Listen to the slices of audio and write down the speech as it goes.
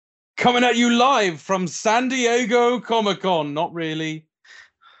Coming at you live from San Diego Comic-Con. Not really.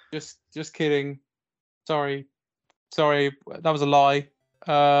 Just kidding. Sorry, that was a lie.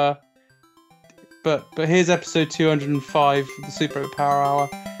 But here's episode 205 of the Super Power Hour.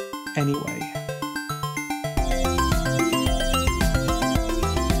 Anyway.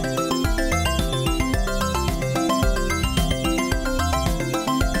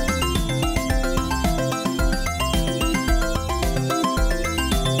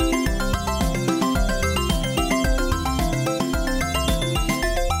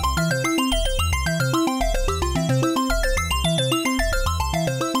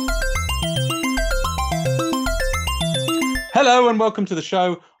 Hello and welcome to the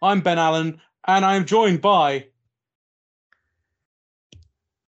show. I'm Ben Allen and I'm joined by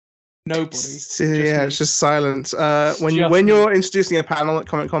nobody. It's just silence. When you're introducing a panel at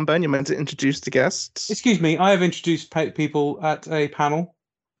Comic-Con, Ben, you're meant to introduce the guests. Excuse me, I have introduced people at a panel,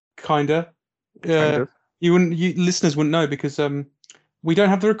 kinda. Kind of. You listeners wouldn't know because we don't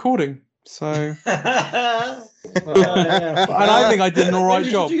have the recording. So and I think I did an all right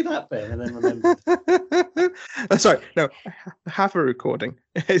job. Do that bit and then remember. Sorry, no, I have a recording.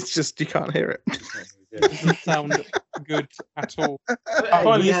 It's just you can't hear it. It doesn't sound good at all.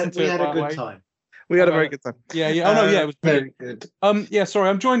 We had a good time. We had a very good time. Yeah. Oh no, yeah, it was very good. Yeah, sorry,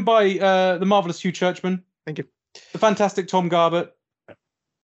 I'm joined by the marvelous Hugh Churchman. Thank you. The fantastic Tom Garbett.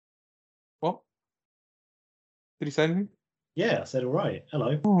 What? Did he say anything? Yeah, I said all right.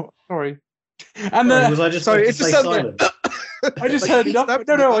 Hello. Oh, sorry. And was I just sorry, to it's stay just silent? I just heard no,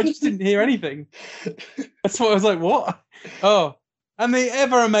 I just didn't hear anything. That's what I was like, what? Oh, and the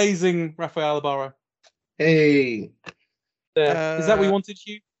ever amazing Raphael Ibarra. Hey. Is that what you wanted,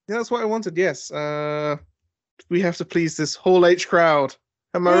 Hugh? Yeah, that's what I wanted. Yes. We have to please this Hall H crowd.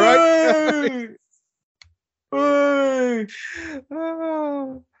 Am I right? Oh.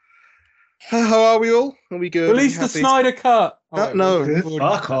 How are we all? Are we good? Release the Snyder Cut. No.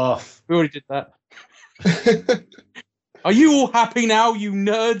 Fuck off. We already did that. Are you all happy now, you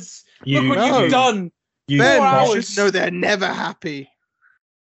nerds? Look what you've done. Ben, you should know they're never happy.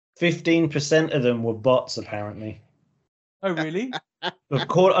 15% of them were bots, apparently. Oh, really?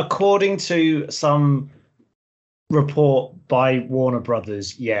 According to some report by Warner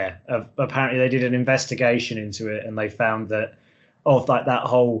Brothers, yeah. Apparently they did an investigation into it and they found that of that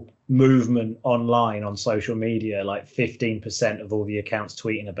whole movement online on social media, like 15% of all the accounts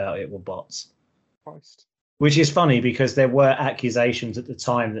tweeting about it were bots. Christ. Which is funny because there were accusations at the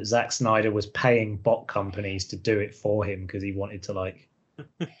time that Zack Snyder was paying bot companies to do it for him because he wanted to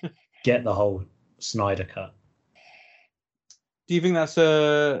get the whole Snyder Cut. Do you think that's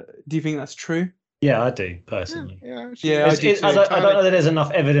true? Yeah, I do personally. Yeah. I don't know that there's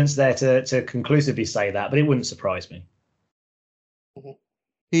enough evidence there to conclusively say that, but it wouldn't surprise me.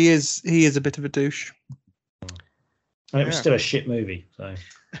 He is a bit of a douche. It was still a shit movie, so.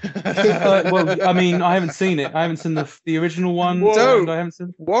 Well, I mean, I haven't seen it. I haven't seen the original one. Don't I haven't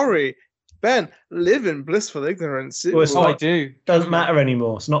seen. Worry, Ben. Live in blissful ignorance. I do. Doesn't matter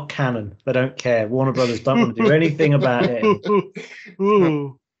anymore. It's not canon. They don't care. Warner Brothers don't want to do anything about it.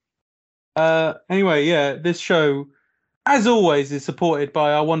 Anyway, yeah, this show, as always, is supported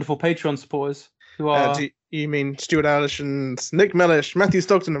by our wonderful Patreon supporters who are. Do you mean Stuart Alish and Nick Mellish, Matthew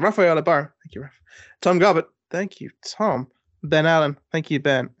Stockton, and Raphael Ibarra? Thank you, Raph. Tom Garbett. Thank you, Tom. Ben Allen. Thank you,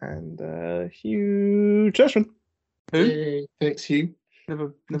 Ben. And Hugh Churchman. Who? Hey, thanks, Hugh.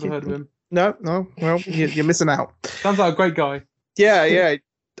 Never heard of him. No. Well, you're missing out. Sounds like a great guy. Yeah.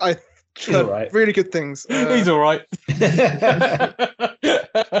 I He's all right. Really good things. He's all right.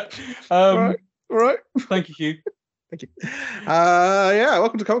 All right. Thank you, Hugh. Thank you.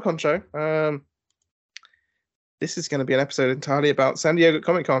 Welcome to Comic-Con show. This is going to be an episode entirely about San Diego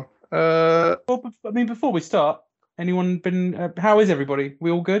Comic-Con. Before we start, anyone been? How is everybody?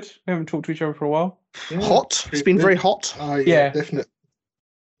 We all good? We haven't talked to each other for a while. Yeah, hot. It's been very hot. Yeah. Definitely.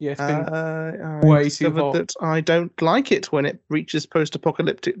 Yeah, it's been way too hot. That I don't like it when it reaches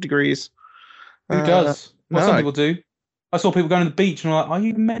post-apocalyptic degrees. Who does? Well, no. some people do. I saw people going to the beach and I'm like, "Are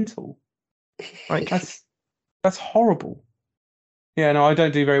you mental? Like that's horrible." Yeah, no, I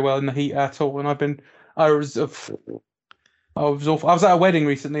don't do very well in the heat at all. And I was awful. I was at a wedding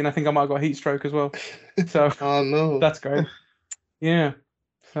recently, and I think I might have got a heat stroke as well. So Oh no. that's great. Yeah.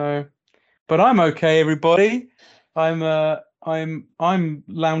 So, but I'm okay, everybody. I'm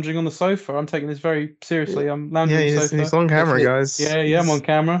lounging on the sofa. I'm taking this very seriously. I'm lounging on the sofa. He's on camera, guys. Yeah, I'm on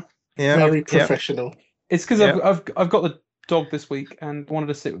camera. Yeah, Very professional. It's because I've got the dog this week and wanted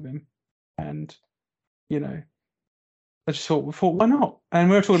to sit with him, and I just thought, why not? And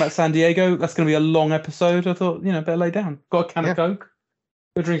we were talking about San Diego. That's going to be a long episode. I thought, better lay down. Got a can of Coke.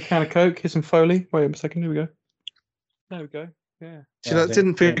 Go drink a can of Coke. Here's some Foley. Wait a second. Here we go. There we go. Yeah. See, that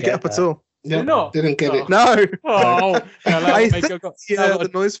didn't pick get it up at that. all. Did it not? Didn't get it. No. Oh, no, that I would make think I've got, the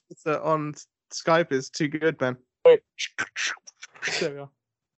noise filter on Skype is too good, Ben. there we are.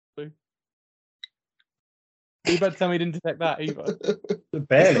 You better tell me you didn't detect that either.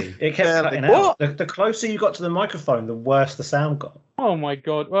 Barely. It kept Barely. cutting out. The closer you got to the microphone, the worse the sound got. Oh my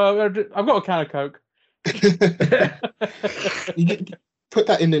god. Well, I've got a can of Coke. Put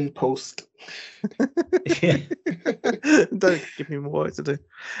that in post. Yeah. Don't give me more work to do.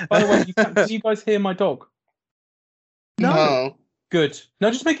 By the way, did you guys hear my dog? No. Good.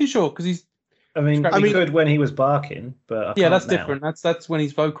 No, just making sure because he's. I mean, I he mean- could when he was barking, but I Yeah, can't that's now. different. That's when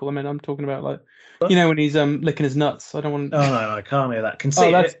he's vocal. I mean, I'm talking about like, you know, when he's licking his nuts. I don't want. Oh no, I can't hear that. Can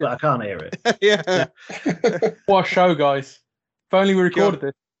see that's it, but I can't hear it. Yeah. What a show, guys! If only we recorded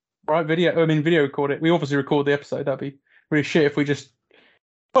this, right? Video record it. We obviously record the episode. That'd be really shit if we just.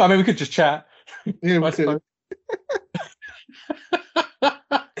 Well, I mean, we could just chat. Yeah, we I suppose.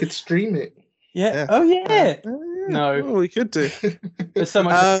 could stream it. Yeah. Yeah. Oh yeah. Yeah. No. Oh, we could do. There's so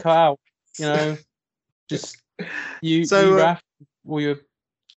much to cut out. You know, just you, Raph, all your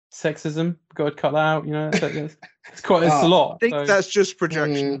sexism. Got to cut that out. You know, it's quite. It's a lot. I think so that's just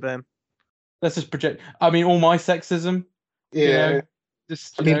projection, Ben. let's just project. I mean, all my sexism. Yeah. You know,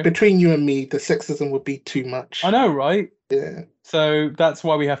 just. I You mean, know. between you and me, the sexism would be too much. I know, right? Yeah. So that's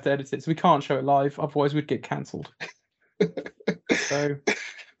why we have to edit it. So we can't show it live, otherwise we'd get cancelled. So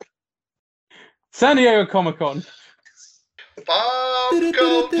San Diego Comic Con.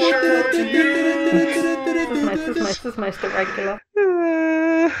 This is most irregular.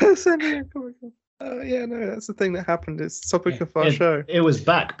 San Diego Comic-Con. Yeah, no, that's the thing that happened. It's the topic of our show. It was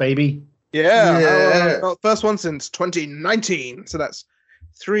back, baby. Yeah. Well, first one since 2019. So that's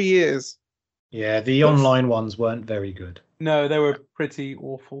 3 years. Yeah, the online ones weren't very good. No, they were pretty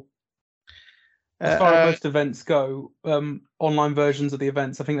awful. As far as most events go, online versions of the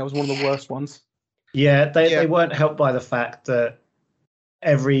events, I think that was one of the worst ones. Yeah, they weren't helped by the fact that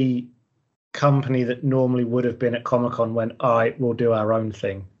every company that normally would have been at Comic-Con went, all right, we'll do our own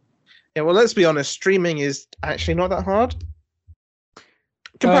thing. Yeah, well, let's be honest. Streaming is actually not that hard.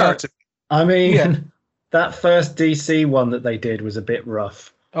 Comparative. I mean, Yeah. that first DC one that they did was a bit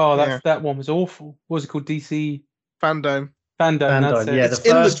rough. Oh, that one was awful. What was it called? DC Fandom. Fandom. That's Fandom, it. yeah, It's the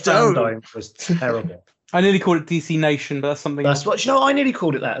in the first dome. Fandom was terrible. I nearly called it DC Nation, but that's something. That's what, I nearly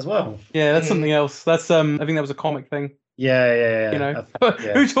called it that as well. Yeah, that's something else. That's I think that was a comic thing. Yeah. You know,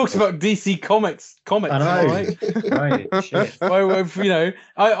 yeah. who talks about DC Comics? I know. Right? Right, shit. Well, you know,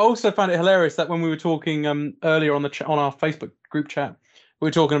 I also found it hilarious that when we were talking earlier on on our Facebook group chat, we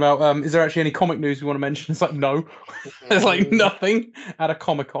were talking about is there actually any comic news we want to mention? It's like no, there's like nothing at a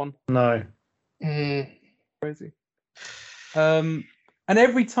Comic Con. No. Crazy. And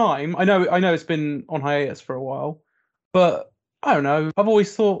every time I know it's been on hiatus for a while, but I don't know. I've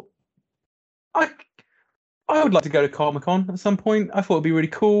always thought I would like to go to Comic Con at some point. I thought it'd be really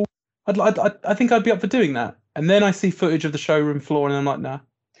cool. I think I'd be up for doing that. And then I see footage of the showroom floor, and I'm like, nah.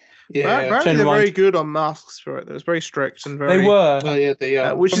 Yeah. Apparently they're Gen very one. good on masks for it. It was very strict and very. They were. Oh yeah, they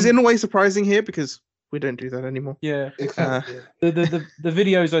are. Which is in a way surprising here because we don't do that anymore. Yeah. Exactly. The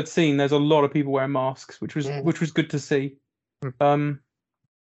videos I'd seen, there's a lot of people wearing masks, which was good to see.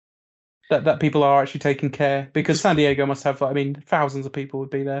 That people are actually taking care, because San Diego must have, I mean, thousands of people would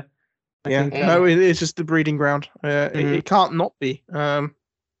be there. I Yeah, think, no, it's just the breeding ground. It can't not be. A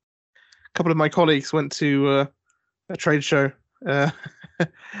couple of my colleagues went to a trade show the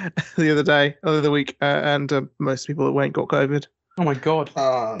other week, and most people that went got COVID. Oh my god.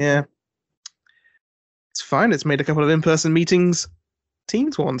 Yeah, it's fine. It's made a couple of in-person meetings,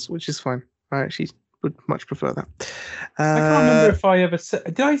 Teams ones, which is fine. I actually would much prefer that. I can't remember if I ever said.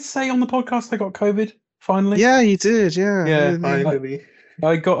 Did I say on the podcast I got COVID finally? Yeah, you did. Yeah. Yeah. Finally.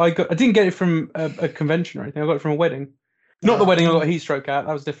 I didn't get it from a convention or anything. I got it from a wedding. Not the wedding I got a heat stroke at.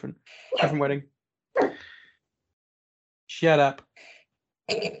 That was different. Different wedding. Shut up.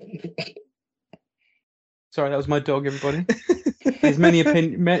 Sorry, that was my dog, everybody. There's many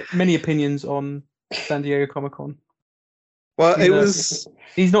opinions on San Diego Comic Con. Well, it Yeah. was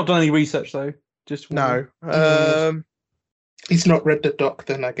He's not done any research though. Just no. He's not read the doc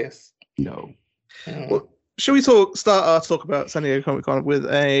then, I guess. no. Well, shall we start our talk about San Diego Comic Con with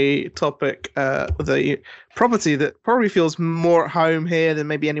a topic, with a property that probably feels more at home here than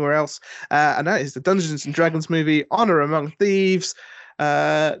maybe anywhere else, and that is the Dungeons and Dragons movie Honor Among Thieves.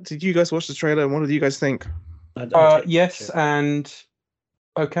 Did you guys watch the trailer, and what did you guys think? Yes, and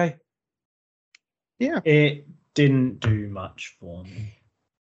okay. Yeah, It didn't do much for me.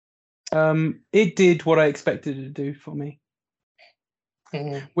 It did what I expected it to do for me.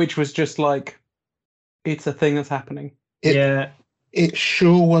 which was just like, it's a thing that's happening. It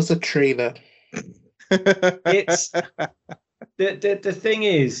sure was a trailer. It's the thing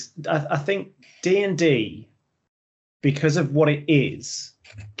is, I think D&D, because of what it is,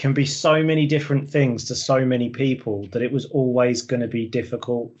 can be so many different things to so many people that it was always going to be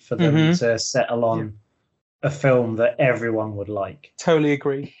difficult for them to settle on a film that everyone would like. Totally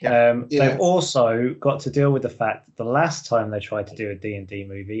agree. They've also got to deal with the fact that the last time they tried to do a D&D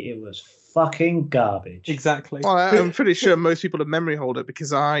movie, it was fucking garbage. Exactly. Well, I'm pretty sure most people have memory hold it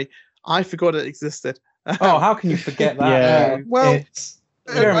because I forgot it existed. Oh, how can you forget that? Yeah. Well,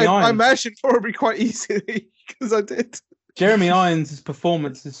 Jeremy I Irons. imagine probably quite easily because I did. Jeremy Irons'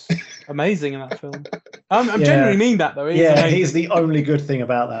 performance is amazing in that film. I'm genuinely mean that though. It is amazing. He's the only good thing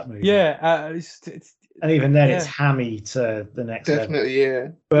about that movie. Yeah, it's and even then, it's hammy to the next level. Definitely, yeah.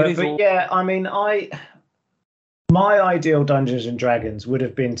 But yeah, I mean, my ideal Dungeons and Dragons would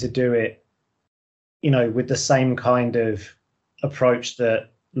have been to do it, with the same kind of approach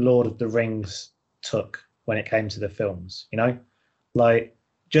that Lord of the Rings took when it came to the films. Like,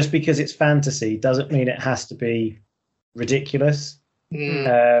 just because it's fantasy doesn't mean it has to be ridiculous.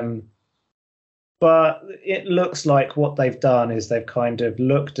 But it looks like what they've done is they've kind of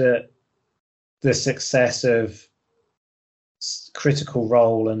looked at the success of Critical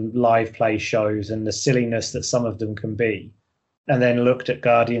Role and live play shows and the silliness that some of them can be, and then looked at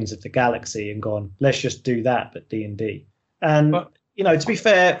Guardians of the Galaxy and gone, let's just do that, but D&D. And, to be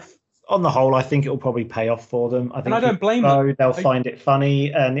fair, on the whole, I think it will probably pay off for them. I think I don't blame them. They'll find it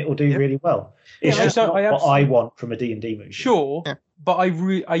funny and it will do really well. It's just not what I want from a D&D movie. Sure, but I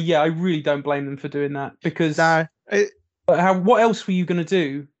really don't blame them for doing that because No, what else were you going to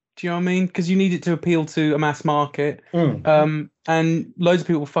do? Do you know what I mean? Because you need it to appeal to a mass market, and loads of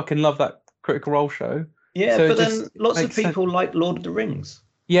people fucking love that Critical Role show. Yeah, so but then lots of people like Lord of the Rings.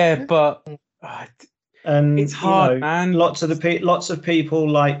 Yeah, but and it's hard, man. Lots of people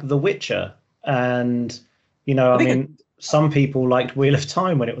like The Witcher, and some people liked Wheel of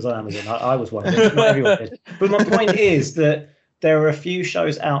Time when it was on Amazon. I was one of them. Not everyone did. But my point is that there are a few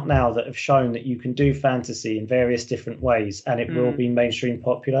shows out now that have shown that you can do fantasy in various different ways, and it will be mainstream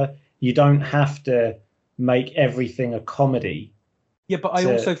popular. You don't have to make everything a comedy. Yeah, but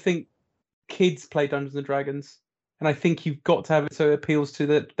I also think kids play Dungeons and Dragons, and I think you've got to have it so it appeals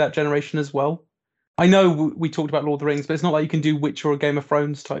to that generation as well. I know we talked about Lord of the Rings, but it's not like you can do Witcher or Game of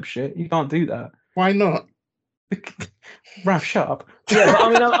Thrones type shit. You can't do that. Why not? Raph, shut up. Yeah, but I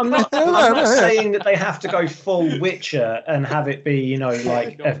mean, I'm not saying that they have to go full Witcher and have it be,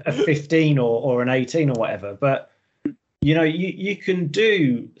 like a 15 or an 18 or whatever. But, you can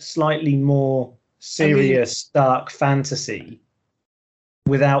do slightly more serious, dark fantasy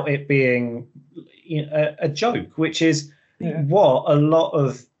without it being a joke, which is what a lot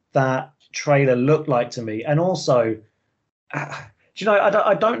of that trailer looked like to me. And also, I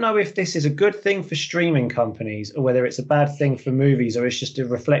don't know if this is a good thing for streaming companies or whether it's a bad thing for movies, or it's just a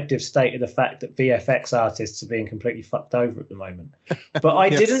reflective state of the fact that VFX artists are being completely fucked over at the moment. But I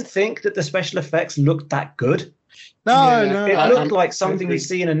didn't think that the special effects looked that good. No. It looked like something you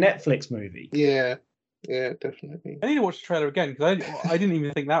see in a Netflix movie. Yeah, definitely. I need to watch the trailer again because I didn't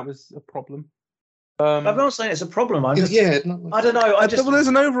even think that was a problem. I'm not saying it's a problem. I don't know. Well, there's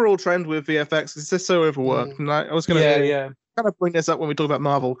an overall trend with VFX. It's just so overworked. And I was going to kind of bring this up when we talk about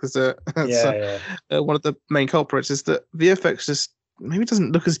Marvel because one of the main culprits is that VFX just maybe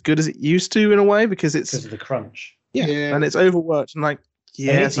doesn't look as good as it used to in a way because of the crunch. Yeah, and it's overworked and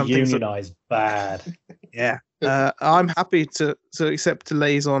to unionize bad. Yeah, I'm happy to accept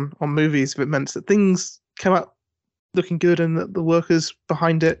delays on movies if it meant that things come out looking good and that the workers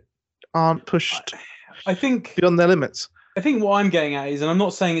behind it aren't pushed. I think beyond their limits. I think what I'm getting at is, and I'm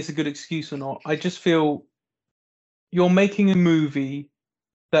not saying it's a good excuse or not, I just feel you're making a movie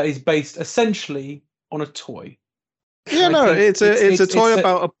that is based essentially on a toy. Yeah, it's a toy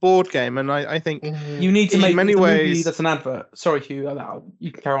about a board game, and I think you need to make many ways movie that's an advert. Sorry, Hugh,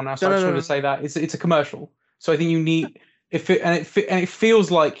 you can carry on now. So I just wanted to say that it's a commercial. So I think you need it feels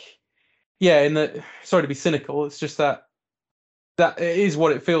like sorry to be cynical, it's just that it is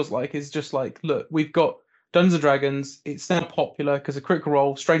what it feels like. It's just like, look, we've got Dungeons and Dragons. It's now popular because of Critical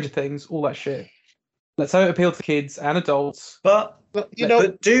Role, Stranger Things, all that shit. Let's have it appeal to kids and adults. But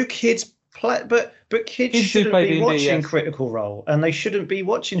do kids play? But kids shouldn't be D&D, watching Critical Role, and they shouldn't be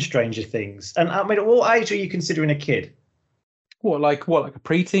watching Stranger Things. And I mean, at what age are you considering a kid? Like a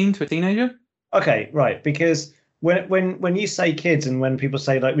preteen to a teenager? Okay, right. Because when you say kids, and when people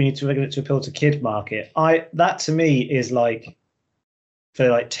say like we need to regulate to appeal to kid market, that to me is like for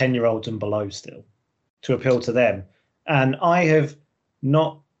like 10-year-olds and below still to appeal to them. And I have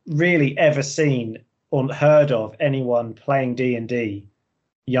not really ever seen or heard of anyone playing D&D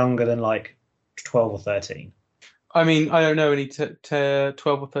younger than like 12 or 13. I mean, I don't know any 12 or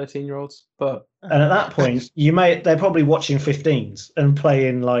 13-year-olds, but And at that point, they're probably watching 15s and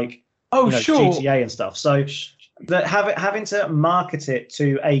playing like sure. GTA and stuff. So that having to market it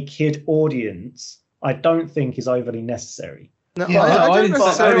to a kid audience, I don't think is overly necessary. No, Yeah, I don't I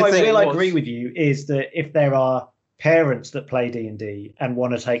necessarily I think. will it was. agree with you is that if there are parents that play D&D and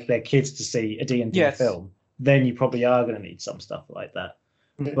want to take their kids to see a D&D Yes. film, then you probably are going to need some stuff like that.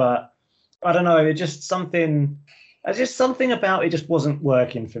 Mm. But I don't know, it just something about it just wasn't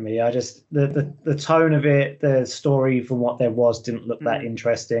working for me. I just the tone of it, the story from what there was didn't look that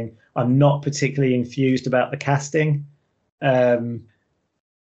interesting. I'm not particularly enthused about the casting.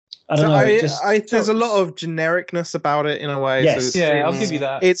 I don't know. There's a lot of genericness about it in a way. Yes. So Yeah, I'll give you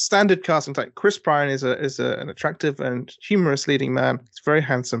that. it's standard casting. Like Chris Pine is an attractive and humorous leading man. He's very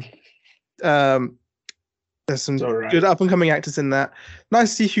handsome. There's some All right. good up and coming actors in that. Nice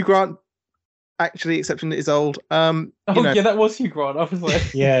to see Hugh Grant actually accepting that he's old. Oh yeah, that was Hugh Grant. I was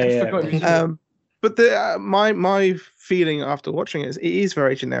like, Yeah, I yeah. forgot he was Hugh. But the my feeling after watching it is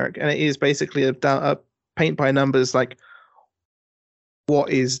very generic, and it is basically a paint by numbers, like what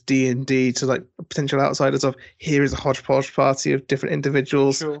is D&D to like potential outsiders of here is a hodgepodge party of different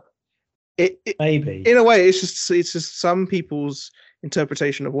individuals. Sure. It Maybe. in a way it's just some people's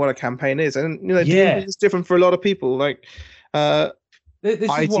interpretation of what a campaign is, and D&D is different for a lot of people. Like This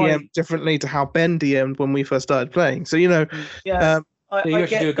I is why DM differently to how Ben DM'd when we first started playing. So Yeah, you I actually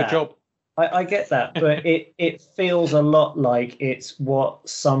get do a good that. job. I get that, but it feels a lot like it's what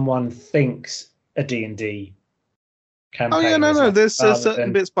someone thinks a D&D campaign Oh yeah, no, is, there's rather certain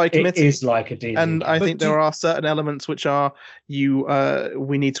than bits by it committee. is like a D&D And I But think do- there are certain elements which are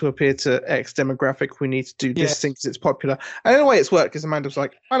we need to appear to X demographic, we need to do this Yes. thing because it's popular. And in a way it's worked because Amanda's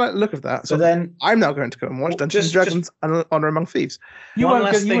like, I like the look of that. So So then, I'm now going to go and watch Well, Dungeons just- and Dragons and Honor Among Thieves. You One weren't.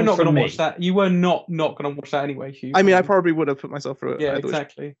 last You were thing not going from to me. watch that. You were not going to watch that anyway, Hugh. I mean, I probably would have put myself through it. Yeah, either way.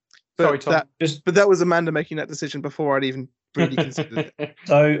 exactly. But Sorry, Tom. that was Amanda making that decision before I'd even really considered it.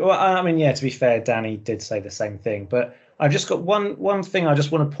 I mean, yeah, to be fair, Danny did say the same thing, but I've just got one thing I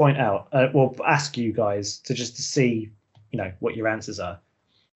just want to point out, ask you guys to see, what your answers are.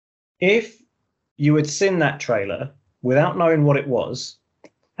 If you had seen that trailer without knowing what it was,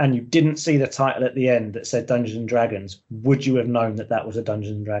 and you didn't see the title at the end that said Dungeons and Dragons, would you have known that was a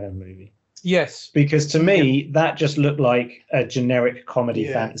Dungeons and Dragons movie? Yes. Because to me, that just looked like a generic comedy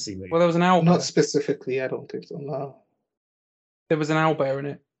Yeah. fantasy movie. Well, there was an owlbear. Not specifically, I don't think so. No. There was an owlbear in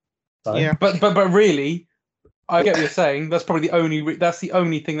it. So, Yeah. But really, I get what you're saying. That's probably the only. That's the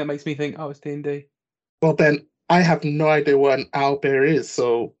only thing that makes me think, oh, it's D&D. Well, then I have no idea what an owlbear is,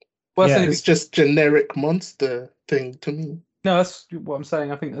 so Well, that's Yeah. only it's just generic monster thing to me. no, that's what I'm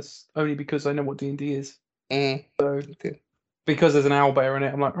saying. I think that's only because I know what D&D is. Mm, So okay. because there's an owlbear in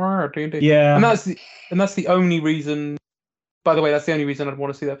it, I'm like, oh, D&D. Yeah. And that's the only reason. By the way, that's the only reason I'd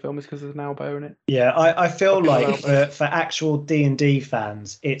want to see that film is because there's an owlbear in it. Yeah, I feel Okay, like well- for actual D&D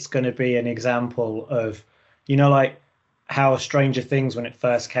fans, it's going to be an example of, like how Stranger Things when it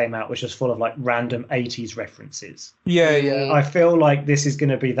first came out, which was full of like random 80s references. Yeah, yeah. I feel like this is going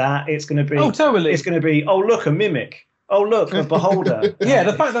to be that. It's going to be, Oh, totally. it's going to be, oh, look, a mimic. Oh, look, a beholder. Yeah,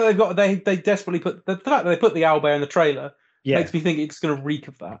 the fact that they desperately put the fact that they put the owlbear in the trailer yeah, makes me think it's going to reek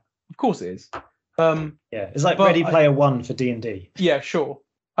of that. Of course it is. yeah. It's like but Ready Player One for D&D. Yeah, sure.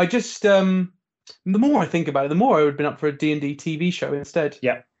 I just the more I think about it, the more I would have been up for a D&D TV show instead.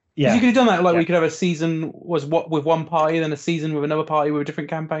 Yeah. 'Cause Yeah. you could have done that, like Yeah. we could have a season with one party, then a season with another party with a different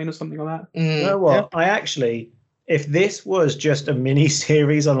campaign or something like that. You know what? I actually, if this was just a mini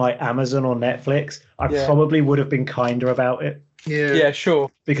series on like Amazon or Netflix, I Yeah. probably would have been kinder about it. Yeah. Yeah, sure.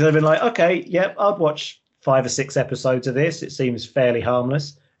 Because I've been like, okay, yep, I'd watch 5 or 6 episodes of this. It seems fairly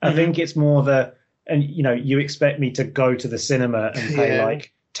harmless. I Mhm. think it's more you expect me to go to the cinema and pay Yeah.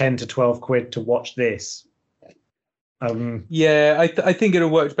 like 10 to 12 quid to watch this. Yeah, I think it'll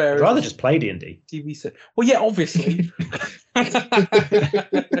work better. I'd as rather a just play D&D. TV set. Well, yeah, obviously.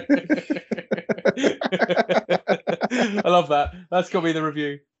 I love that. That's got to be the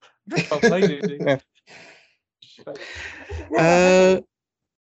review. I'll play D&D.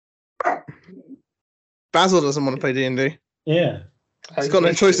 Basil doesn't want to play D&D. Yeah. He's got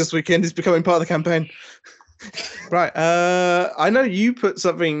no choice this weekend. He's becoming part of the campaign. Right. I know you put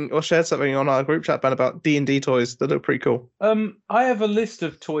something or shared something on our group chat, Ben, about D&D toys that look pretty cool. I have a list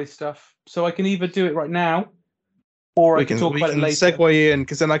of toy stuff, so I can either do it right now, or I can talk about it later. segue in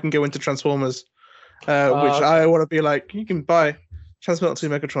because then I can go into Transformers, which okay. I want to be like, you can buy Transformers 2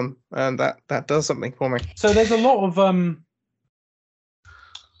 Megatron, and that does something for me. So there's a lot of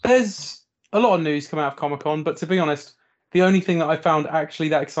There's a lot of news coming out of Comic-Con, but to be honest, the only thing that I found actually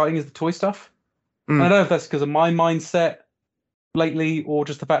that exciting is the toy stuff. And I don't know if that's because of my mindset lately or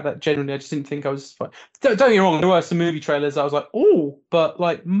just the fact that genuinely I just didn't think I was. Don't get me wrong, there were some movie trailers I was like, oh, but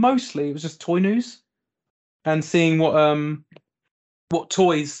like mostly it was just toy news and seeing what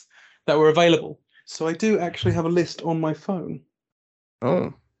toys that were available. So I do actually have a list on my phone.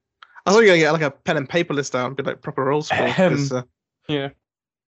 Oh, I thought you were gonna get like a pen and paper list out and be like proper old school. 'cause, Yeah.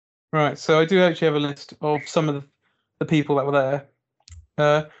 Right. So I do actually have a list of some of the people that were there.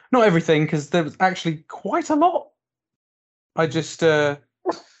 Not everything, because there was actually quite a lot. I just hang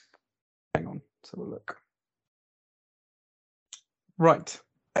on, let's have a look. Right.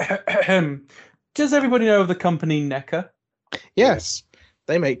 Does everybody know of the company NECA? Yes,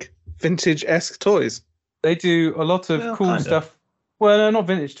 they make vintage-esque toys. They do a lot of cool kinda. stuff. Well, no, not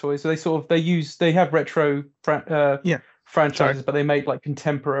vintage toys. So they have retro franchises, but they make like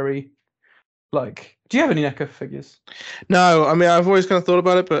contemporary. Like, do you have any NECA figures? No, I mean I've always kind of thought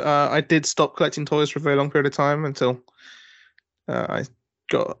about it, but I did stop collecting toys for a very long period of time until I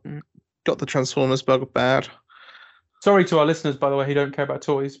got the Transformers bug bad. Sorry to our listeners, by the way, who don't care about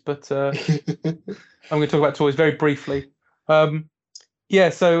toys, but I'm going to talk about toys very briefly. Yeah,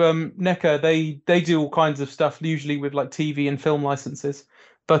 so NECA, they do all kinds of stuff, usually with like TV and film licenses.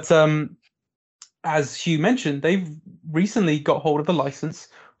 But as Hugh mentioned, they've recently got hold of the license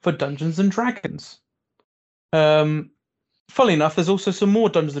for Dungeons and Dragons. Funnily enough, there's also some more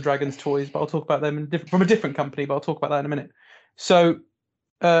Dungeons and Dragons toys, but I'll talk about them from a different company, but I'll talk about that in a minute. So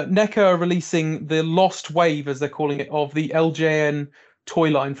NECA are releasing the Lost Wave, as they're calling it, of the LJN toy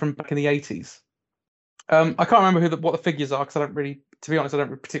line from back in the 80s. I can't remember what the figures are because I don't really, to be honest, I don't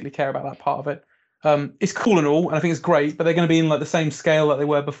particularly care about that part of it. It's cool and all, and I think it's great, but they're going to be in like the same scale that they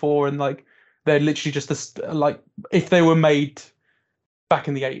were before, and like they're literally just like if they were made back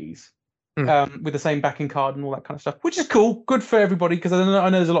in the 80s, with the same backing card and all that kind of stuff, which is cool, good for everybody because I know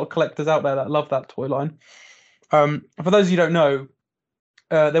there's a lot of collectors out there that love that toy line. For those of you who don't know,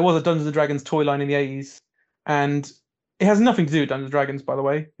 there was a Dungeons and Dragons toy line in the 80s, and it has nothing to do with Dungeons and Dragons, by the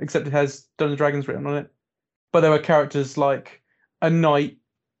way, except it has Dungeons and Dragons written on it. But there were characters like a knight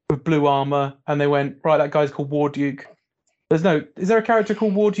with blue armor, and they went, right, that guy's called War Duke. Is there a character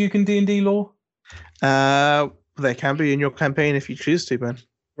called War Duke in D&D lore? There can be in your campaign if you choose to, Ben.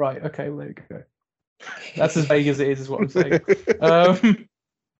 Right, okay, well, there you go. That's as vague as it is what I'm saying.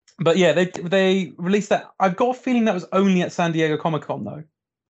 But yeah, they released that. I've got a feeling that was only at San Diego Comic-Con, though.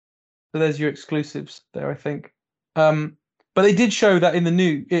 So there's your exclusives there, I think. But they did show that in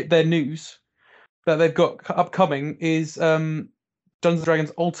their news that they've got upcoming is Dungeons &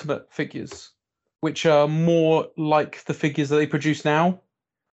 Dragons Ultimate figures, which are more like the figures that they produce now.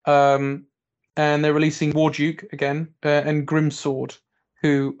 And they're releasing War Duke again and Grimsword,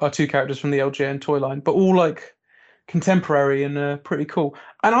 who are two characters from the LJN toy line, but all like contemporary and pretty cool.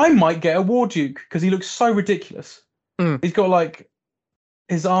 And I might get a War Duke because he looks so ridiculous. He's got like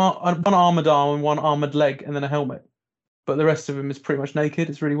his one armored arm and one armored leg, and then a helmet, but the rest of him is pretty much naked.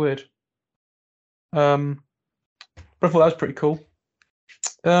 It's really weird. But I thought that was pretty cool.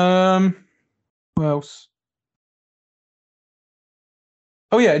 What else?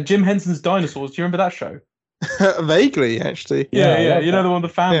 Oh yeah, Jim Henson's Dinosaurs. Do you remember that show? Vaguely, actually. Yeah. You know the one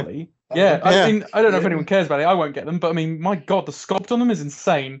with the family. Yeah. I mean, I don't know if anyone cares about it. I won't get them, but I mean, my God, the sculpt on them is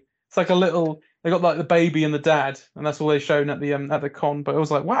insane. It's like a little. They got like the baby and the dad, and that's all they shown at the con. But it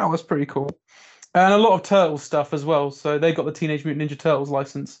was like, wow, that's pretty cool. And a lot of turtle stuff as well. So they got the Teenage Mutant Ninja Turtles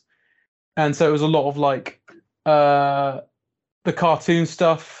license, and so it was a lot of like the cartoon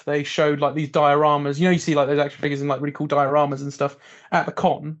stuff. They showed like these dioramas. You see like those action figures in like really cool dioramas and stuff at the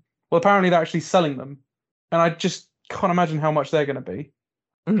con. Well, apparently they're actually selling them, and I just can't imagine how much they're going to be.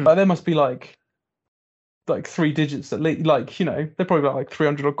 But there must be like 3 digits at least. Like they're probably about like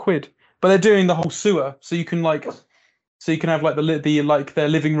 300 or quid. But they're doing the whole sewer, so you can have like the like their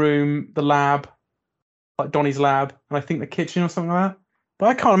living room, the lab, like Donnie's lab, and I think the kitchen or something like that. But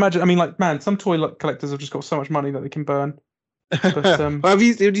I can't imagine. I mean, like, man, some toy collectors have just got so much money that they can burn. But, well,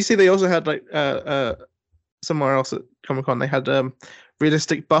 did you see they also had like somewhere else at Comic-Con they had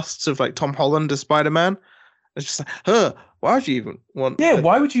realistic busts of like Tom Holland as Spider-Man. It's just like, why would you even want? Yeah,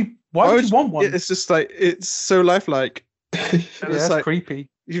 why would you want one? It's just like it's so lifelike. Yeah, that's like, creepy.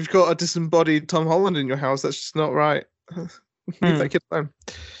 You've got a disembodied Tom Holland in your house. That's just not right. Leave that kid alone.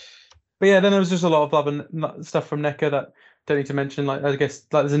 But yeah, then there was just a lot of other stuff from NECA that don't need to mention. Like I guess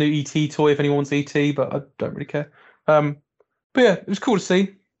like there's a new ET toy if anyone wants ET, but I don't really care. But yeah, it was cool to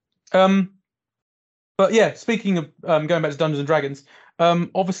see. But yeah, speaking of going back to Dungeons and Dragons,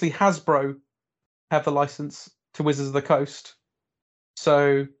 obviously Hasbro have the license to Wizards of the Coast.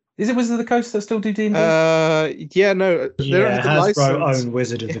 So is it Wizard of the Coast that still do D&D? Yeah, no, they don't Yeah, have the Hasbro license. own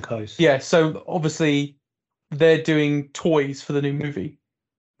Wizard of the Coast. Yeah, so obviously they're doing toys for the new movie.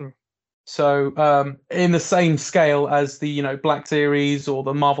 Hmm. So in the same scale as the Black Series or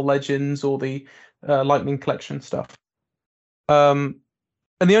the Marvel Legends or the Lightning Collection stuff. And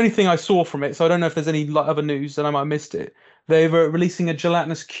the only thing I saw from it, so I don't know if there's any other news and I might have missed it. They were releasing a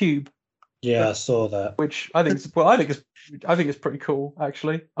gelatinous cube, Yeah, I saw that. which I think it's pretty cool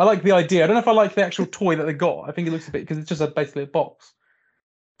actually. I like the idea. I don't know if I like the actual toy that they got. I think it looks a bit because it's just basically a box.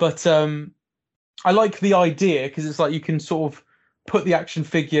 But I like the idea because it's like you can sort of put the action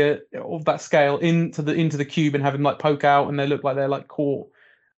figure of that scale into the cube and have them like poke out, and they look like they're like caught.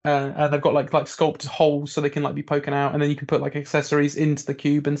 And they've got like sculpted holes so they can like be poking out, and then you can put like accessories into the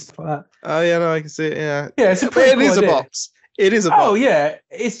cube and stuff like that. Oh yeah, no, I can see it. Yeah, Yeah, it's a But pretty it cool is a idea. box. It is a box. Oh yeah,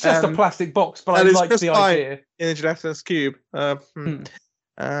 it's just a plastic box, but I and it's like just the fine. idea. In a gelatinous cube. But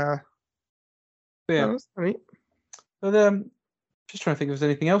yeah, that's neat. but just trying to think if there's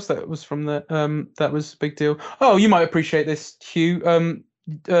anything else that was from the that was a big deal. Oh, you might appreciate this, Hugh.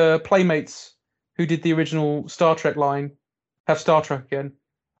 Playmates, who did the original Star Trek line, have Star Trek again.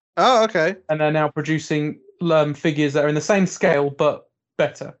 Oh, okay. And they're now producing figures that are in the same scale but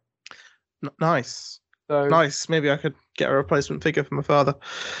better. Nice. So Nice. Maybe I could get a replacement figure for my father.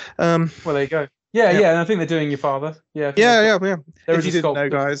 well, there you go. Yeah, Yeah. and I think they're doing your father. Yeah, I think Yeah. there If is you a didn't sculpt know,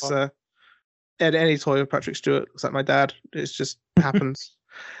 of your guys, father. any toy of Patrick Stewart looks like my dad. It just happens.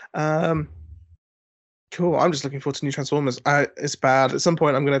 Cool. I'm just looking forward to new Transformers. It's bad. At some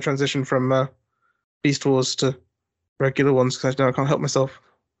point, I'm going to transition from Beast Wars to regular ones because I can't help myself.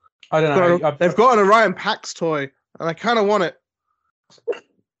 I don't know. They've got an Orion Pax toy, and I kind of want it.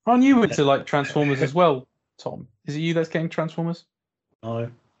 Aren't you into like Transformers as well, Tom? Is it you that's getting Transformers? No.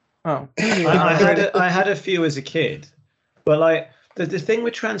 Oh, I had a few as a kid, but like the thing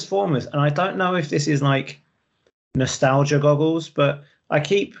with Transformers, and I don't know if this is like nostalgia goggles, but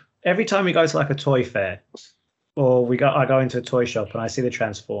every time we go to like a toy fair or I go into a toy shop and I see the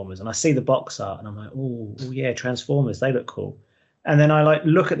Transformers and I see the box art and I'm like, oh yeah, Transformers, they look cool. And then I like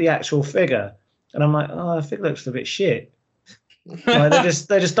look at the actual figure and I'm like, oh, the figure looks a bit shit. Like,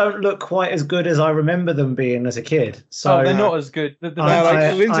 they just don't look quite as good as I remember them being as a kid. So they're not as good. The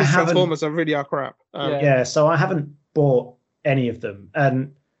I Vintage haven't- Transformers are crap. yeah, so I haven't bought any of them,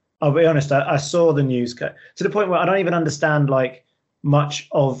 and I'll be honest, I saw the news to the point where I don't even understand like much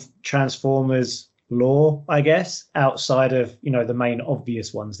of Transformers lore, I guess, outside of the main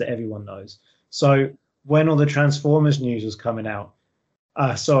obvious ones that everyone knows. So when all the Transformers news was coming out,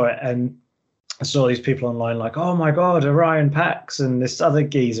 I saw it and I saw these people online like, oh my god, Orion Pax and this other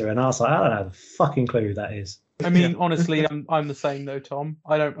geezer, and I was like, I don't have a fucking clue who that is. I mean, honestly, I'm the same though, Tom.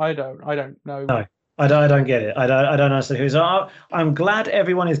 I don't know. No. I don't get it. I don't understand who's. I'm glad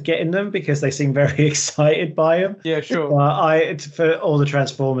everyone is getting them because they seem very excited by them. Yeah, sure. For all the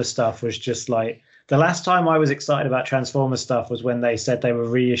Transformers stuff was just like the last time I was excited about Transformers stuff was when they said they were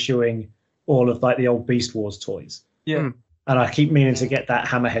reissuing all of like the old Beast Wars toys. Yeah. And I keep meaning to get that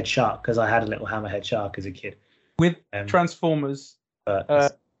Hammerhead Shark because I had a little Hammerhead Shark as a kid. With Transformers,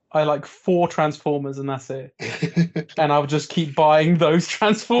 But I like 4 Transformers and that's it. And I'll just keep buying those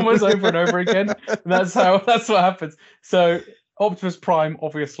Transformers over and over again. And that's what happens. So Optimus Prime,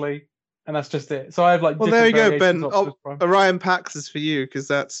 obviously, and that's just it. So I have like. Well, there you go, variations Ben. of Optimus Prime. Orion Pax is for you because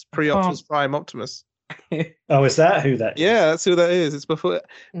that's pre-Optimus Prime Optimus. oh, is that who that is? Yeah, that's who that is. It's before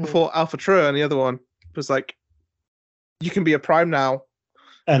Alpha True, and the other one was like, you can be a Prime now.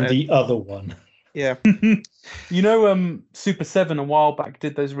 And the other one. Yeah. Super 7 a while back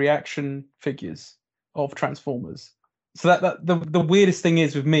did those reaction figures of Transformers. So that the weirdest thing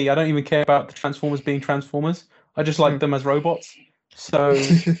is with me, I don't even care about the Transformers being Transformers. I just like them as robots. So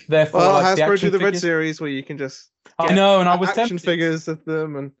therefore, Well, like the Hasbro action do the Red figures. Series where you can just I know, and I was action tempted figures of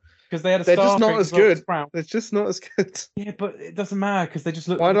them, and because they had a they're Star just not Trek as well good. Brown. they're just not as good. Yeah, but it doesn't matter because they just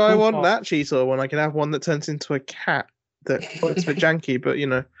look. Why do the I cool want part. that Cheetor when I can have one that turns into a cat that looks a bit janky, but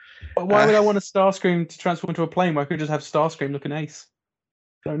Why would I want a Starscream to transform into a plane where I could just have Starscream looking ace?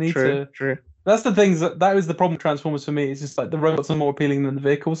 Don't need to. True. That's the things that was the problem with Transformers for me. It's just like the robots are more appealing than the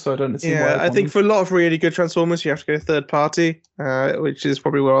vehicles, so I don't see why. Yeah, I think for a lot of really good Transformers, you have to go third party, which is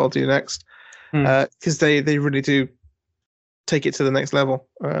probably what I'll do next, because they really do take it to the next level.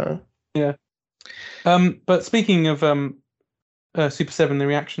 Yeah. But speaking of Super 7, the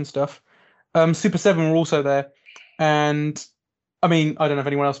reaction stuff, Super 7 were also there, and I mean, I don't know if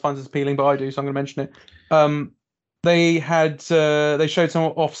anyone else finds this appealing, but I do, so I'm going to mention it. They showed some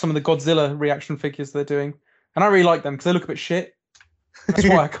of the Godzilla reaction figures they're doing, and I really like them because they look a bit shit. That's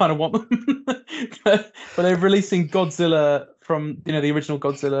why I kind of want them. but they're releasing Godzilla from the original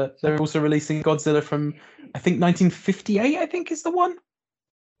Godzilla. They're also releasing Godzilla from I think 1958. I think is the one,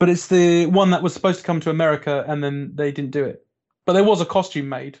 but it's the one that was supposed to come to America and then they didn't do it. But there was a costume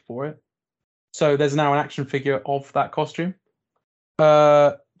made for it, so there's now an action figure of that costume.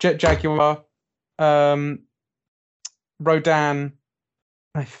 Jet Jaguar, Rodan,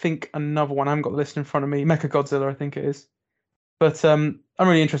 I think another one. I haven't got the list in front of me. Mechagodzilla, I think it is. But I'm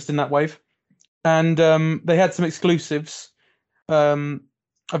really interested in that wave. And they had some exclusives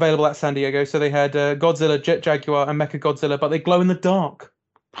available at San Diego. So they had Godzilla, Jet Jaguar, and Mechagodzilla, but they glow in the dark.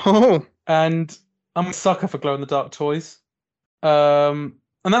 Oh, And I'm a sucker for glow in the dark toys. And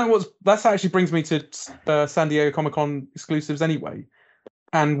that actually brings me to San Diego Comic-Con exclusives anyway,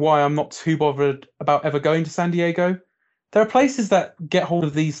 and why I'm not too bothered about ever going to San Diego. There are places that get hold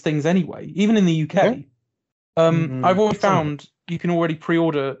of these things anyway, even in the UK. I've always found you can already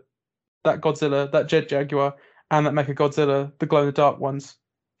pre-order that Godzilla, that Jet Jaguar, and that Mechagodzilla, the glow-in-the-dark ones,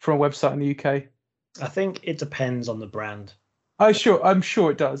 from a website in the UK. I think it depends on the brand. I'm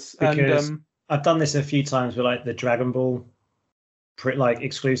sure it does. Because And I've done this a few times with like the Dragon Ball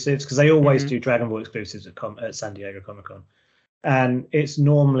exclusives, because they always do Dragon Ball exclusives at San Diego Comic-Con. And it's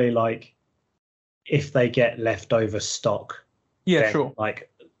normally like if they get leftover stock, yeah, then, sure. like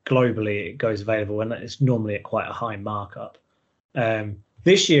globally it goes available, and it's normally at quite a high markup.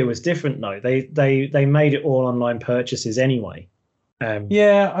 This year was different though. They made it all online purchases anyway.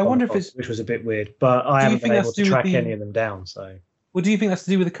 Yeah, I wonder if it's. which was a bit weird, but I Do you haven't think been that's able to to do with track the- any of them down. So Well, do you think that's to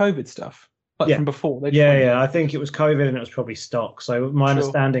do with the COVID stuff, like Yeah. from before? They just yeah, went- I think it was COVID and it was probably stock. So my Sure.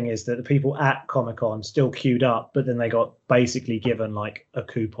 understanding is that the people at Comic-Con still queued up, but then they got basically given like a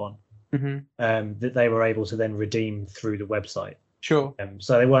coupon Mhm. that they were able to then redeem through the website. Sure.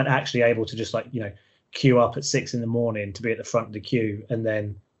 So they weren't actually able to just queue up at 6 a.m. to be at the front of the queue and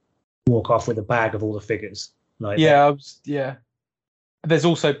then walk off with a bag of all the figures. Yeah. There's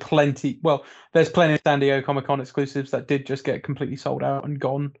also plenty. Well, there's plenty of San Diego Comic-Con exclusives that did just get completely sold out and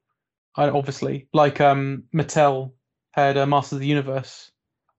gone. Obviously, like Mattel had a Masters of the Universe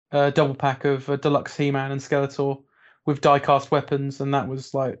double pack of Deluxe He-Man and Skeletor with die-cast weapons, and that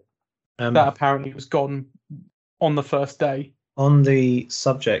was like that apparently was gone on the first day. On the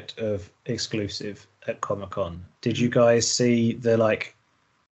subject of exclusive at Comic-Con, did you guys see the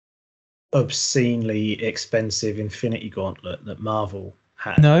obscenely expensive Infinity Gauntlet that Marvel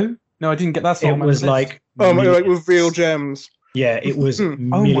had? No, I didn't get that. It was like oh my god, like millions. with real gems. Yeah, it was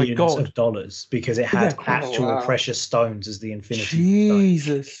my millions God. of dollars because it had Yeah. actual Oh, wow. precious stones as the Infinity Stones,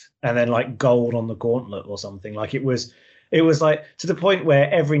 Jesus. and then like gold on the gauntlet or something. Like it was like to the point where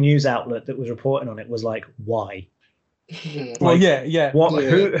every news outlet that was reporting on it was like, why? Well, Like, yeah. What? Yeah.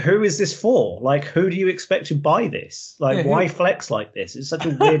 Who is this for? Like, who do you expect to buy this? Like, Yeah, who- why flex like this? It's such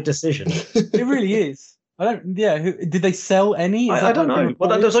a weird decision. It really is. I don't. Yeah. Did they sell any? Is I that don't like been know. Well,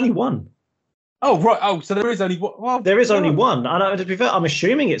 reported? there's only one. Oh right. Oh, so there is only one. Well, There is only yeah. one. And to be fair, I'm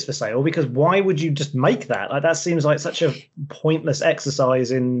assuming it's for sale because why would you just make that? Like, that seems like such a pointless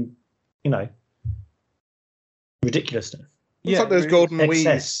exercise in, ridiculousness. It's like those really. golden Wii's.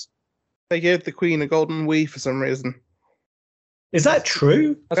 Excess. They gave the Queen a golden Wii for some reason. Is that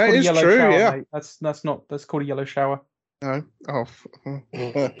true? That's That called a is yellow true, shower, yeah. mate. That's not. That's called a yellow shower. No.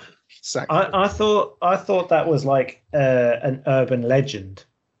 Sack. I thought that was like an urban legend.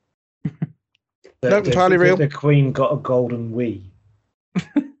 Nope, entirely real. The Queen got a golden Wii.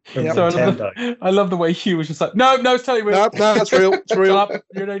 From Yep. So Nintendo. I love the way Hugh was just like, no, it's totally real. No, that's real. It's Shut real. up.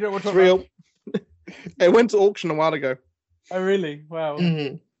 You don't want It's to talk real. It went to auction a while ago. about- Oh really? Wow.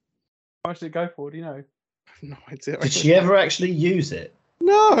 Mhm. How much did it go for? Do you know? I have no idea. Did she ever actually use it?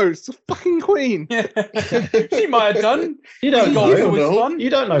 No, it's the fucking Queen. Yeah. She might have done. You don't Golf know. was know. fun. You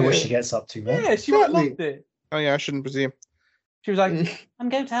don't know what Yeah. she gets up to, man. Yeah, she might have Exactly. loved it. Oh yeah, I shouldn't presume. She was like, I'm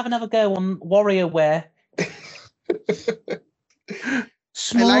going to have another go on warrior wear.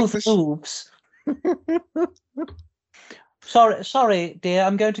 Small this. moves. Sorry, dear.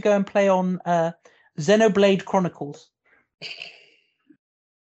 I'm going to go and play on Xenoblade Chronicles.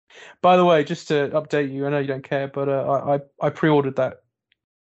 By the way, just to update you, I know you don't care, but I pre-ordered that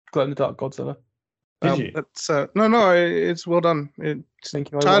Glow in the Dark Godzilla. Did you? It's no, it's well done. It's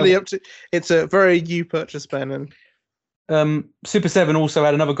Thank you. entirely up to. It's a very you purchase, Ben, and Super 7 also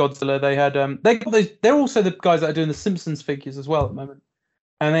had another Godzilla. They had they're also the guys that are doing the Simpsons figures as well at the moment,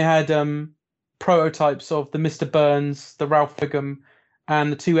 and they had prototypes of the Mr. Burns, the Ralph Wiggum,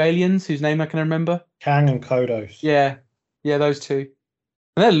 and the two aliens whose name I can remember. Kang and Kodos. Yeah, those two.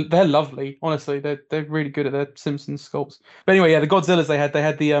 And they're lovely. Honestly, they're really good at their Simpsons sculpts. But anyway, yeah, the Godzillas they had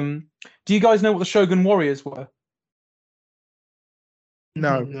the Do you guys know what the Shogun Warriors were?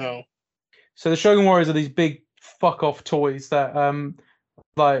 no. No. So the Shogun Warriors are these big fuck off toys that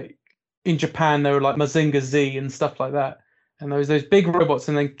like in Japan they were like Mazinger Z and stuff like that. And those big robots,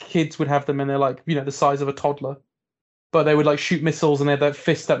 and then kids would have them, and they're like, you know, the size of a toddler, but they would like shoot missiles, and they had that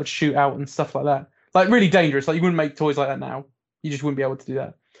fist that would shoot out and stuff like that. Like really dangerous. Like you wouldn't make toys like that now. You just wouldn't be able to do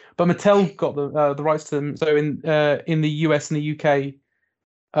that. But Mattel got the rights to them. So in the US and the UK,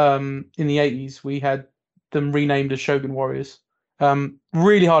 in the 80s, we had them renamed as Shogun Warriors.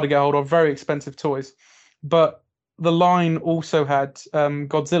 Really hard to get hold of, very expensive toys. But the line also had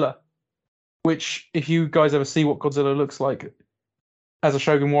Godzilla, which, if you guys ever see what Godzilla looks like as a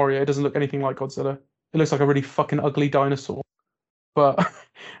Shogun Warrior, it doesn't look anything like Godzilla. It looks like a really fucking ugly dinosaur. But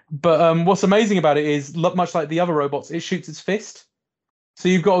what's amazing about it is, much like the other robots, it shoots its fist. So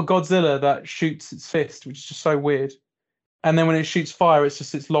you've got a Godzilla that shoots its fist, which is just so weird. And then when it shoots fire, it's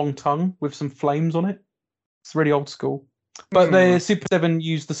just its long tongue with some flames on it. It's really old school. But the Super 7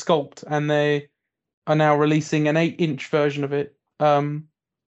 used the sculpt, and they are now releasing an 8-inch version of it for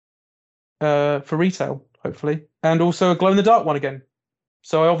retail, hopefully. And also a glow-in-the-dark one again.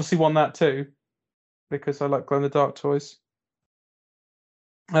 So I obviously want that too, because I like glow-in-the-dark toys.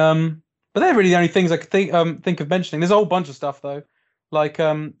 But they're really the only things I could think of mentioning. There's a whole bunch of stuff though. Like,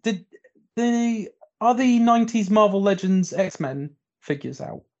 are the 90s Marvel Legends X-Men figures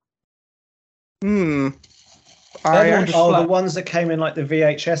out? The ones that came in like the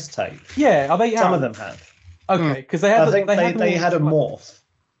VHS tape. Yeah, are they out? Some of them have. Okay, because they had. They had a Morph.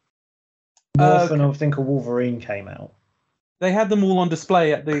 And I think a Wolverine came out. They had them all on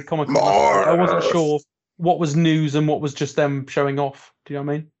display at the Comic-Con. I wasn't sure what was news and what was just them showing off. Do you know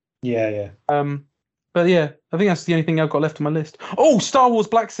what I mean? Yeah. But yeah, I think that's the only thing I've got left on my list. Oh, Star Wars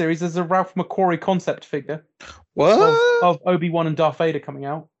Black Series. There's a Ralph McQuarrie concept figure. What? Of Obi-Wan and Darth Vader coming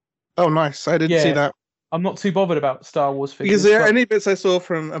out. Oh, nice. I didn't see that. I'm not too bothered about Star Wars figures. Because any bits I saw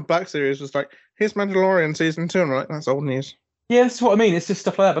from a Black Series was like, here's Mandalorian season 2, and I'm like, that's old news. Yeah, that's what I mean. It's just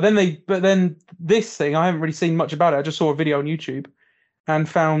stuff like that. But then this thing, I haven't really seen much about it. I just saw a video on YouTube and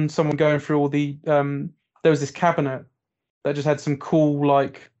found someone going through all the there was this cabinet that just had some cool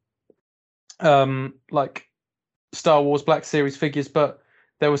like Star Wars Black Series figures, but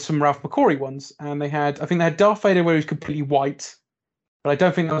there was some Ralph McQuarrie ones, and I think they had Darth Vader where he was completely white, but I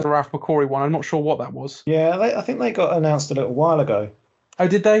don't think that was a Ralph McQuarrie one. I'm not sure what that was. Yeah, I think they got announced a little while ago. Oh,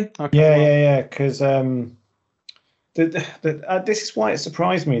 did they? Okay, yeah. Because this is why it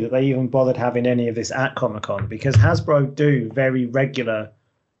surprised me that they even bothered having any of this at Comic-Con, because Hasbro do very regular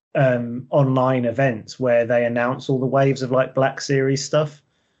online events where they announce all the waves of like Black Series stuff.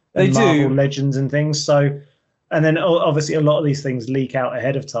 And they Marvel do Legends and things. So, and then obviously a lot of these things leak out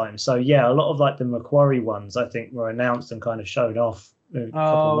ahead of time. So yeah, a lot of like the McQuarrie ones I think were announced and kind of showed off a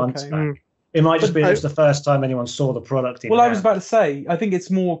couple of months back. It might just be it was the first time anyone saw the product. I was about to say, I think it's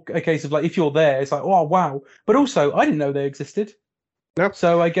more a case of like, if you're there, it's like, oh wow. But also, I didn't know they existed. Yep.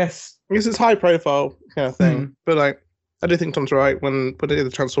 So I guess it's high profile kind of thing. But like, I do think Tom's right when they did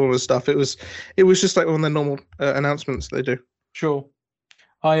the Transformers stuff. It was just like one of the normal announcements they do. Sure.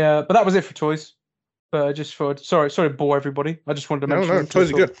 But that was it for toys. But I just thought, sorry to bore everybody. I just wanted to mention. No,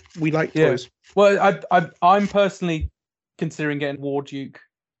 toys are good. We like toys. Well, I'm personally considering getting War Duke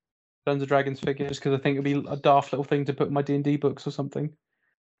Dungeons & Dragons figure just because I think it'd be a daft little thing to put in my D&D books or something.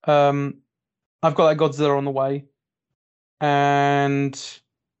 I've got that Godzilla on the way, and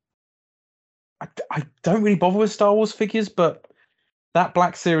I don't really bother with Star Wars figures, but that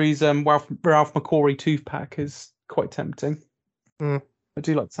Black Series Ralph McQuarrie tooth pack is quite tempting. I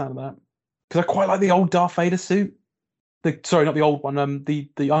do like the sound of that because I quite like the old Darth Vader suit. Sorry, not the old one. The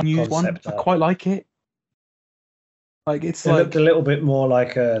unused one. I quite like it. Like it looked a little bit more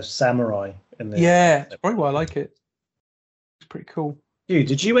like a samurai in the. Yeah, that's probably why I like it. It's pretty cool.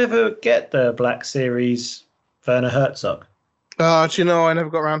 Did you ever get the Black Series Werner Herzog? Do you know, I never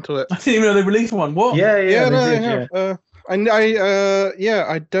got around to it. I didn't even know they released one. What? Yeah, they have.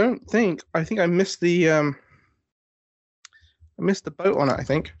 I don't think. I think I missed the. I missed the boat on it. I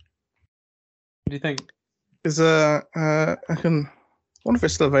think. What do you think? Because I wonder if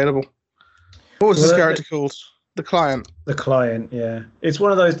it's still available. What was this character called? The Client. The Client, yeah. It's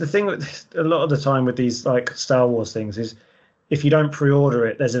one of those. The thing with a lot of the time with these like Star Wars things is, if you don't pre-order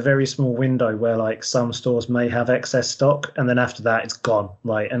it, there's a very small window where like some stores may have excess stock, and then after that it's gone.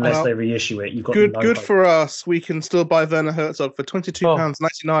 Like unless they reissue it, you've got good for us. We can still buy Werner Herzog for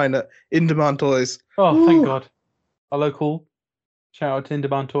 £22.99 at In-Demand Toys. Oh, thank God! Our local shout out to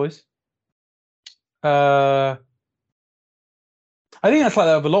In-Demand Toys. I think that's like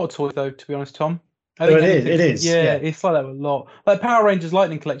that with a lot of toys, though. To be honest, Tom. I think it is. Yeah, it's like that with a lot. Like Power Rangers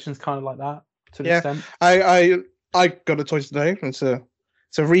Lightning Collection is kind of like that to an extent. I got a toy today. It's a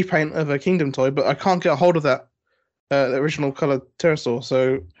repaint of a Kingdom toy, but I can't get a hold of that the original color pterosaur,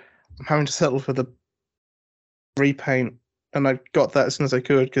 so I'm having to settle for the repaint, and I got that as soon as I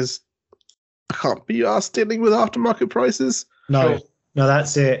could because I can't be arsed dealing with aftermarket prices. No, Sure. no,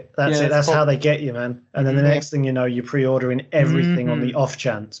 that's it. That's Yeah, it. That's it's how they get you, man. And then the Mhm. next thing you know, you're pre-ordering everything on the Mhm. off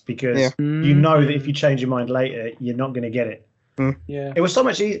chance because Yeah. you know that if you change your mind later, you're not going to get it. Yeah. It was so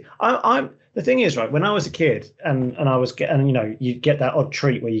much easier. I'm the thing is, right, when I was a kid and I was and you know, you'd get that odd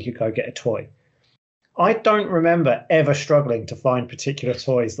treat where you could go get a toy. I don't remember ever struggling to find particular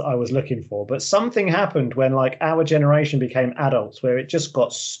toys that I was looking for, but something happened when like our generation became adults where it just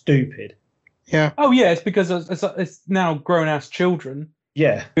got stupid. Yeah. Oh yeah, it's because it's now grown ass children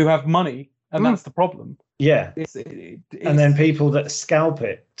Yeah, who have money, and that's the problem. yeah. It's And then people that scalp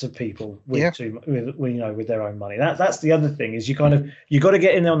it to people with Yeah. with their own money. That's the other thing is you got to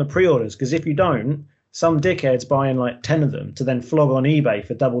get in there on the pre-orders because if you don't, some dickhead's buying like 10 of them to then flog on eBay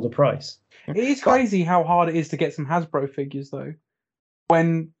for double the price. it is crazy how hard it is to get some Hasbro figures though.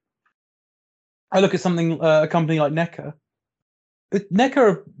 When I look at something, a company like NECA, NECA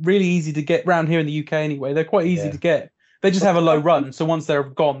are really easy to get around here in the UK anyway. They're quite easy Yeah. to get. They just have a low run, so once they're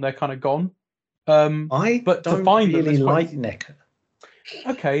gone, they're kind of gone. I But to don't find them, really it's like quite- NECA.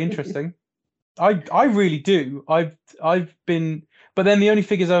 Okay, interesting. I really do. I've been, but then the only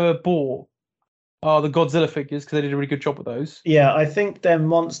figures I ever bought are the Godzilla figures because they did a really good job with those. Yeah, I think their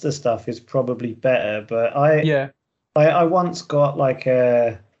monster stuff is probably better, but Yeah. I once got like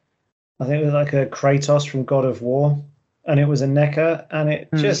I think it was like a Kratos from God of War, and it was a NECA, and it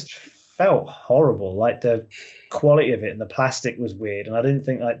just felt horrible. Like the quality of it and the plastic was weird, and I didn't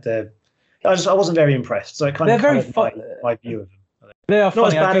think like I wasn't very impressed. So it kind They're of very colored fun. my view of them. They are Not funny.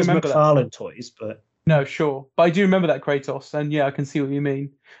 as I bad do as remember that. McFarlane toys, but No, sure, but I do remember that Kratos, and yeah, I can see what you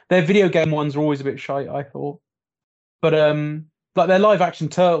mean. Their video game ones are always a bit shite, I thought, but like their live action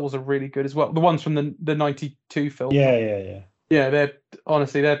Turtles are really good as well. The ones from the '92 film. yeah. Yeah, they're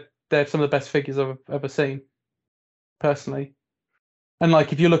honestly they're some of the best figures I've ever seen, personally. And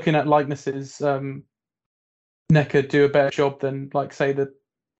like if you're looking at likenesses, NECA do a better job than like say the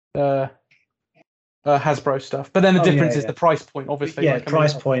Hasbro stuff. But then the Oh, difference yeah, is yeah. the price point, obviously. Yeah, like, I mean,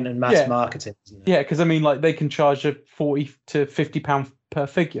 price point and mass yeah. marketing. Isn't it? Yeah, because I mean, like they can charge a £40 to £50 per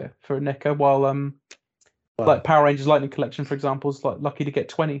figure for a NECA, while Wow. like Power Rangers Lightning Collection, for example, is like lucky to get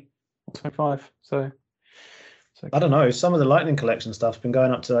 20 or 25. So I don't know. Some of the Lightning Collection stuff's been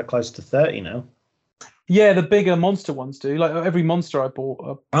going up to like close to 30 now. yeah, the bigger monster ones do. Like every monster I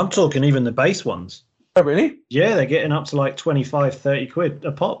bought. I'm talking even the base ones. Oh, really? Yeah, they're getting up to like 25, 30 quid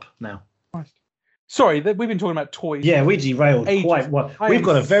a pop now. Sorry, we've been talking about toys. Yeah, we derailed Ages. quite well. I We've am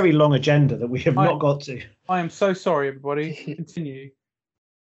got a very long agenda that we have I- not got to. I am so sorry, everybody. Continue.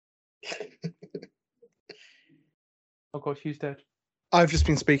 Oh gosh, Hugh's dead. I've just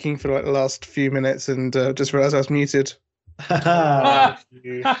been speaking for like the last few minutes and just realised I was muted. Ah!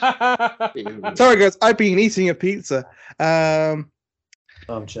 Sorry, guys. I've been eating a pizza. I'm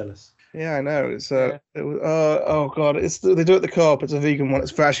jealous. Yeah, I know. It's Yeah. it was, oh god, it's they do it at the Co-op. It's a vegan one.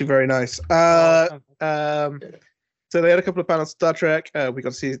 It's actually very nice. So they had a couple of panels of Star Trek. We got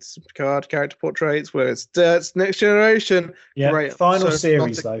to see some Picard character portraits where it's Next Generation. Yeah, Great. final So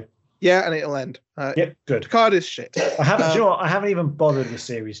series not though. Yeah, and it'll end. Yep, good. Picard is shit. I haven't. Do you know what? I haven't even bothered with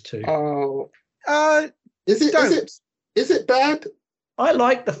series 2. Oh, Uh, is it? don't. Is it bad? I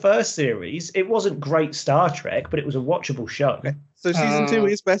liked the first series. It wasn't great Star Trek, but it was a watchable show. Okay. So season 2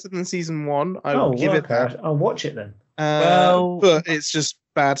 is better than season 1. I will give it that. I'll watch it then. Well- But it's just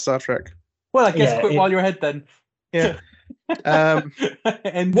bad Star Trek. Well, I guess Yeah, quit it- while you're ahead then. Yeah. Um,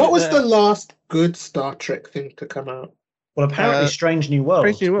 End What it was there. the last good Star Trek thing to come out? Well, apparently Strange New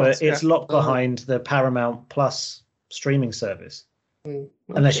Worlds, Strange New Worlds, but it's yeah. locked behind the Paramount Plus streaming service,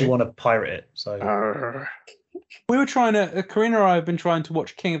 unless you Okay. want to pirate it. So Arr. We were trying to. Karina and I have been trying to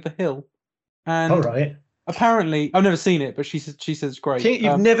watch King of the Hill, and all right. apparently I've never seen it, but she says it's great.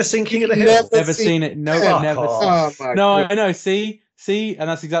 You've never seen King of the Never Hill? never seen it. No, Fuck never. off. Seen. Oh my No, God. I know. See, and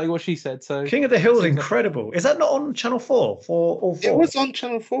that's exactly what she said. So King of the Hill is Seems like- incredible. Is that not on Channel 4 for all four? It was on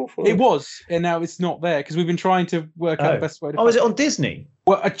Channel 4 for it was, and now it's not there because we've been trying to work out Oh. the best way to. Oh, is it find on Disney?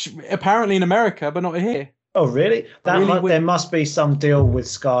 Well, apparently in America, but not here. Oh, really? That Really there must be some deal with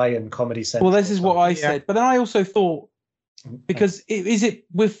Sky and Comedy Central. Well, this is what I Yeah. said, but then I also thought because is it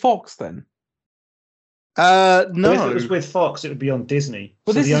with Fox then? No. If it was with Fox, it would be on Disney.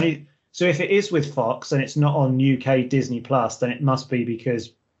 Well, so this the is- only so if it is with Fox and it's not on UK Disney Plus, then it must be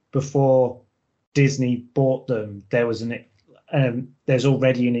because before Disney bought them, there was there's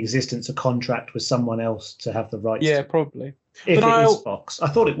already in existence a contract with someone else to have the rights. Yeah, to, probably. if but it is I'll- Fox, I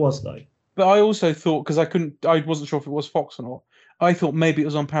thought it was though. But I also thought because I wasn't sure if it was Fox or not. I thought maybe it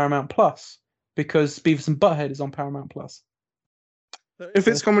was on Paramount Plus, because Beavis and Butthead is on Paramount Plus. If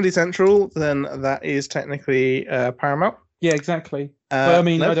it's Comedy Central, then that is technically Paramount. Yeah, exactly. But I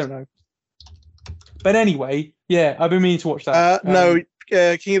mean, I don't know. But anyway, yeah, I've been meaning to watch that. No,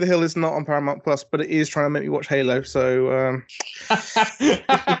 King of the Hill is not on Paramount Plus, but it is trying to make me watch Halo. So,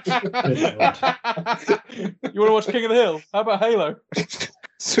 You want to watch King of the Hill? How about Halo?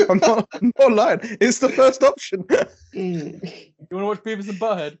 so I'm not lying. It's the first option. You want to watch Beavis and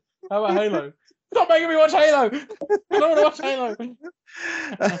Butthead? How about Halo? Stop making me watch Halo! I don't want to watch Halo.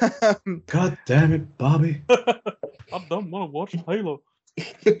 God damn it, Bobby. I don't want to watch Halo.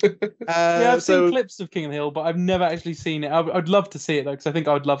 Yeah, I've seen clips of King of the Hill, but I've never actually seen it. I'd love to see it though, because I think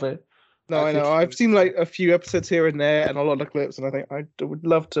I would love it. No, I know. I've seen like a few episodes here and there, and a lot of clips, and I think I would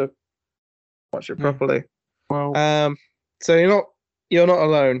love to watch it properly. Well, so you're not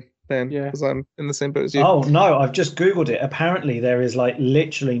alone, Ben. Yeah. Because I'm in the same boat as you. Oh no, I've just googled it. Apparently, there is like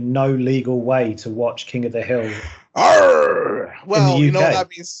literally no legal way to watch King of the Hill Arr! Well, in the UK. you know what that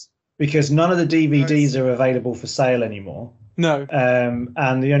means. Because none of the DVDs are available for sale anymore. no.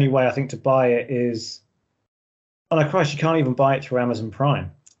 And the only way I think to buy it is, oh no, Christ, you can't even buy it through Amazon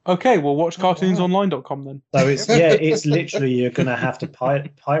Prime. Okay, well, watch cartoonsonline.com then. So it's literally you're gonna have to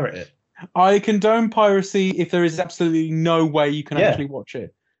pirate it. I condone piracy if there is absolutely no way you can actually watch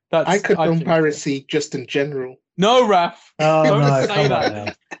it. I condone think- piracy just in general. No, Raph. Oh Don't no, say come on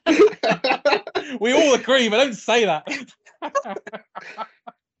that. now. We all agree, but don't say that.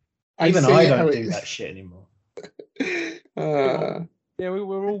 Even say I it how don't it do is. that shit anymore. Yeah, we've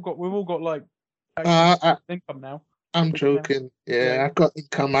all got like I- income now. I'm joking. Yeah, I've got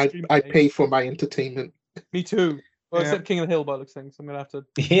income. I pay for my entertainment. Me too. Well, Yeah. except King of the Hill by the looks of things. I'm gonna have to.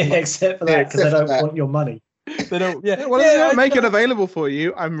 Yeah, except for that, because they except for don't that. want your money. They don't. Yeah. Well, if they don't I make it don't- available for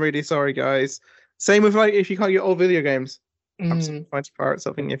you, I'm really sorry, guys. Same with like if you can't get all video games. Absolutely fine to pirate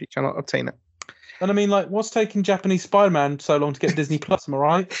something if you cannot obtain it. And I mean, like, what's taking Japanese Spider-Man so long to get Disney Plus? Am I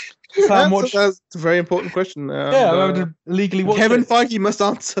right? Sam, watch. That's a very important question. Yeah, I would legally watch Kevin it. Feige must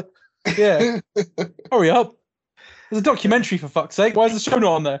answer. Yeah. Hurry up. There's a documentary for fuck's sake. Why is the show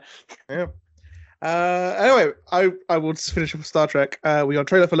not on there? Yeah. Anyway, I will just finish up with Star Trek. We got a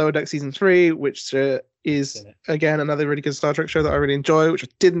trailer for Lower Deck Season 3, which is, again, another really good Star Trek show that I really enjoy, which I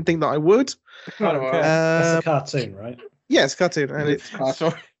didn't think that I would. I don't care. That's a cartoon, right? Yeah, it's a cartoon. And it's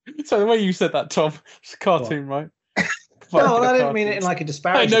Sorry. So the way you said that, Tom, it's a cartoon, right? No, I didn't mean it in like a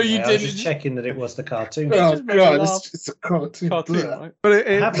disparaging I know you way. I was didn't. just checking that it was the cartoon. Oh just made me god, laugh. it's a cartoon. cartoon, Blech. right? but I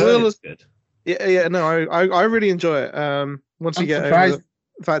it have heard will. it's good. Yeah, no, I really enjoy it. Once you I'm get over surprised.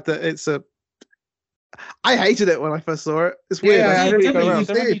 the fact that it's a. I hated it when I first saw it. It's weird. Yeah, I I really really got around.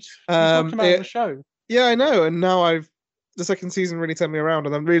 did. You talked about it on it- the show. Yeah, I know, and now the second season really turned me around,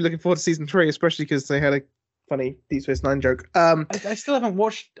 and I'm really looking forward to season 3, especially because they had a funny Deep Space Nine joke. I still haven't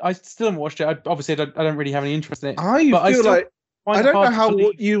watched. I still haven't watched it. I don't really have any interest in it. I But I feel still like Find I it don't know hard to how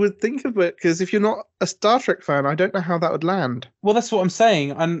believe- you would think of it, because if you're not a Star Trek fan, I don't know how that would land. Well, that's what I'm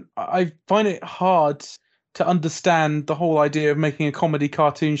saying, and I find it hard to understand the whole idea of making a comedy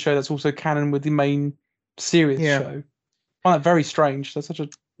cartoon show that's also canon with the main series Yeah. show. I find that very strange. That's such a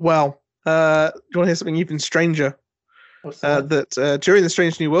Well, do you want to hear something even stranger? What's that? That during the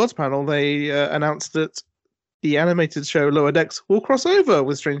Strange New Worlds panel, they announced that the animated show Lower Decks will cross over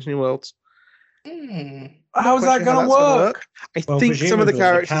with Strange New Worlds. how's that Question how going to that's work? I Well, think some of the presumably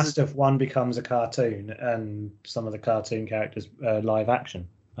characters. cast of one becomes a cartoon, and some of the cartoon characters live action.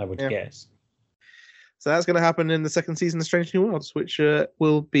 I would Yeah. guess. So that's going to happen in the second season of Strange New Worlds, which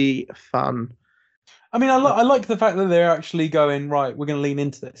will be fun. I mean, I like the fact that they're actually going right. We're going to lean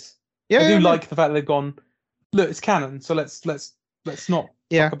into this. Yeah, I do yeah, like the fact that they've gone. Look, it's canon, so let's not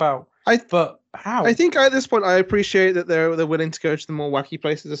Yeah. talk about. I- But how? I think at this point, I appreciate that they're willing to go to the more wacky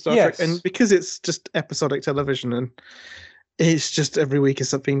places of Star Trek, Yes. and because it's just episodic television, and it's just every week is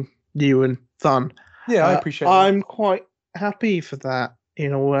something new and fun. Yeah, I appreciate that. I'm quite happy for that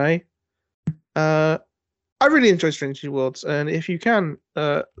in a way. I really enjoy Strange New Worlds, and if you can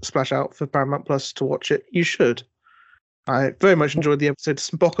splash out for Paramount Plus to watch it, you should. I very much enjoyed the episode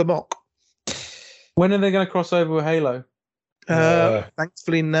Spock a Mock. When are they going to cross over with Halo?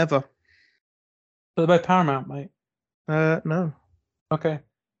 Thankfully, never. But they're both Paramount, mate. No. Okay.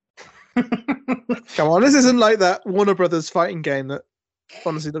 Come on, this isn't like that Warner Brothers fighting game that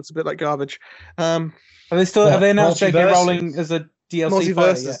honestly looks a bit like garbage. Are they still? What, Have they announced J.K. Multiverses? Rowling as a DLC fighter yet?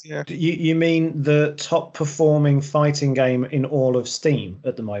 Multiverses, yeah. You mean the top performing fighting game in all of Steam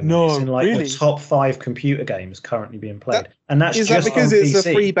at the moment? No, it's in like really? the top 5 computer games currently being played, and that's Is that just because on it's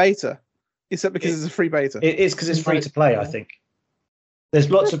PC. a free beta? Is that because it's a free beta? It is because it's free to play. I think there's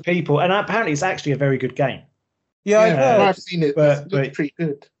lots of people, and apparently it's actually a very good game. Yeah, I've Yeah, heard. I've seen it. But- It looks but- pretty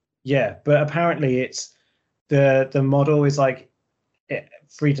good. Yeah, but apparently it's the model is like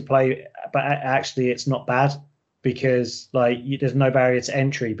free to play, but actually it's not bad because like there's no barrier to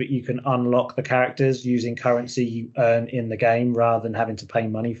entry, but you can unlock the characters using currency you earn in the game rather than having to pay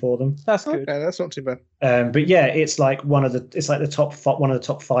money for them. That's good. Okay, that's not too bad. But yeah, it's like one of the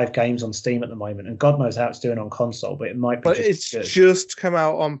top 5 games on Steam at the moment, and God knows how it's doing on console, but it might be. But just it's good. just come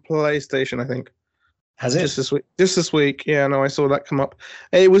out on PlayStation, I think. Has it? Just this week. Just this week. Yeah, no, I saw that come up.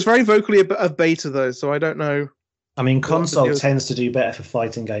 It was very vocally a beta though, so I don't know. I mean, console deal? tends to do better for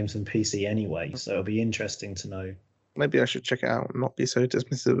fighting games than PC anyway, so it'll be interesting to know. Maybe I should check it out and not be so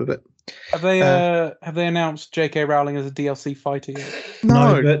dismissive of it. Have they announced J.K. Rowling as a DLC fighter yet?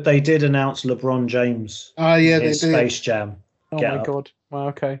 No, but they did announce LeBron James. Oh yeah, in they did. Space Jam. Oh Get my up. god. Well,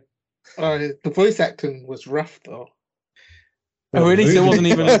 okay. The voice acting was rough though. Oh, really? So it wasn't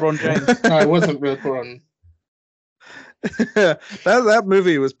even LeBron James. No, it wasn't LeBron. that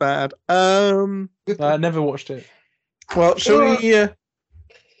movie was bad. I never watched it. Well, shall we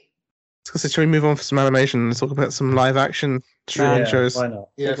move on for some animation and talk about some live action streaming Yeah, shows? why not?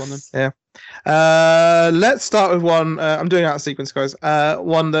 Big on them. Yes. Let's start with one. I'm doing out of sequence, guys.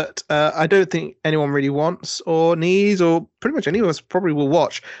 One that I don't think anyone really wants or needs, or pretty much any of us probably will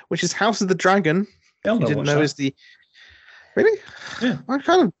watch, which is House of the Dragon. Yeah, You didn't know is the really? Yeah. I'm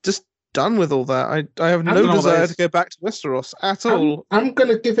kind of just done with all that. I have I no don't know desire those- to go back to Westeros at all. I'm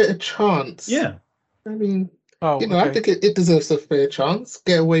gonna give it a chance. Yeah. I mean, Oh, I okay. think it deserves a fair chance.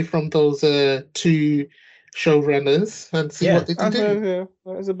 Get away from those 2 showrunners and see Yeah. what they can do. Yeah,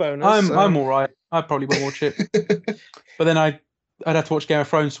 that is a bonus. I'm all right. I probably won't watch it, but then I'd have to watch Game of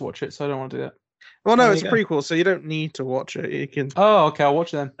Thrones to watch it, so I don't want to do that. Well, no, There it's a you go. prequel, so you don't need to watch it. You can. Oh, okay. I'll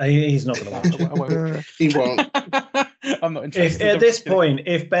watch it then. He's not going to watch I it. won't. He won't. I'm not If, interested. at I'm this just kidding. point,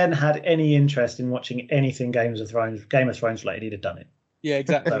 if Ben had any interest in watching anything Game of Thrones related, he'd have done it. Yeah,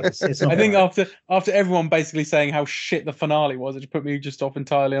 exactly. So it's not I think gonna- after everyone basically saying how shit the finale was, it just put me just off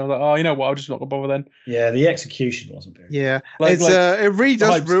entirely. I was like, oh, you know what? I'm just not gonna bother then. yeah, the execution wasn't very. Yeah, Like- it's like, it really the does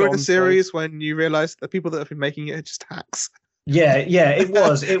hype's ruin gone, the so- series when you realise the people that have been making it are just hacks. Yeah, it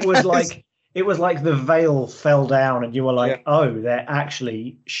was. It was like the veil fell down, and you were like, oh, they're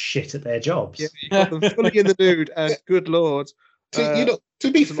actually shit at their jobs. Yeah, you got them fully in the nude, and good lord. To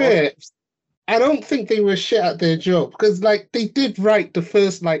be some fair, I don't think they were shit at their job because, like, they did write the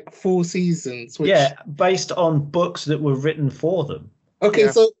first 4 seasons. Which, Yeah, based on books that were written for them. Okay,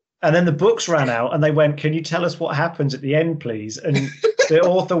 Yeah. so And then the books ran out, and they went, "Can you tell us what happens at the end, please?" And the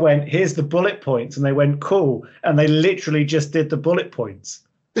author went, "Here's the bullet points," and they went, "Cool," and they literally just did the bullet points,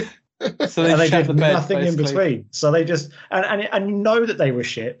 So they and they shat did the bed, nothing in basically. between. So they just and you know that they were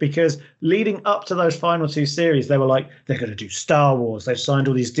shit because leading up to those final 2 series, they were like, they're going to do Star Wars. They've signed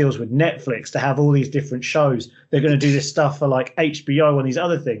all these deals with Netflix to have all these different shows. They're going to do this stuff for like HBO and these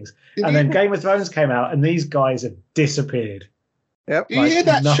other things. did And you, then Game of Thrones came out, and these guys have disappeared. Yep. did you hear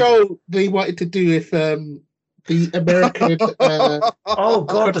that nothing. show they wanted to do with the American Oh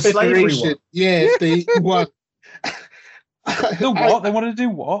God, the slavery Confederation? one. Yeah, they won. The what? They wanted to do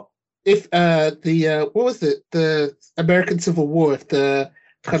what? If what was it? The American Civil War, if the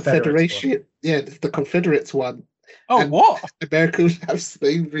Confederates Confederation, the Confederates won. Oh, And- what? America would have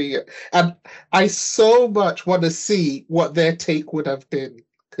slavery, and I so much want to see what their take would have been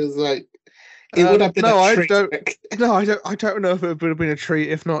because, like, it would have been no, a I train don't- wreck. No, I don't know if it would have been a treat,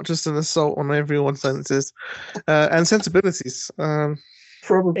 if not just an assault on everyone's senses and sensibilities.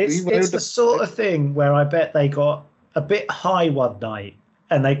 Probably. It's but I the would- sort of thing where I bet they got a bit high one night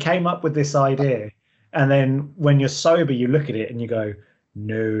and they came up with this idea, and then when you're sober, you look at it and you go,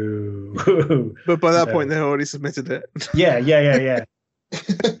 no. But by that No. point, they already submitted it. Yeah.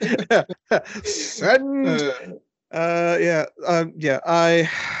 Send. I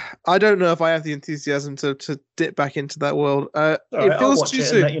don't know if I have the enthusiasm to dip back into that world. All right, It I'll feels watch too it and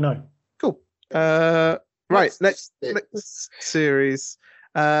soon. let you know. Cool. Right, next Six. series.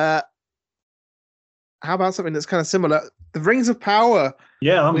 How about something that's kind of similar? The Rings of Power.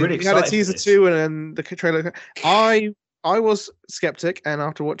 Yeah, I'm we really we excited. had a for teaser this. too, and then the trailer. I was skeptic, and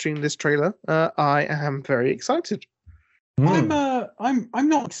after watching this trailer, I am very excited. Hmm. I'm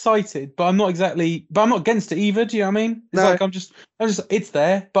not excited, but I'm not against it either. Do you know what I mean? It's No. like I'm just it's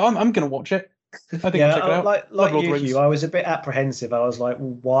there, but I'm gonna watch it. I think Yeah, I'll check it out. like Lord of the you, Rings. Hugh, I was a bit apprehensive. I was like,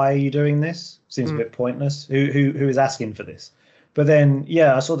 well, why are you doing this? Seems a Mm. bit pointless. Who is asking for this? But then,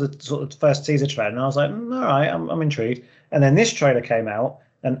 yeah, I saw the sort of first teaser trailer, and I was like, all right, I'm intrigued. And then this trailer came out,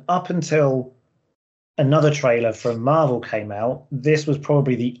 and up until another trailer from Marvel came out, this was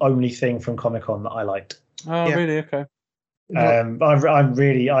probably the only thing from Comic-Con that I liked. Oh, Yeah. really? Okay. I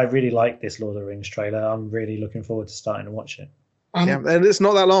really like this Lord of the Rings trailer. I'm really looking forward to starting to watch it. Yeah, and it's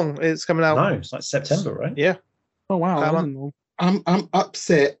not that long. It's coming out. No, it's like September, right? Yeah. Oh wow, that Um, wasn't long. I'm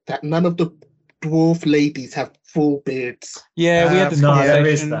upset that none of the dwarf ladies have full beards. Yeah, we had this No, conversation.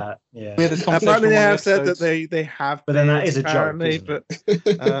 there is that. Yeah. We had this conversation. Apparently, they on one of have the said that episodes. they have. But then that beards, is a joke, apparently, isn't but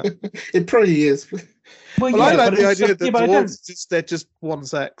It probably is. Well, well, I yeah, like but the it's- idea that yeah, but I don't- they're just one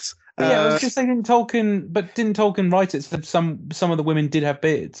sex. But yeah, I Uh, was just saying Tolkien, but didn't Tolkien write it? Said some of the women did have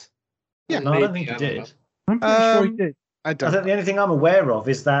beards. Yeah, No, I don't maybe, think I he don't did. I'm pretty sure he Um, did. I I don't. think the only thing I'm aware of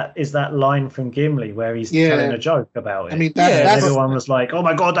is that line from Gimli where he's Yeah. telling a joke about it. I mean, Yeah, And that's everyone was like, "Oh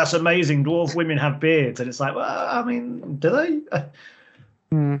my god, that's amazing! Dwarf women have beards," and it's like, well, I mean, do they? I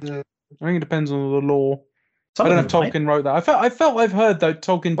think it depends on the law. Some I don't know of if them might. Tolkien wrote that. I felt I've heard though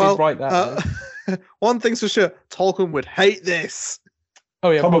Tolkien Well, did write that. though. one thing's for sure: Tolkien would hate this.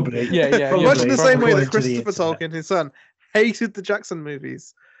 Oh yeah, probably. Yeah, Probably. Much in the same way according that to the Christopher internet. Tolkien, his son, hated the Jackson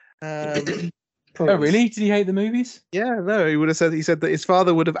movies. Oh really? Did he hate the movies? Yeah, no, he said that his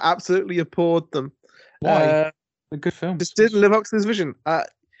father would have absolutely abhorred them. Why? They're good films. Just didn't live up to his vision.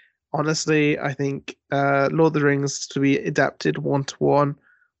 Honestly, I think Lord of the Rings to be adapted 1-to-1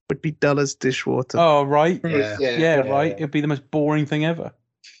 would be dull as dishwater. Oh right. Yeah. Yeah, right. It'd be the most boring thing ever.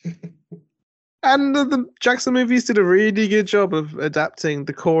 And the Jackson movies did a really good job of adapting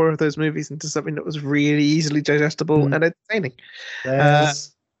the core of those movies into something that was really easily digestible Mm. and entertaining.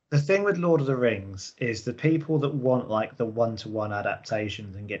 The thing with Lord of the Rings is the people that want like the 1-to-1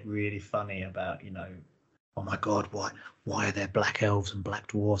 adaptations and get really funny about, oh my god, why are there black elves and black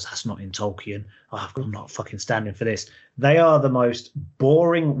dwarves? That's not in Tolkien. I'm not fucking standing for this. They are the most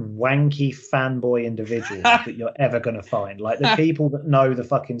boring, wanky fanboy individuals that you're ever going to find. Like the people that know the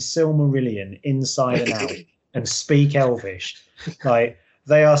fucking Silmarillion inside and out and speak Elvish. Like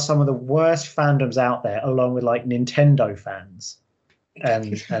they are some of the worst fandoms out there, along with like Nintendo fans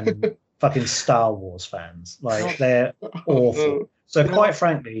and fucking Star Wars fans. Like they're awful. So quite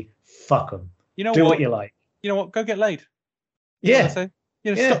frankly, fuck them. You know Do what? what you like. You know what? Go get laid. You know what I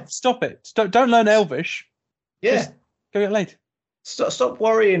Yeah, say? Yeah. Stop it. Don't learn Elvish. yeah. Just go get laid. Stop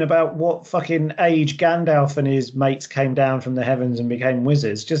worrying about what fucking age Gandalf and his mates came down from the heavens and became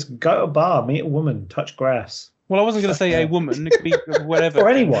wizards. Just go to a bar, meet a woman, touch grass. Well, I wasn't going to say a woman. It could be whatever. Or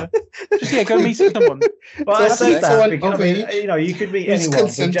anyone. Just go meet someone. But I So say that's that someone because, of I mean, age you could meet who's anyone. But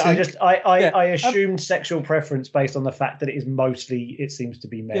I consenting. I assumed sexual preference based on the fact that it is mostly, it seems to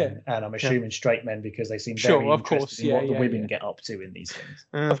be men, and I'm assuming straight men because they seem Sure, very of interested course. in Yeah, what the yeah, women yeah. get up to in these things.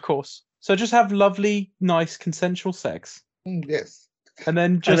 Of course. So just have lovely, nice, consensual sex, Yes. and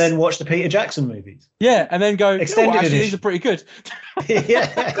then And just then watch the Peter Jackson movies. yeah, and then go. Extended Actually, these edition. are pretty good.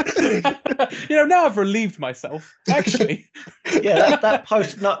 yeah. Now I've relieved myself. Actually, Yeah, that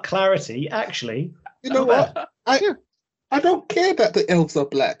post-nut clarity, actually. You know not what? bad. I don't care that the elves are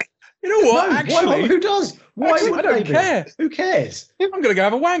black. you know what? No, Actually, who does? Why actually, would I don't they be? care. Who cares? I'm going to go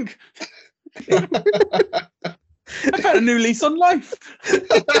have a wank. I've had a new lease on life.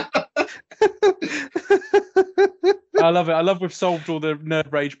 I love it. I love we've solved all the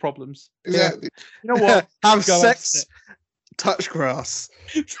nerd rage problems. Exactly. You know what? Have Go sex, touch grass.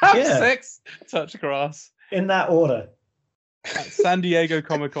 Have Yeah. sex, touch grass. In that order. At San Diego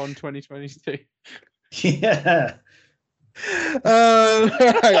Comic Con 2022. Yeah.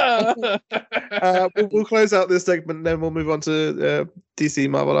 Right. We'll close out this segment and then we'll move on to DC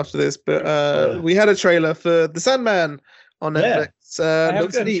Marvel after this. But we had a trailer for The Sandman on Yeah. Netflix. I haven't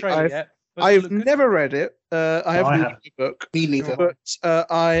Looks seen the neat. trailer yet. but I've does it look good? never read it. I have I read haven't. the book, Me neither. but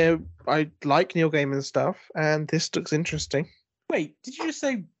I like Neil Gaiman stuff, and this looks interesting. Wait, did you just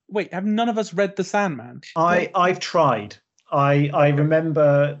say? Wait, have none of us read The Sandman? I've tried. I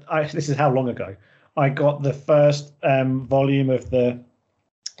remember. This is how long ago. I got the first volume of the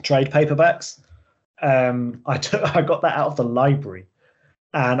trade paperbacks. I got that out of the library,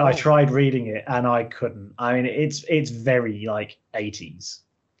 and I tried reading it, and I couldn't. I mean, it's very like 80s,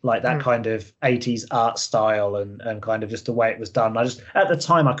 like that kind of 80s art style, and kind of just the way it was done. I just at the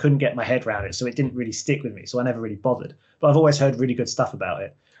time I couldn't get my head around it, so it didn't really stick with me. So I never really bothered. But I've always heard really good stuff about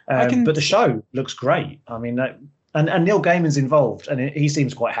it. But the show looks great. I mean, and Neil Gaiman's involved, and he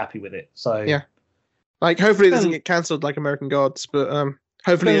seems quite happy with it. So Yeah. Like, hopefully it doesn't get cancelled like American Gods, but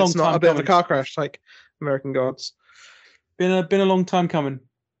hopefully been a it's long not time a bit of a coming. car crash like American Gods. Been a long time coming.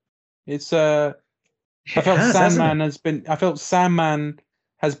 It's I felt has, hasn't Sandman has been. I felt Sandman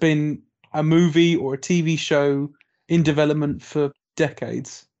has been a movie or a TV show in development for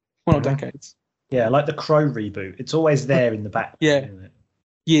decades. Well, not Mhm. decades. Yeah, like the Crow reboot. It's always there in the back. Yeah. Isn't it?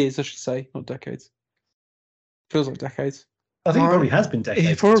 Years, I should say, not decades. Feels like decades. I think it probably has been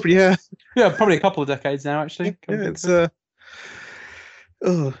decades. Probably, yeah. Yeah, probably a couple of decades now, actually. Yeah, it's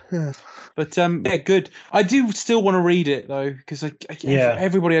Oh, yeah. But yeah, good. I do still want to read it though, because Yeah.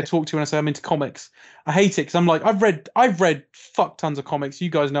 everybody I talk to when I say I'm into comics, I hate it because I'm like I've read fuck tons of comics. You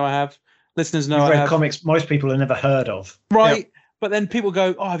guys know I have. Listeners know You've I read have. comics most people have never heard of. Right? But then people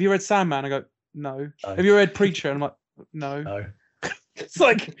go, "Oh, have you read Sandman?" I go, "No." No. Have you read Preacher? And I'm like, "No." No. It's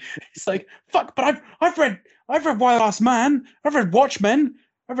like fuck. But I've read Why the Last Man. I've read Watchmen.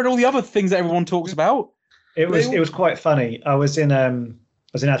 I've read all the other things that everyone talks about. It was quite funny. I was in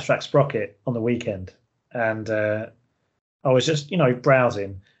Abstract Sprocket on the weekend, and I was just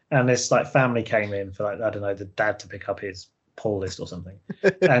browsing, and this like family came in for like I don't know the dad to pick up his pull list or something,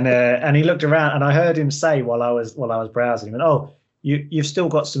 and he looked around, and I heard him say while I was browsing, he went, "Oh, you've still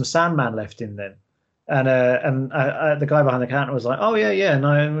got some Sandman left in then." And the guy behind the counter was like, "Oh yeah,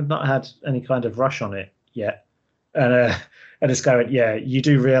 no, I've not had any kind of rush on it yet." And this guy went, "Yeah, you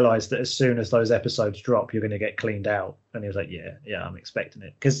do realise that as soon as those episodes drop, you're going to get cleaned out." And he was like, "Yeah, I'm expecting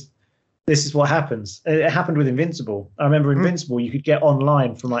it because this is what happens." It happened with Invincible. I remember Invincible, you could get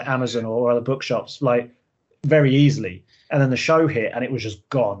online from like Amazon or other bookshops like very easily, and then the show hit and it was just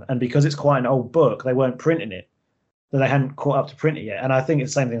gone. And because it's quite an old book, they weren't printing it. That they hadn't caught up to print it yet. And I think the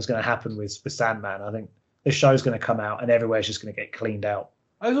same thing's going to happen with Sandman. I think this show's going to come out and everywhere's just going to get cleaned out.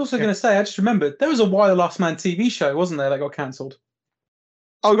 I was also going to say, I just remembered there was a Why the Last Man TV show, wasn't there, that got cancelled?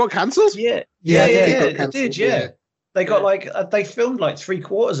 Oh, it got cancelled? Yeah, it got it did. cancelled, Yeah, they got they filmed like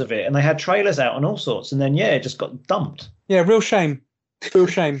 3/4 of it and they had trailers out and all sorts, and then it just got dumped. Yeah, real shame. Real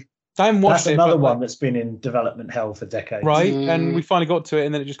shame. I haven't watched That's it. another but, one that's been in development hell for decades. right? And we finally got to it,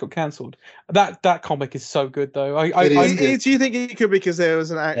 and then it just got cancelled. That comic is so good, though. Do you think it could be because there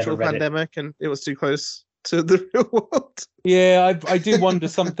was an actual read it. pandemic and it was too close to the real world? Yeah, I do wonder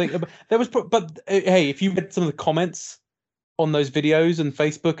something. There was, but hey, if you read some of the comments on those videos and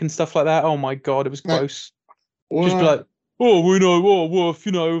Facebook and stuff like that, oh my god, it was gross. Just be like, oh, we know, well, if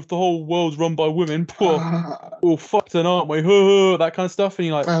the whole world's run by women, we're fucked then, aren't we? That kind of stuff, and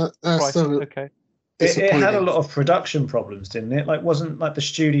you're like, Christ, okay. It had a lot of production problems, didn't it? Like, wasn't like the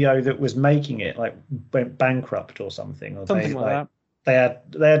studio that was making it like went bankrupt or something? Or Something like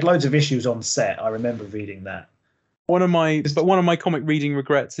that. They had loads of issues on set. I remember reading that. One of my comic reading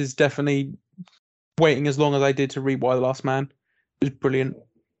regrets is definitely waiting as long as I did to read Why the Last Man. It was brilliant.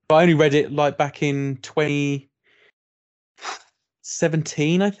 But I only read it like back in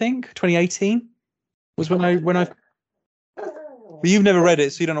 2017, I think. 2018 was when I. But you've never read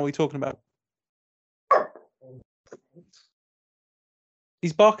it, so you don't know what you're talking about.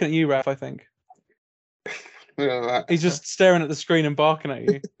 He's barking at you, Raph, I think. He's just staring at the screen and barking at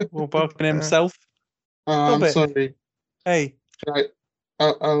you, or barking at himself. I'm sorry. Hey.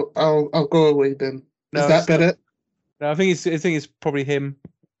 I'll go away then. No, Is that better? No, I think it's probably him.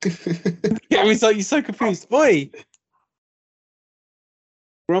 Yeah, he's like, you're so confused. Oi,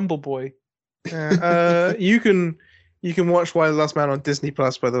 Grumble Boy. You can watch Why the Last Man on Disney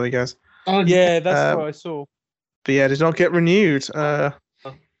Plus, by the way, guys. Oh, Yeah, that's what I saw. But yeah, it did not get renewed.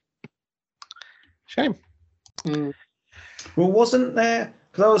 Shame. Mm. Well, wasn't there?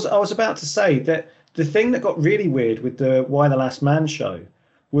 Because I was about to say that the thing that got really weird with the Why the Last Man show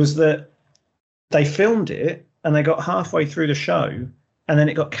was that they filmed it and they got halfway through the show and then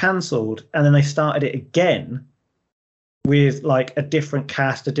it got cancelled and then they started it again with like a different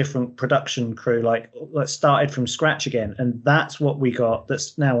cast, a different production crew, like started from scratch again. And that's what we got.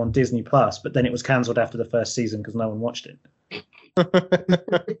 That's now on Disney Plus. But then it was cancelled after the first season because no one watched it.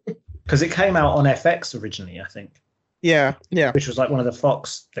 Because it came out on FX originally, I think. Yeah. Which was like one of the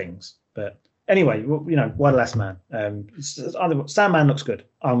Fox things. But anyway, Why the Last Man? Sandman looks good.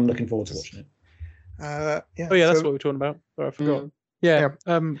 I'm looking forward to watching it. Yeah. Oh yeah, that's what we're talking about. Sorry, I forgot. Yeah.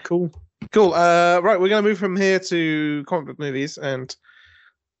 Cool. Right, we're going to move from here to comic book movies and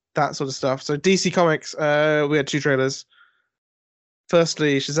that sort of stuff. So DC Comics, we had 2 trailers.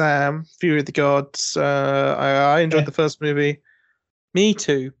 Firstly, Shazam, Fury of the Gods. I enjoyed the first movie. Me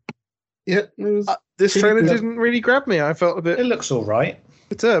too. Yeah, this trailer didn't really grab me. I felt a bit. It looks all right.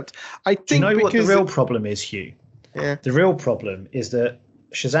 Perturbed. I think. Do you know what the real problem is, Hugh? Yeah. The real problem is that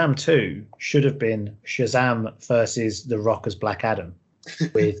Shazam 2 should have been Shazam versus The Rock as Black Adam,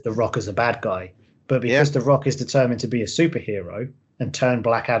 with The Rock as a bad guy. But because The Rock is determined to be a superhero and turn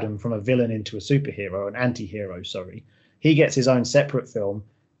Black Adam from a villain into a superhero, an anti-hero, sorry, he gets his own separate film,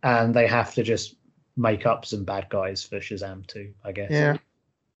 and they have to just make up some bad guys for Shazam 2, I guess. Yeah.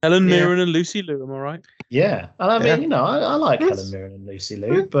 Helen Mirren and Lucy Liu, am I right? Yeah, and I mean, I like Helen Mirren and Lucy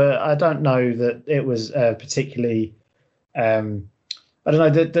Liu, but I don't know that it was particularly. I don't know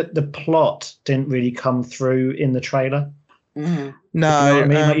that the plot didn't really come through in the trailer. No, you know what I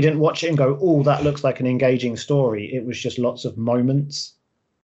mean, like you didn't watch it and go, "Oh, that looks like an engaging story." It was just lots of moments,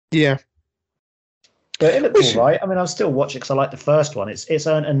 Yeah. But it looked We should- all right. I mean, I'll still watch it because I like the first one. It's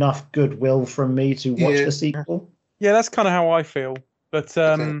earned enough goodwill from me to watch Yeah. the sequel. Yeah, that's kind of how I feel. But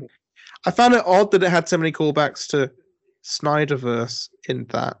Exactly. I found it odd that it had so many callbacks to Snyderverse in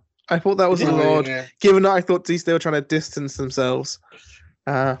that. I thought that was a Oh, little odd, yeah. given that I thought they were trying to distance themselves.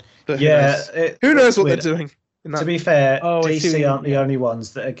 But Yeah, who knows what weird. they're doing? In To that. be fair, Oh, I see what DC you aren't mean, the yeah. only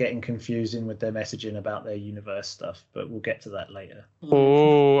ones that are getting confusing with their messaging about their universe stuff, but we'll get to that later.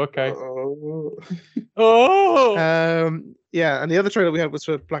 oh, okay. Oh. Oh, Yeah, and the other trailer we had was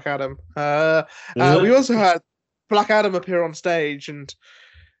for Black Adam. We also had Black Adam appear on stage and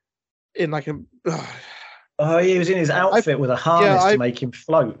in like a Oh, he was in his outfit with a harness I- to make him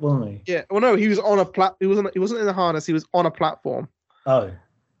float, wasn't he? yeah. Well, no, he was on a He wasn't in a harness. He was on a platform. Oh,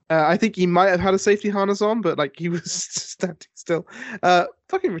 I think he might have had a safety harness on, but like he was standing still.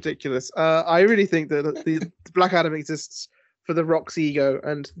 Fucking ridiculous. I really think that the Black Adam exists for the Rock's ego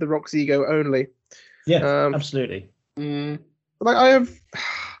and the Rock's ego only. yeah, Um, absolutely. Mm. Like I have.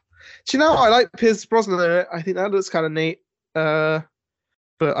 Do you know I like Pierce Brosnan in it? I think that looks kind of neat. But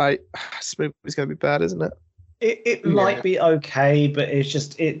this movie's gonna be bad, isn't it? It Yeah. might be okay, but it's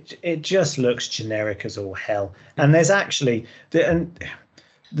just it just looks generic as all hell. And there's actually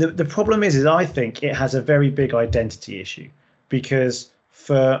the problem is I think it has a very big identity issue, because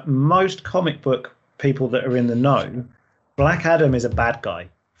for most comic book people that are in the know, Black Adam is a bad guy.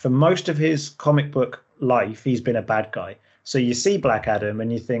 For most of his comic book life, he's been a bad guy. So you see Black Adam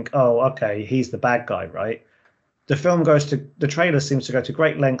and you think, oh, okay, he's the bad guy, right? The trailer seems to go to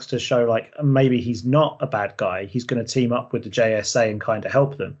great lengths to show like maybe he's not a bad guy. He's going to team up with the JSA and kind of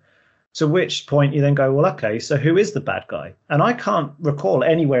help them. To which point you then go, well, okay, so who is the bad guy? And I can't recall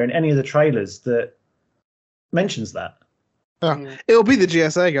anywhere in any of the trailers that mentions that. It'll be the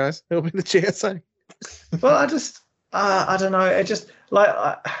GSA, guys. It'll be the GSA. Well, I don't know. It just like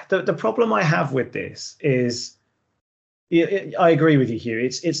the problem I have with this is, I agree with you, Hugh.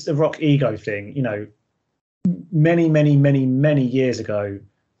 It's the Rock ego thing. You know, many years ago,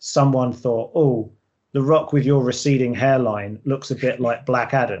 someone thought, oh, the Rock with your receding hairline looks a bit like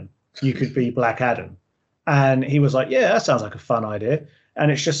Black Adam. You could be Black Adam. And he was like, yeah, that sounds like a fun idea.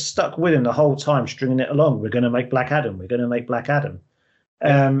 And it's just stuck with him the whole time, stringing it along. We're going to make Black Adam. We're going to make Black Adam.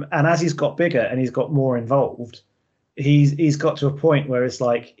 And as he's got bigger and he's got more involved, he's got to a point where it's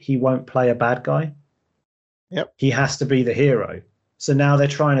like he won't play a bad guy. Yep. He has to be the hero. So now they're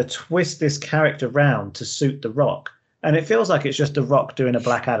trying to twist this character round to suit The Rock. And it feels like it's just The Rock doing a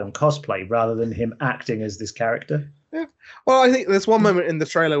Black Adam cosplay rather than him acting as this character. Well, I think there's one moment in the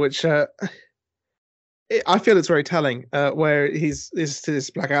trailer which I feel it's very telling, where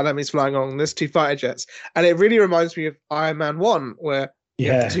this Black Adam, he's flying on, there's two fighter jets, and it really reminds me of Iron Man 1, where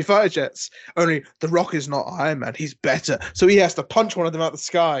Yeah. two fighter jets, only the Rock is not Iron Man, he's better, so he has to punch one of them out the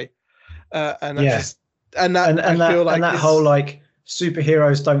sky, and that's Yeah. just, and that I that, feel like and that it's- whole like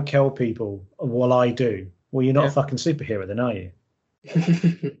superheroes don't kill people, well I do. Well, you're not Yeah. a fucking superhero then, are you?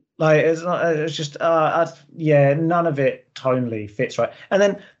 Like it's not. It's just. Yeah. None of it tonally fits right. And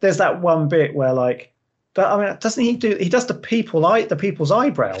then there's that one bit where like, I mean, doesn't he do? He does the people's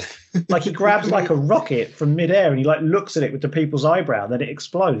eyebrow. Like he grabs like a rocket from midair and he like looks at it with the people's eyebrow, and then it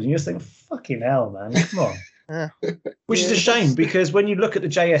explodes. And you just think, fucking hell, man, come on. Yeah. Which is a shame, because when you look at the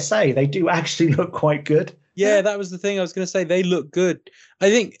JSA, they do actually look quite good. yeah, that was the thing I was going to say. They look good. I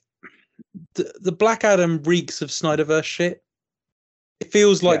think the Black Adam reeks of Snyderverse shit. It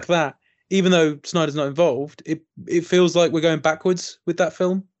feels like that, even though Snyder's not involved. It feels like we're going backwards with that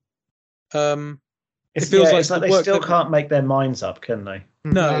film. It feels like it's like the they work still that- can't make their minds up, can they?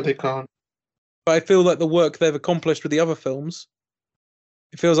 No, No, they can't. but I feel like the work they've accomplished with the other films,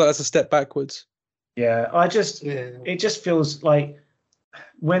 it feels like that's a step backwards. Yeah, Yeah. it just feels like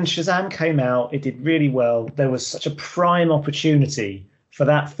when Shazam came out, it did really well. There was such a prime opportunity for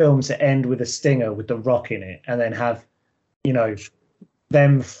that film to end with a stinger with The Rock in it, and then have, you know,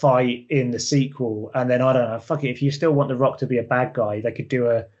 them fight in the sequel. And then I don't know, fuck it. If you still want The Rock to be a bad guy, they could do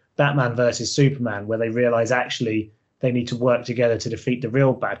a Batman versus Superman where they realize actually they need to work together to defeat the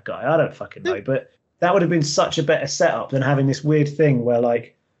real bad guy. I don't fucking know, but that would have been such a better setup than having this weird thing where,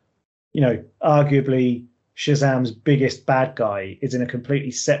 like, you know, arguably Shazam's biggest bad guy is in a completely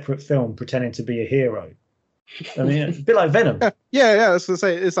separate film pretending to be a hero. I mean, a bit like Venom. Yeah, I was gonna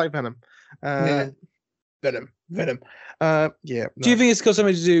say it's like Venom. Yeah. Venom. Yeah. Do you think it's got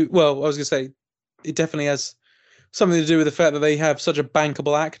something to do? Well, I was going to say it definitely has something to do with the fact that they have such a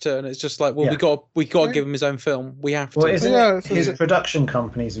bankable actor, and it's just like, well, Yeah. we got to give him his own film. We have to. Well, isn't Yeah, it his yeah. production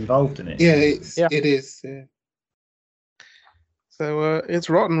company's involved in it? Yeah, Yeah. it is. Yeah. So it's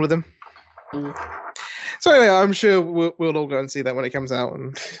rotten with him. So anyway, I'm sure we'll all go and see that when it comes out.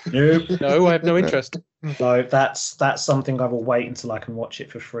 And Nope. No, I have no interest. No, that's something I will wait until I can watch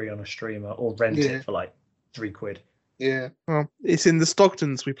it for free on a streamer or rent Yeah. it for like £3. Yeah. well, it's in the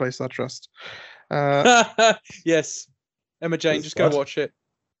Stogtons we place our trust. Yes, Emma Jane, just go What? watch it.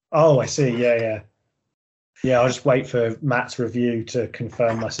 Oh, I see. Yeah. I'll just wait for Matt's review to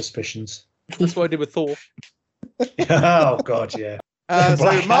confirm my suspicions. That's what I did with Thor. Oh God, yeah. So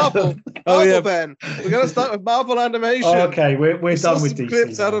Black Marvel, Adam. Oh, yeah. Ben. We're going to start with Marvel animation. Oh, okay, we're We saw done with some DC.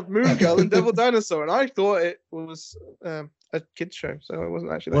 clips out now. of Moon Girl and Devil Dinosaur, and I thought it was a kids show, so it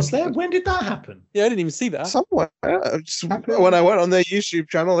wasn't actually. Was there? When did that happen? Yeah, I didn't even see that. Somewhere. When I went on their YouTube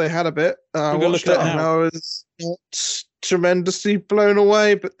channel, they had a bit. I I'm gonna watched look it, it up and now. I was not tremendously blown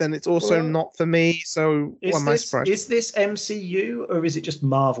away. But then it's also Well, not for me. So why am I surprised? Is this MCU or is it just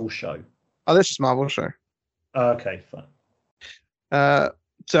Marvel show? Oh, this is Marvel show. Okay, fine.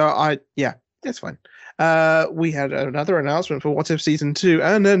 So it's fine. We had another announcement for What If Season 2,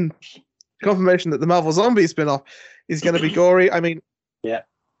 and then confirmation that the Marvel Zombie spin-off is going to be gory. I mean, Yeah.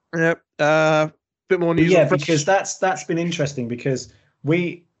 Bit more news. Yeah, on Fresh. because that's been interesting because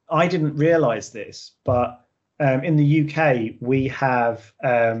I didn't realize this, but in the UK we have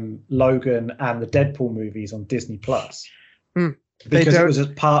Logan and the Deadpool movies on Disney Plus Hmm. because it don't- was a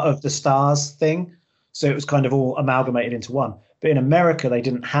part of the Stars thing, so it was kind of all amalgamated into one. But in America they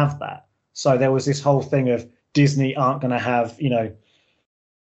didn't have that, so there was this whole thing of Disney aren't going to have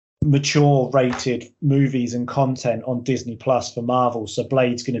mature rated movies and content on Disney Plus for Marvel, so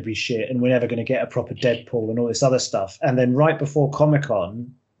Blade's going to be shit and we're never going to get a proper Deadpool and all this other stuff. And then right before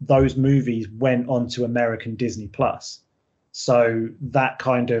Comic-Con, those movies went onto American Disney Plus, so that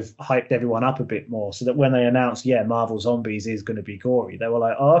kind of hyped everyone up a bit more, so that when they announced Marvel Zombies is going to be gory, they were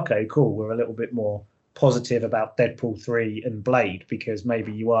like, oh, okay, cool, we're a little bit more positive about Deadpool 3 and Blade, because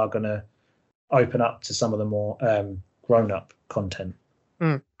maybe you are going to open up to some of the more grown-up content.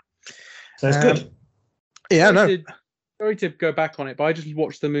 So it's good. Yeah, no. Sorry to go back on it, but I just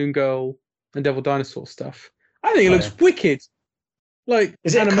watched the Moon Girl and Devil Dinosaur stuff. I think it looks wicked. Like,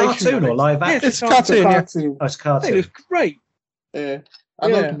 Is it a animation cartoon or wise. live Yeah, action? It's cartoon. It's a cartoon. Yeah. cartoon. Oh, it's a I think it cartoon. looks great. Yeah. I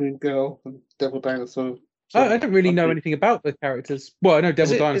Yeah. love Moon Girl and Devil Dinosaur. I don't really know anything about the characters. Well, I know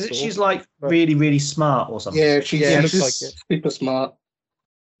Devil Is Dinosaur. it she's like really, really smart or something? Yeah, she's Yeah, it looks she's like it. super smart.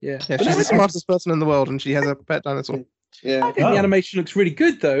 Yeah, Yeah, But she's I the think- smartest person in the world, and she has a pet dinosaur. Yeah. I think Oh. the animation looks really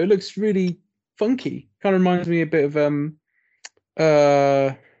good, though. It looks really funky. Kind of reminds me a bit of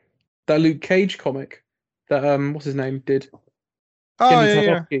that Luke Cage comic that what's his name did. Oh Kenny yeah, yeah.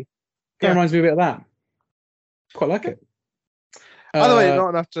 Tarkovsky. Kind Yeah. of reminds me a bit of that. Quite like it. By the way, Uh, not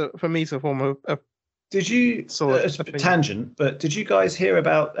enough for me to form a Did you, So, it's a tangent, but did you guys hear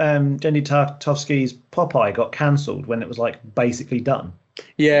about Jenny Tarkovsky's Popeye got cancelled when it was like basically done?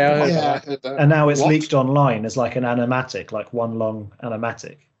 yeah, I heard Yeah, I that. heard that. And now it's What? leaked online as like an animatic, like one long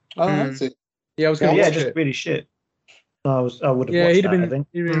animatic. Oh, Mm. that's it. Yeah, I was going to Yeah, watch just it. really shit. I would have Yeah, watched he'd that, have I been, think.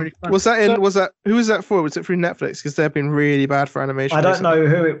 he'd have been really fun. Was that who was that for? Was it through Netflix? Because they've been really bad for animation. I don't recently. know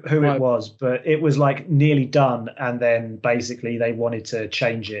who Right. it was, but it was like nearly done, and then basically they wanted to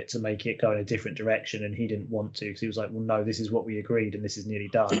change it to make it go in a different direction, and he didn't want to because he was like, "Well, no, this is what we agreed, and this is nearly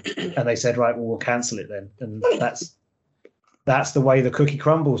done." And they said, "Right, well, we'll cancel it then." And that's the way the cookie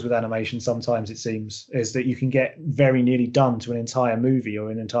crumbles with animation. Sometimes it seems is that you can get very nearly done to an entire movie or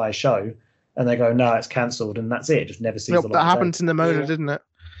an entire show, and they go, "No, it's cancelled," and that's it. It just never sees Yep, the light that of day. happened to Nimona, Yeah. didn't it?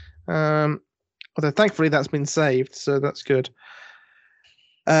 Although thankfully that's been saved, so that's good.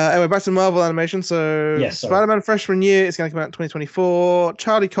 Anyway, back to Marvel animation. So Yes, sorry. Spider-Man freshman year is going to come out in 2024.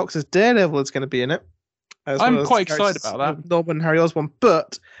 Charlie Cox's Daredevil is going to be in it. as I'm well as quite Harry excited about that. Norman and Harry Osborn,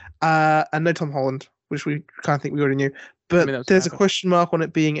 but and no Tom Holland, which we kind of think we already knew. But that's there's a gonna happen. question mark on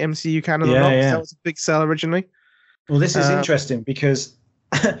it being MCU canon or Yeah, not. 'Cause yeah. That was a big sell originally. Well, this is Uh, interesting because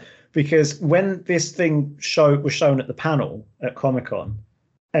because when this thing was shown at the panel at Comic-Con,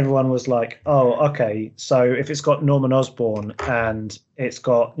 everyone was like, "Oh, okay, so if it's got Norman Osborn and it's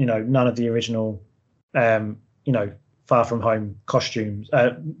got none of the original, Far From Home costumes,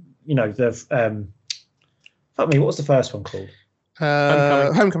 the fuck me, what was the first one called?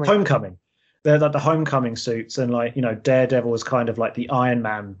 Homecoming. Homecoming. They're like the Homecoming suits, and Daredevil was kind of like the Iron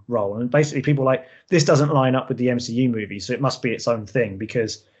Man role, and basically people were like, this doesn't line up with the MCU movie, so it must be its own thing,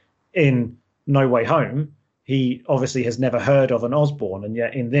 because in No Way Home he obviously has never heard of an Osborn, and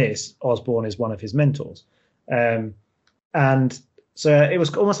yet in this Osborn is one of his mentors, and so it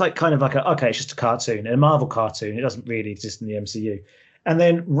was almost like kind of like it's just a cartoon, a Marvel cartoon, it doesn't really exist in the MCU. And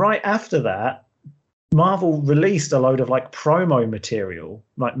then right after that, Marvel released a load of like promo material,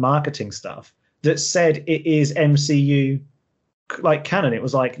 like marketing stuff, that said it is MCU like canon. It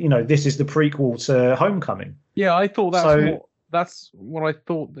was like, this is the prequel to Homecoming. Yeah, I thought So- that's what I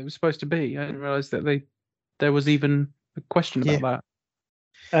thought it was supposed to be. I didn't realize that there was even a question about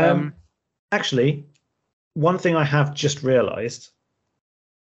that. Actually, one thing I have just realized: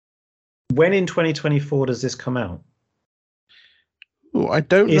 when in 2024 does this come out? Ooh, I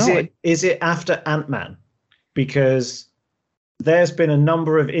don't know. Is it after Ant-Man? Because there's been a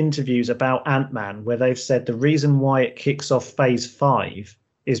number of interviews about Ant-Man where they've said the reason why it kicks off Phase 5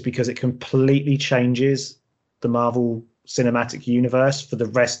 is because it completely changes the Marvel Cinematic Universe for the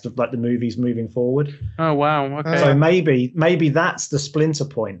rest of like the movies moving forward. Oh wow, okay. So maybe that's the splinter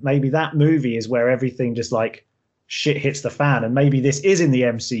point. Maybe that movie is where everything just like shit hits the fan, and maybe this is in the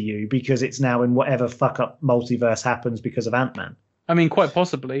MCU because it's now in whatever fuck up multiverse happens because of Ant-Man. I mean, quite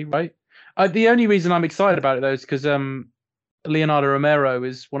possibly, right? The only reason I'm excited about it though is because Leonardo Romero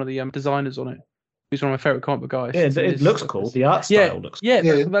is one of the designers on it. He's one of my favorite comic book guys. Yeah, it looks cool. The art style looks cool.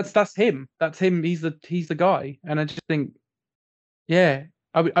 Yeah, that's him. That's him. He's the guy. And I just think, yeah,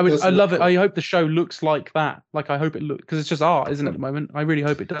 I love it. Cool. I hope the show looks like that. Like I hope it looks, because it's just art, isn't it? At the moment, I really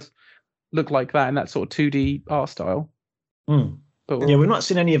hope it does look like that in that sort of 2D art style. Mm. But Yeah, we've not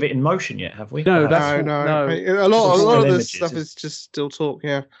seen any of it in motion yet, have we? No, Perhaps. that's- A lot Still of this images, stuff is just still talk.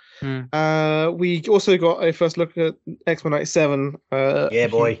 Yeah. Hmm. We also got a first look at X-Men 97. Yeah,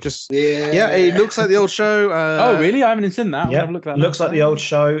 boy. Just Yeah. it looks like the old show. Oh, really? I haven't seen that. I'll Yeah, have a look at that looks now. like the old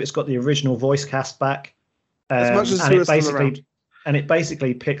show. It's got the original voice cast back. As much as and it Stewart's still around.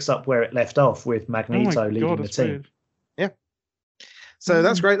 basically picks up where it left off with Oh my Magneto leading God, the that's team. weird. So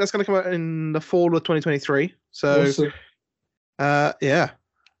that's great. That's going to come out in the fall of 2023. So Awesome. yeah,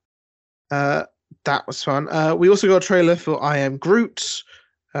 that was fun. We also got a trailer for I Am Groot.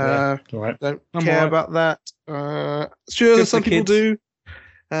 All right. Don't I'm care alright. about that. Sure, Good some for people kids. do.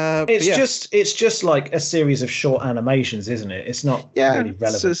 But It's just like a series of short animations, isn't it? It's not really it's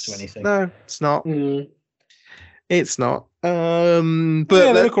relevant just- to anything. No, it's not. Mm. It's not. But Yeah,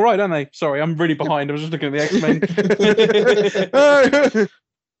 they let- look alright, don't they? Sorry, I'm really behind. I was just looking at the X-Men. Yeah, they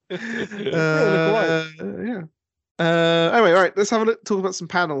look alright. Yeah. Anyway, all right, let's have a look, talk about some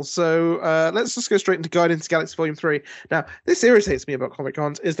panels. So let's just go straight into Guardians of the Galaxy Volume 3. Now, this irritates me about Comic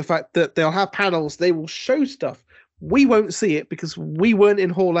Cons is the fact that they'll have panels, they will show stuff. We won't see it because we weren't in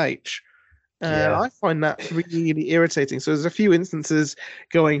Hall H. Yeah. I find that really irritating. So there's a few instances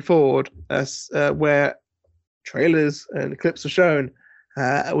going forward where trailers and clips are shown,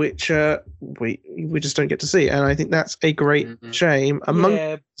 which we just don't get to see, and I think that's a great shame. Among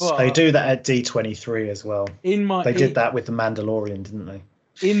Yeah, but They do that at D23 as well. They did in- that with the Mandalorian, didn't they?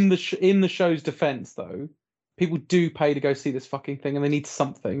 in the show's defense, though. People do pay to go see this fucking thing, and they need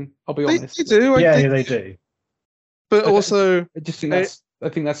something. I'll be they honest. do, I Yeah, think, they do. but also I just think I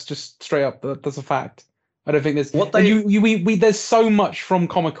think that's just straight up. That's a fact. I don't think there's What and they- we there's so much from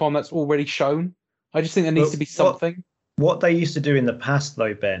Comic-Con that's already shown. I just think there needs But to be what- something. What they used to do in the past,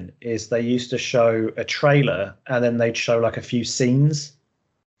 though, Ben, is they used to show a trailer and then they'd show like a few scenes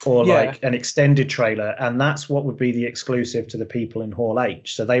or Yeah. like an extended trailer, and that's what would be the exclusive to the people in Hall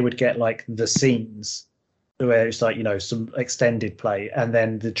H. So they would get like the scenes where it's like, some extended play, and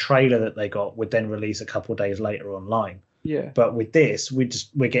then the trailer that they got would then release a couple days later online. Yeah. But with this, we're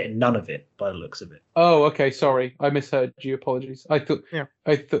getting none of it by the looks of it. Oh, okay. Sorry, I misheard you. Apologies. I thought.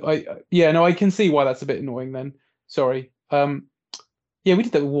 Yeah. No, I can see why that's a bit annoying. Then. Sorry. Yeah, we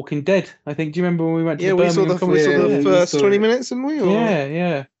did that with Walking Dead. I think. Do you remember when we went to yeah, the we saw Birmingham the, Comic we saw Con? the we first saw 20 it. minutes, didn't we? Or-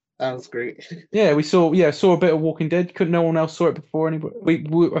 Yeah. That was great. Yeah, we saw a bit of Walking Dead. Couldn't no one else saw it before anybody.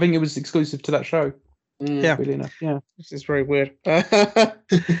 I think it was exclusive to that show. Yeah. Really enough. Yeah. This is very weird. But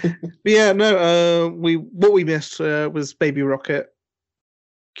yeah, no. What we missed was Baby Rocket.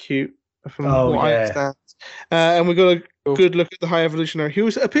 Cute, from Oh, what I yeah. understand. And we got a Cool. good look at the High Evolutionary,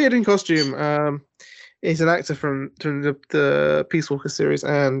 who's appeared in costume. He's an actor from the Peace Walker series,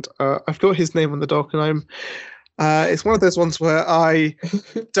 and I've got his name on the doc, and it's one of those ones where I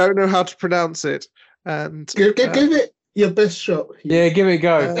don't know how to pronounce it. And Give it your best shot. Yeah. Give it a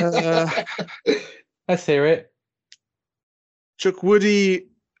go. uh, Let's hear it. Chukwudi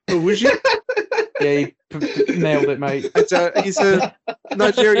Owuji. Yeah, you nailed it, mate. He's a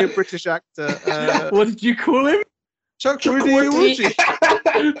Nigerian British actor. What did you call him? Chukwudi Owuji.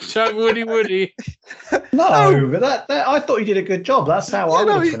 Chuck Woody. No, but that I thought you did a good job. That's how I Yeah, no,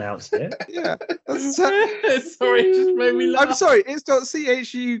 would have he- pronounced it. Yeah, that's Sorry, it just made me laugh. I'm sorry. It's not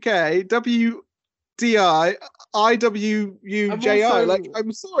CHUKWDIWUJI. I'm also- Like,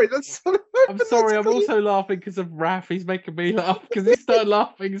 I'm sorry. That's. I'm sorry, I'm also laughing because of Raph. He's making me laugh because he started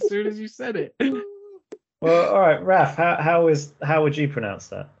laughing as soon as you said it. Well, all right, Raf, how would you pronounce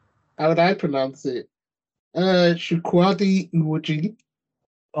that? How would I pronounce it? Shukwadi Uwaji.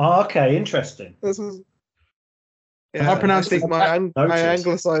 Oh, okay, interesting. This is. I pronounce think it- my Notice.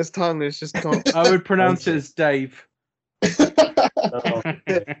 anglicized tongue is just not. I would pronounce it as Dave. Oh,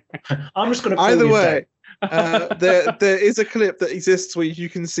 I'm just going to call Either you way, Dave. there is a clip that exists where you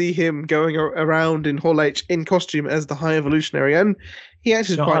can see him going around in Hall H in costume as the High Evolutionary, and he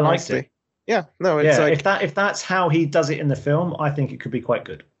actually No, quite I liked nicely. it. Yeah, no, it's Yeah, like if that's how he does it in the film, I think it could be quite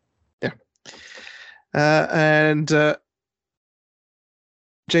good. and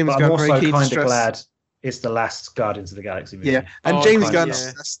James But I'm Gunn also very keen to kind of stress. glad it's the last Guardians of the Galaxy movie. Yeah, and Oh, James quite, Gunn yeah.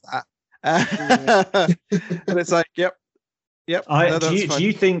 stressed that. And it's like, yep. No, Do that's fine.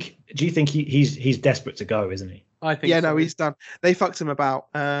 you think he's desperate to go, isn't he? I think. Yeah, so. no, he's done. They fucked him about.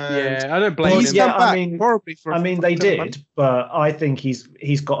 Yeah, I don't But blame he's him. Yeah, come I back mean- horribly for. I mean, for they couple of months. did, but I think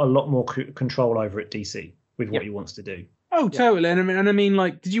he's got a lot more control over at DC with what Yeah. he wants to do. Oh, totally. And I mean,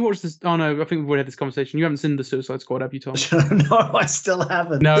 like, did you watch this? Oh no, I think we've already had this conversation. You haven't seen the Suicide Squad, have you, Tom? No, I still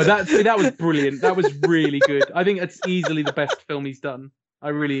haven't. No, that was brilliant. That was really good. I think it's easily the best film he's done. I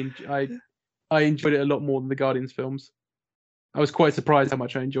really, I enjoyed it a lot more than the Guardians films. I was quite surprised how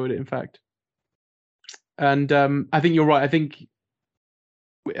much I enjoyed it, in fact. And I think you're right. I think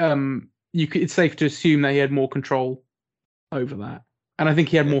it's safe to assume that he had more control over that, and I think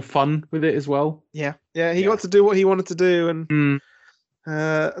he had more fun with it as well. Yeah, he got to do what he wanted to do, and Mm.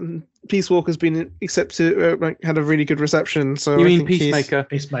 and Peace Walker's been accepted, had a really good reception. So You I mean think he's- Peacemaker?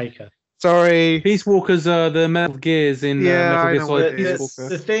 Peacemaker. Sorry. Peace Walker's the Metal Gears in Yeah, I Metal Gear know Solid what it Peace is. Walker.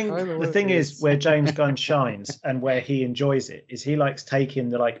 The thing is where James Gunn shines and where he enjoys it is he likes taking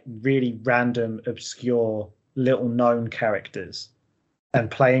the like really random, obscure, little known characters and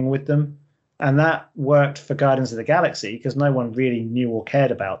playing with them. And that worked for Guardians of the Galaxy because no one really knew or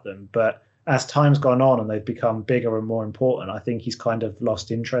cared about them. But as time's gone on and they've become bigger and more important, I think he's kind of lost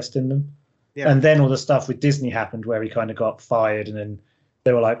interest in them. Yeah. And then all the stuff with Disney happened where he kind of got fired and then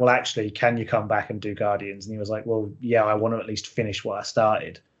they were like, well, actually, can you come back and do Guardians? And he was like, well, yeah, I want to at least finish what I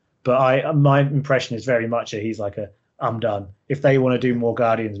started. But my impression is very much that he's like I'm done. If they want to do more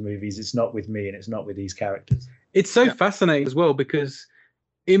Guardians movies, it's not with me and it's not with these characters. It's so fascinating as well because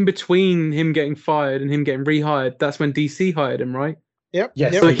in between him getting fired and him getting rehired, that's when DC hired him, right? Yep.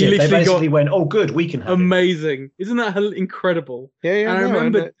 Yes, Yep. So they he did. They literally basically went, oh, good, we can have it. Amazing. Isn't that incredible? Yeah. And I no,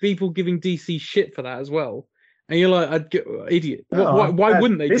 remember and, people giving DC shit for that as well. And you're like, idiot. Oh, Why bad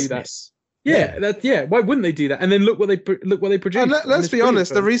wouldn't they do that? business. Yeah, why wouldn't they do that? And then look what they produced. and And let's it's be brilliant honest,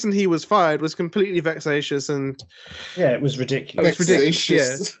 the film. reason he was fired was completely vexatious, and Yeah, it was ridiculous. It's ridiculous. Yeah,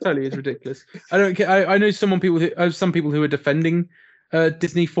 Vexatious. totally, it's ridiculous. I don't care. I know some people who are defending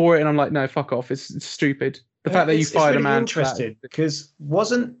Disney for it, and I'm like, no, fuck off. It's stupid. The fact that you It's fired really a man. interested because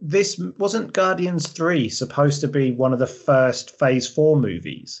wasn't Guardians 3 supposed to be one of the first Phase 4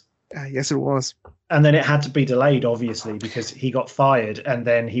 movies? yes, it was. And then it had to be delayed, obviously, because he got fired and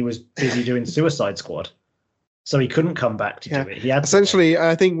then he was busy doing Suicide Squad. So he couldn't come back to Yeah. do it. He had to Essentially,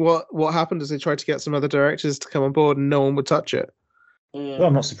 I think what happened is they tried to get some other directors to come on board, and no one would touch it. Well,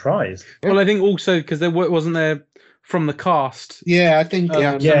 I'm not surprised. Well, I think also because wasn't there from the cast. Yeah, I think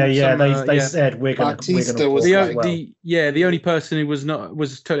Yeah. They said we're gonna Batista was pull The, that like- well. the only person who was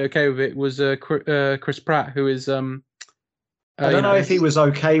totally okay with it was Chris Pratt, who is I don't know if he was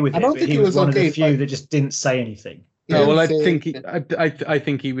okay with I it, don't but think he he was was one of okay, the few but- that just didn't say anything. No, well, I so- think I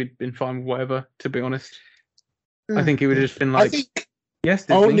think he would have been fine with whatever. To be honest, I Hmm. think he would have just been I like, think yes,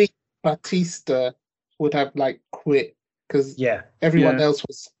 Disney. only Batista would have like quit because Yeah, everyone Yeah. else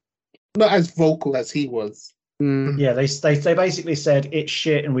was not as vocal as he was. Mm. yeah. They basically said it's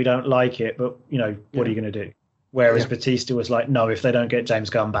shit and we don't like it, but what are you going to do? Whereas Yeah. Batista was like, no, if they don't get James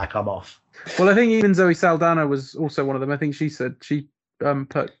Gunn back, I'm off. Well, I think even Zoe Saldana was also one of them. I think she said she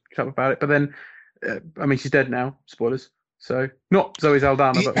put up about it, but then I mean she's dead now. Spoilers. So not Zoe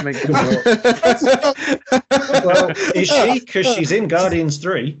Saldana, but make Well, is she? Because she's in Guardians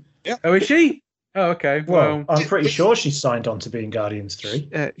 3. Oh, is she? Oh, okay. Well, Well, I'm pretty sure she's signed on to be in Guardians 3.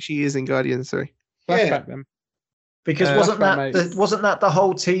 She is in Guardians 3. flashback them. Because Flashback, wasn't that the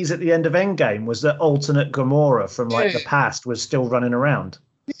whole tease at the end of Endgame? Was that alternate Gamora from like Yeah. the past was still running around?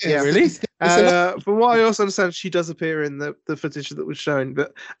 Yeah, really? From what I also understand, she does appear in the footage that was shown,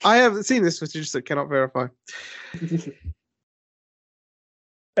 but I haven't seen this footage, so cannot verify.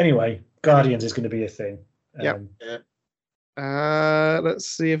 Anyway, Guardians is going to be a thing. Yep. Let's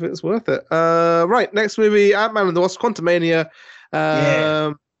see if it's worth it. Right, next movie, Ant-Man and the Wasp: Quantumania.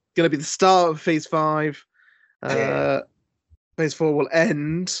 Yeah. Going to be the start of Phase 5. Yeah. Phase 4 will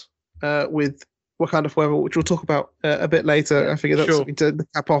end with Wakanda Forever, which we'll talk about a bit later. I figure that's Sure. something to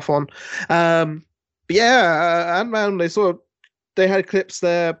cap off on. But yeah, Ant-Man, they had clips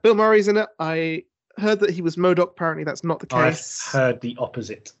there. Bill Murray's in it. I heard that he was MODOK. Apparently, that's not the I've case. heard the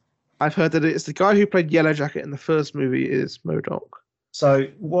opposite. I've heard that it's the guy who played Yellow Jacket in the first movie is MODOK. So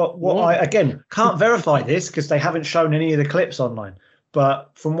what I again can't verify this because they haven't shown any of the clips online.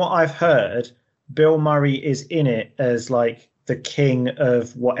 But from what I've heard, Bill Murray is in it as like the king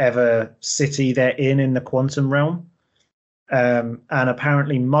of whatever city they're in the quantum realm. And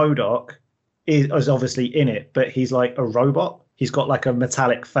apparently MODOK is obviously in it, but he's like a robot. He's got like a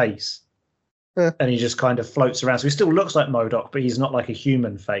metallic face. And he just kind of floats around. So he still looks like MODOK, but he's not like a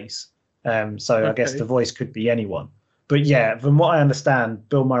human face. So I guess the voice could be anyone. But yeah, from what I understand,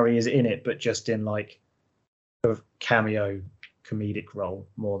 Bill Murray is in it, but just in like a cameo comedic role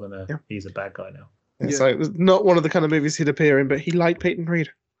more than he's a bad guy now. So it was not one of the kind of movies he'd appear in, but he liked Peyton Reed.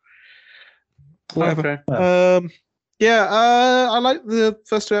 Whatever. Okay. I like the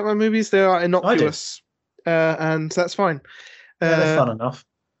first two Ant-Man movies. They are innocuous, and that's fine. They're fun enough.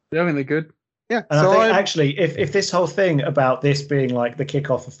 Yeah, I think they're good. Yeah, and I think actually, if this whole thing about this being like the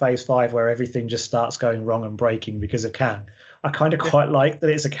kickoff of Phase 5, where everything just starts going wrong and breaking because of Kang, I kind of quite like that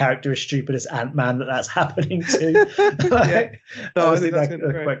it's a character as stupid as Ant-Man that's happening to. I think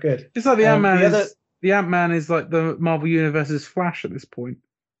that's quite good. It's like the Ant-Man is like the Marvel Universe's Flash at this point.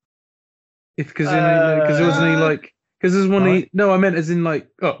 Because wasn't he like? Because there's one. No, I meant as in like.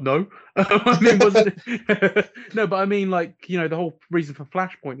 Oh no. I mean, wasn't it? No, but I mean like the whole reason for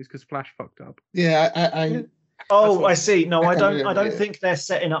Flashpoint is because Flash fucked up. Yeah, I see. No, I don't think they're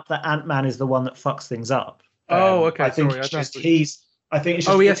setting up that Ant-Man is the one that fucks things up. Okay. I think it's just his. I think it's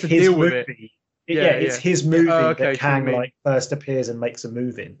just he has to his deal movie. with it. It's his movie that so Kang like first appears and makes a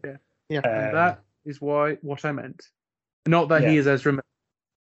move in. Yeah. That is what I meant. Not that he is Ezra Miller.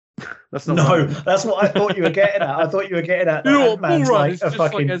 That's not that's what I thought you were getting at. I thought you were getting at that Ant-Man's like a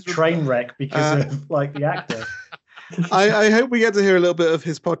fucking like train wreck because of like the actor. I hope we get to hear a little bit of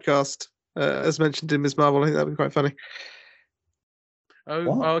his podcast, as mentioned in Ms. Marvel. I think that'd be quite funny.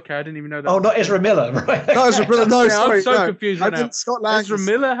 Okay. I didn't even know that. Oh, not Ezra Miller, right? Not Ezra Miller. No, sorry. I'm so confused right now. Scott Lang. Ezra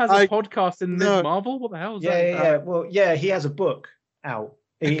Miller has a podcast in Ms. Marvel? What the hell is that? Yeah. Well, yeah, he has a book out.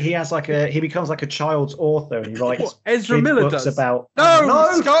 He has like he becomes like a child's author and he writes what, Ezra Miller books does about no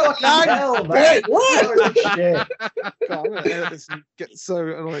Scott Lang. Hell, wait, what? Shit. God, I'm gonna edit this and get so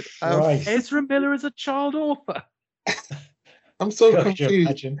annoyed. Ezra Miller is a child author. I'm so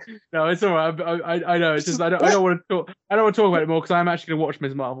confused. No, it's all right. I know. It's just I don't want to talk. I don't want to talk about it more because I'm actually gonna watch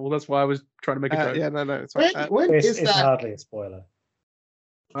Ms. Marvel. That's why I was trying to make a joke. Yeah, no, it's fine. It's hardly a spoiler.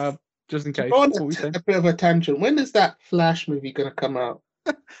 Just in case. On a bit of a tangent. When is that Flash movie gonna come out?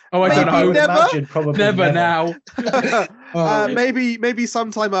 Oh, I don't know. Never now. Maybe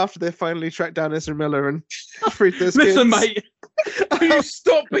sometime after they finally track down Ezra Miller and freed those Listen, kids. mate. Can you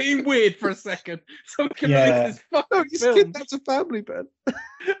stop being weird for a second? So can make this fucking film. That's a family, Ben.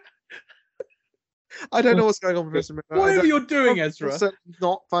 I don't know what's going on with Ezra Miller. Whatever you're doing, Ezra.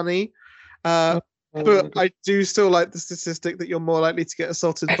 Not funny. But I do still like the statistic that you're more likely to get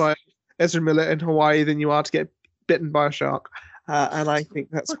assaulted by Ezra Miller in Hawaii than you are to get bitten by a shark. And I think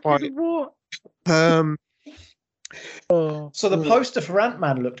that's quite. What? So the poster for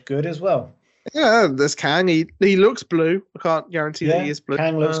Ant-Man looked good as well. Yeah, there's Kang. He looks blue. I can't guarantee that he is blue.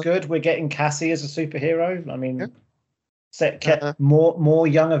 Kang looks good. We're getting Cassie as a superhero. I mean, more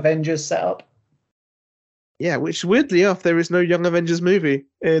Young Avengers set up. Yeah, which weirdly enough, there is no Young Avengers movie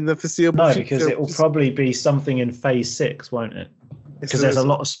in the foreseeable future. No, because it will probably be something in Phase 6, won't it? Because there's a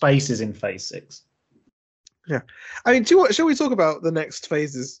lot of spaces in Phase 6. Yeah, I mean, shall we talk about the next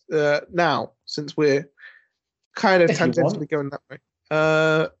phases now, since we're kind of tangentially going that way?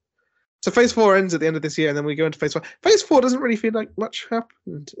 So Phase 4 ends at the end of this year, and then we go into Phase 5. Phase 4 doesn't really feel like much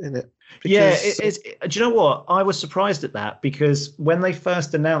happened in it. Because... Yeah, do you know what? I was surprised at that because when they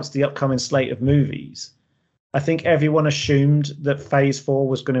first announced the upcoming slate of movies, I think everyone assumed that Phase 4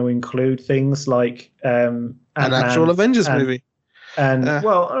 was going to include things like an actual Avengers movie. And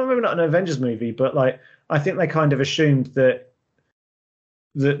well, maybe not an Avengers movie, but like I think they kind of assumed that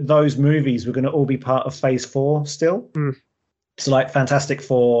those movies were going to all be part of Phase 4 still. So like Fantastic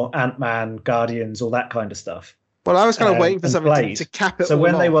Four, Ant-Man, Guardians, all that kind of stuff. Well, I was kind of waiting for something to cap it. So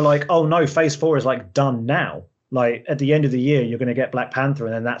when they were like, "Oh no, Phase 4 is like done now," like at the end of the year, you're going to get Black Panther,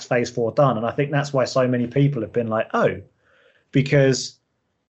 and then that's Phase 4 done. And I think that's why so many people have been like, "Oh," because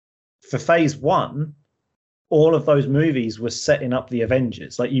for Phase 1. All of those movies were setting up the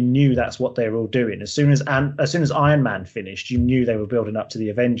Avengers. Like you knew that's what they were all doing. As soon as Iron Man finished, you knew they were building up to the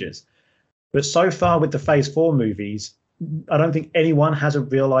Avengers. But so far with the Phase 4 movies, I don't think anyone has a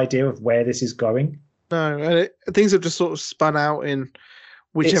real idea of where this is going. No, and things have just sort of spun out in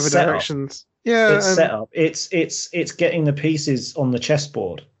whichever directions. Yeah, it's set up. It's getting the pieces on the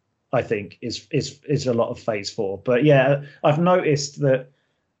chessboard. I think, is a lot of Phase 4. But yeah, I've noticed that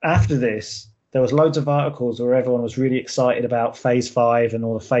after this, there was loads of articles where everyone was really excited about Phase 5 and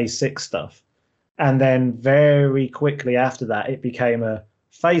all the Phase 6 stuff. And then very quickly after that, it became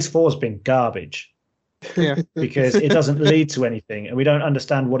Phase 4's been garbage. Yeah. Because it doesn't lead to anything, and we don't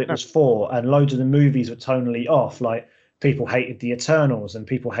understand what it was for. And loads of the movies were tonally off. Like, people hated the Eternals, and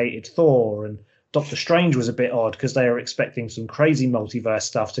people hated Thor, and Doctor Strange was a bit odd because they were expecting some crazy multiverse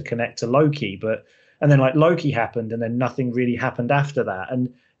stuff to connect to Loki, and then like Loki happened, and then nothing really happened after that.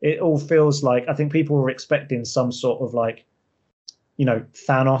 And it all feels like, I think people were expecting some sort of like,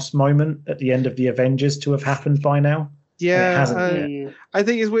 Thanos moment at the end of the Avengers to have happened by now. Yeah, it hasn't yet. I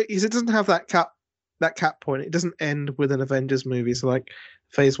think it's weird because it doesn't have that cap point. It doesn't end with an Avengers movie. So like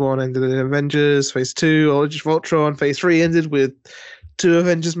Phase 1 ended in Avengers, Phase 2, Age of Ultron, Phase 3 ended with 2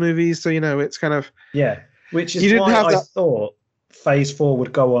 Avengers movies. So, it's kind of... Yeah, which is why I thought Phase 4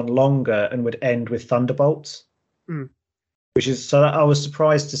 would go on longer and would end with Thunderbolts. Which is... So I was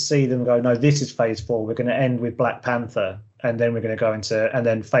surprised to see them go, no, this is Phase 4. We're going to end with Black Panther. And then we're going to go into... And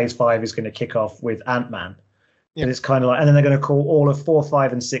then Phase 5 is going to kick off with Ant-Man. Yeah. And it's kind of like... And then they're going to call all of 4,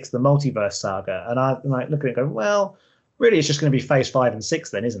 5, and 6 the Multiverse Saga. And I'm like looking at it going, well, really it's just going to be Phase 5 and 6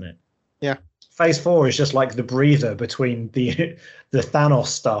 then, isn't it? Yeah. Phase 4 is just like the breather between the Thanos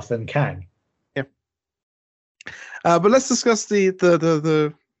stuff and Kang. Yeah. But let's discuss the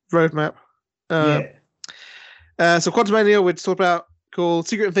roadmap. So Quantumania, we talked about, cool.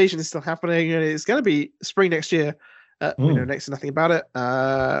 Secret Invasion is still happening, and it's going to be spring next year. We know next to nothing about it.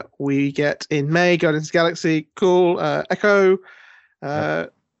 We get in May Guardians of the Galaxy, cool. Echo. Now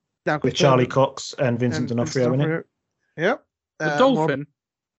with Charlie Cox and Vincent D'Onofrio in it. Yep. A dolphin.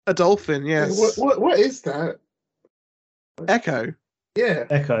 A dolphin, yes. What is that? Echo. Yeah.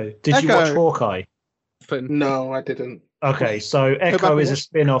 Echo. Did you watch Hawkeye? No, I didn't. Okay, so Echo is a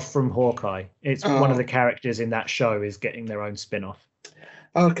spin-off from Hawkeye. It's one of the characters in that show is getting their own spin-off.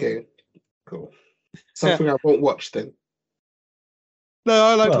 Okay, cool. Something I won't watch then. No,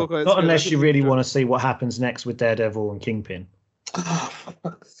 I like Hawkeye. Not unless you really want to see what happens next with Daredevil and Kingpin.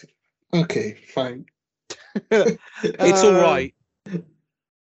 Okay, fine. It's all right.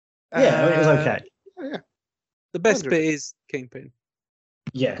 Yeah, it was okay. Yeah. The best bit is Kingpin.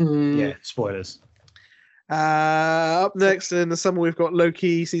 Yeah, spoilers. Up next in the summer, we've got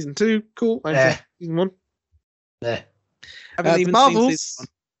Loki season 2. Cool. Season 1. Haven't even Marvels seen season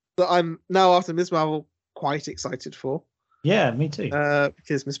 1. that I'm now, after Miss Marvel, quite excited for. Yeah, me too.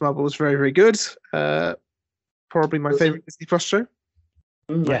 Because Miss Marvel was very, very good. Probably my favorite Disney Plus show.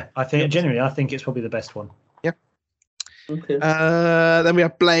 Yeah, I think genuinely, I think it's probably the best one. Yeah. Okay. Then we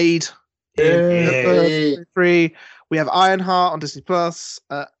have Blade. In 3. We have Ironheart on Disney Plus.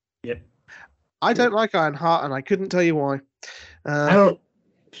 Yep. I don't like Ironheart, and I couldn't tell you why.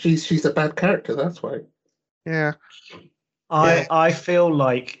 She's a bad character. That's why. Yeah. I feel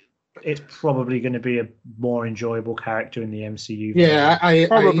like it's probably going to be a more enjoyable character in the MCU. Yeah,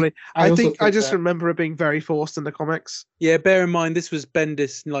 probably. I think I just that. remember it being very forced in the comics. Yeah, bear in mind this was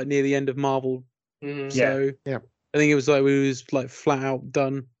Bendis like near the end of Marvel. So yeah. I think it was like we was like flat out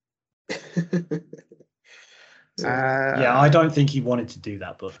done. I don't think he wanted to do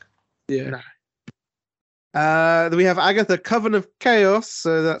that book. Yeah. Then we have Agatha, Coven of Chaos.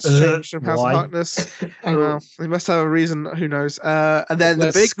 So that's changed from House of Darkness. Well, they must have a reason. Who knows? And then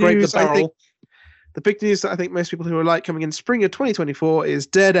the big news, the big news that I think most people who are like coming in spring of 2024 is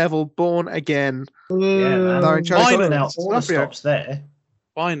Daredevil: Born Again. Yeah, man. Finally, out all the stops there.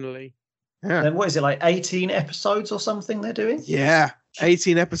 Finally. Yeah. Then what is it, like 18 episodes or something they're doing? Yeah,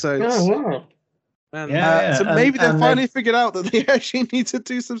 18 episodes. Oh wow. Man, so maybe they've finally figured out that they actually need to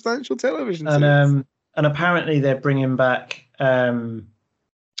do substantial television series. And apparently they're bringing back Deborah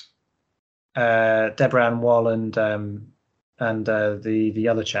Ann Woll and the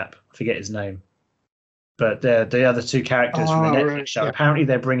other chap. I forget his name. But the other 2 characters from the Netflix show. Yeah. Apparently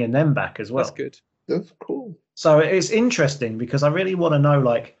they're bringing them back as well. That's good. That's cool. So it's interesting because I really want to know,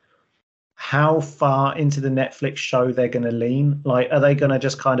 like, how far into the Netflix show they're going to lean. Like, are they going to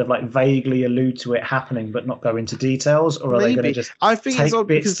just kind of like vaguely allude to it happening but not go into details, or are they going to just take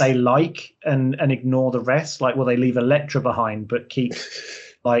bits they like and ignore the rest? Like, will they leave Elektra behind but keep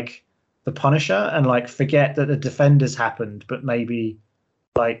like the Punisher and like forget that the Defenders happened, but maybe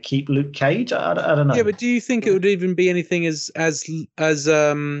like keep Luke Cage? I don't know. Yeah, but do you think it would even be anything as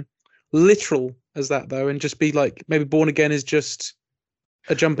literal as that though, and just be like maybe Born Again is just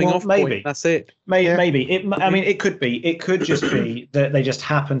a jumping off point. That's it. Maybe. I mean, it could be. It could just be that they just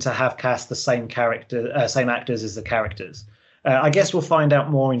happen to have cast the same same actors as the characters. I guess we'll find out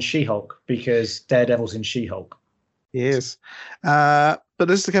more in She-Hulk because Daredevil's in She-Hulk. He is. But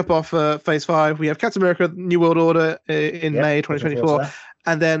just to cap off Phase 5, we have Captain America: New World Order in May Looking forward to 2024, that.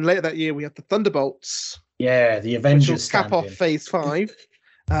 and then later that year we have the Thunderbolts, Yeah, the which will Avengers cap off stand-in. Phase 5.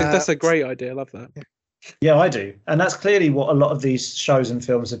 That's a great idea. I love that. Yeah, I do, and that's clearly what a lot of these shows and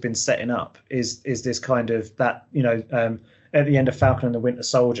films have been setting up. Is this kind of that at the end of Falcon and the Winter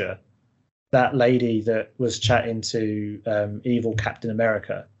Soldier, that lady that was chatting to evil Captain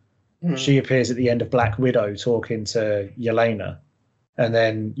America, she appears at the end of Black Widow talking to Yelena, and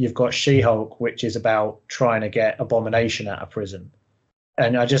then you've got She-Hulk, which is about trying to get Abomination out of prison.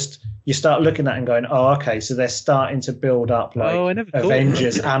 And you start looking at it and going, oh, okay, so they're starting to build up like I never thought of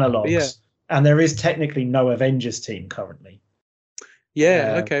Avengers that. analogs. Yeah. And there is technically no Avengers team currently.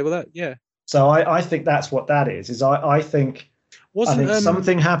 Yeah. Um, Okay. Well, that. Yeah. So I think that's what that is I think Wasn't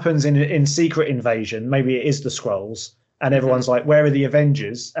something happens in Secret Invasion. Maybe it is the Skrulls, and everyone's like, where are the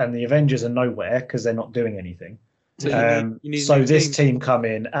Avengers? And the Avengers are nowhere because they're not doing anything. So you need a So new this team come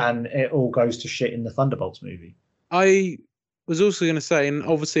in and it all goes to shit in the Thunderbolts movie. I was also going to say, and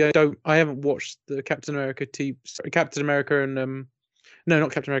obviously I haven't watched the Captain America and no,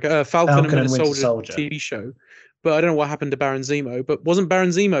 not Captain America, Falcon and Winter Soldier TV show. But I don't know what happened to Baron Zemo. But wasn't Baron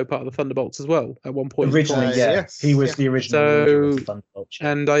Zemo part of the Thunderbolts as well at one point? Originally, yeah, yes, he was yeah. the original So- leader of the Thunderbolts.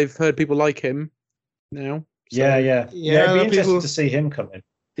 Yeah, And I've heard people like him now. So, yeah. Yeah, It'd be interesting people- to see him come in.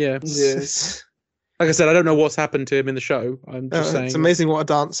 Yeah. Yes. Like I said, I don't know what's happened to him in the show. I'm just saying. It's amazing what a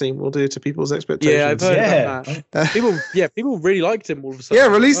dance scene will do to people's expectations. Yeah, I've heard Yeah. about that. People really liked him all of a sudden. Yeah,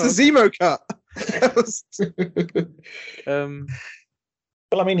 release Oh, the Zemo cut.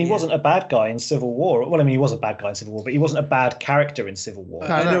 Well, I mean, he Yeah. wasn't a bad guy in Civil War. Well, I mean, he was a bad guy in Civil War, but he wasn't a bad character in Civil War.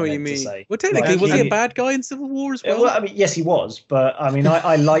 I know what you meant to mean. say. Well, technically, Like, was he he- a bad guy in Civil War as Yeah, well? well, I mean, yes, he was, but I mean,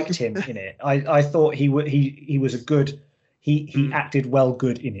 I liked him in it. I thought he was a good. He acted well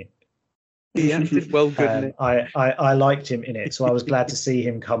good in it. He acted well good in it. I liked him in it, so I was glad to see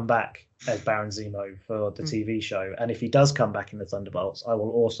him come back as Baron Zemo for the TV show. And if he does come back in the Thunderbolts, I will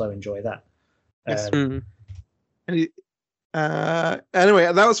also enjoy that. Yes. Mm. Anyway,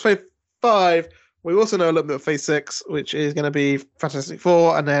 that was Phase 5. We also know a little bit of Phase 6, which is going to be Fantastic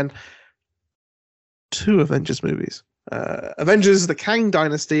Four, and then 2 Avengers movies. Avengers: The Kang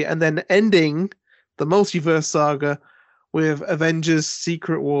Dynasty, and then ending the multiverse saga with Avengers: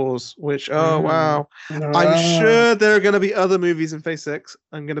 Secret Wars, which, wow. I'm sure there are going to be other movies in Phase 6,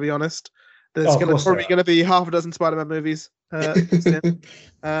 I'm going to be honest. There's Oh, of course probably there are. going to be half a dozen Spider-Man movies.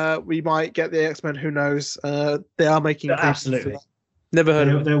 We might get the X-Men, who knows? They are making Absolutely. Never heard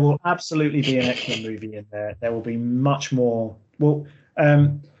of him. There will absolutely be an X-Men movie in there. There will be much more. Well,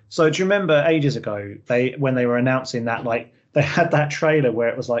 so do you remember ages ago when they were announcing that, like, they had that trailer where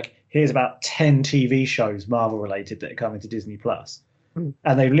it was like, here's about 10 TV shows Marvel related that are coming to Disney Plus, and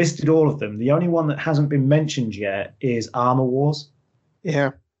they've listed all of them. The only one that hasn't been mentioned yet is Armor Wars.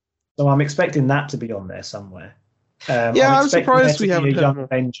 Yeah. So I'm expecting that to be on there somewhere. I'm expecting surprised there we to haven't be a heard Young more.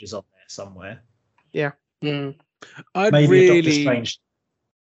 Avengers on there somewhere. I'd Maybe a Doctor really. Strange.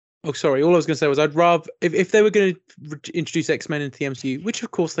 Oh, sorry. All I was going to say was I'd rather if they were going to introduce X-Men into the MCU, which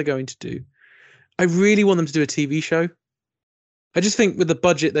of course they're going to do. I really want them to do a TV show. I just think with the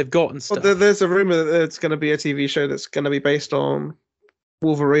budget they've got and Well, stuff. there's a rumor that it's going to be a TV show that's going to be based on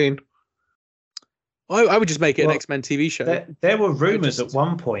Wolverine. I would just make it an Well, X-Men TV show. There were rumors just- at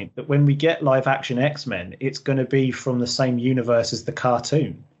one point that when we get live action X-Men, it's going to be from the same universe as the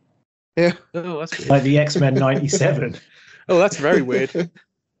cartoon, Yeah. Oh, that's weird. like the X-Men '97. Oh, that's very weird.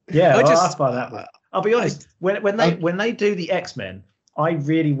 Yeah, I just- I'll buy that one. I'll be honest. When they do the X-Men, I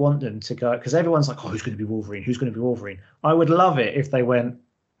really want them to go, because everyone's like, oh, who's going to be Wolverine? Who's going to be Wolverine? I would love it if they went,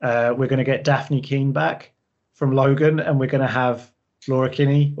 we're going to get Daphne Keane back from Logan, and we're going to have Laura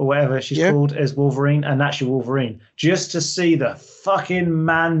Kinney or whatever she's called as Wolverine, and actually Wolverine, just to see the fucking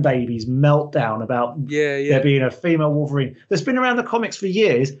man babies meltdown about Yeah. there being a female Wolverine that's been around the comics for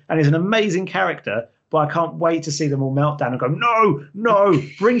years and is an amazing character. But I can't wait to see them all melt down and go, no,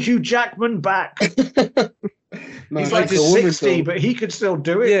 bring Hugh Jackman back. No, He's like it's a woman 60, film. but he could still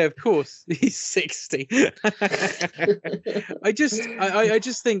do it. Yeah, of course. He's 60. I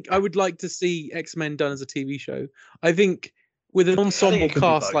just think I would like to see X-Men done as a TV show. I think with an ensemble it could be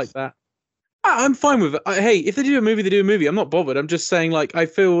cast both. like that, I'm fine with it. Hey, if they do a movie, they do a movie. I'm not bothered. I'm just saying, like, I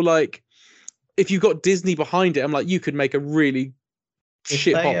feel like if you've got Disney behind it, I'm like, you could make a really If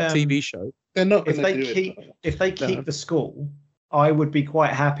shit hot they, TV show. They're not If going to they do it. if they keep No. the school, I would be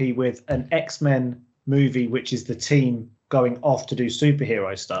quite happy with an X-Men movie, which is the team going off to do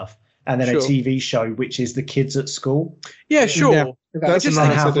superhero stuff, and then Sure. a TV show, which is the kids at school. Yeah, sure. Yeah. That's That's Just a to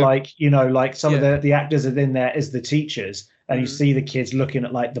nice have idea. like, like some of the actors are in there as the teachers, and you see the kids looking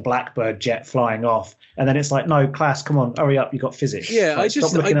at like the Blackbird jet flying off, and then it's like, no, class, come on, hurry up, you got physics. Yeah, Like,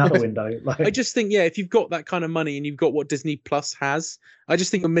 stop looking out the window. Like, I just think, if you've got that kind of money and you've got what Disney Plus has, I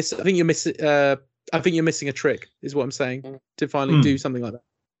just think you're missing a trick, is what I'm saying, to finally do something like that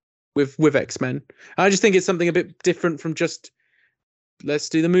with X-Men. I just think it's something a bit different from just let's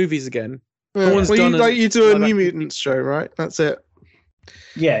do the movies again. Yeah. one's Well, done you do a like New that. Mutants show, right? That's it.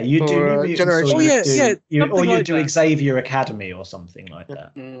 yeah, you do Or, New Mutants, Generation- or you Oh, yeah, do, yeah, or something you like do that. Xavier Academy or something like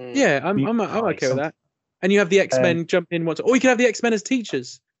that. Yeah, I'm okay with that. And you have the X-Men jump in once, or you could have the X-Men as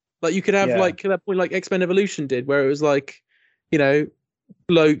teachers. Like you could have like that point, like X-Men Evolution did, where it was like,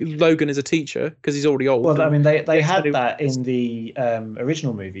 Logan is a teacher because he's already old. Well, I mean, they had X-Men- that in the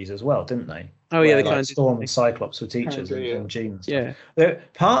original movies as well, didn't they? Oh yeah, Where, they like, kind of Storm and Cyclops were teachers Kinda, yeah. and Jean and stuff. Yeah.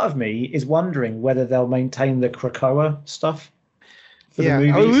 Part of me is wondering whether they'll maintain the Krakoa stuff for Yeah, the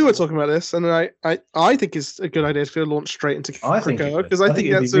movies. I mean, we were talking about this, and I think it's a good idea to launch straight into I think Krakoa, because I think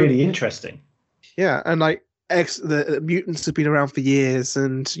it'd that's be really interesting. yeah, and like the mutants have been around for years,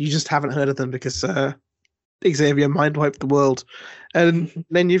 and you just haven't heard of them because Xavier mind wiped the world, and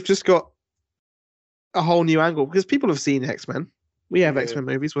then you've just got a whole new angle because people have seen X-Men. We have Yeah. X-Men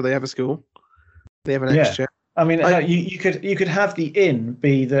movies where they have a school, they have an Yeah. X-jet. I mean, you could have the in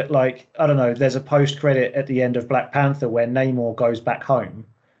be that, like, I don't know, there's a post credit at the end of Black Panther where Namor goes back home,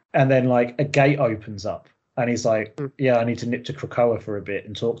 and then like a gate opens up, and he's like, yeah, I need to nip to Krakoa for a bit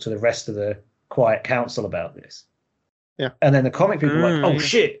and talk to the rest of the Quiet Council about this. Yeah. And then the comic people are like, oh Mm.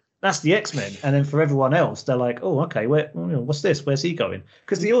 shit, that's the X-Men. And then for everyone else, they're like, oh, okay, what's this? Where's he going?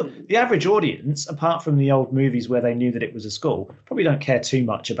 Because the average audience, apart from the old movies where they knew that it was a school, probably don't care too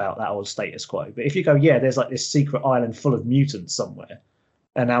much about that old status quo. But if you go, yeah, there's like this secret island full of mutants somewhere,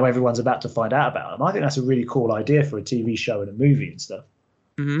 and now everyone's about to find out about them, I think that's a really cool idea for a TV show and a movie and stuff.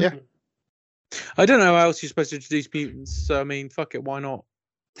 Mhm. Yeah. I don't know how else you're supposed to introduce mutants. So I mean, fuck it, why not?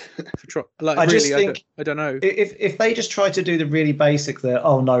 Like, I just really, think I don't know. if they just try to do the really basic, that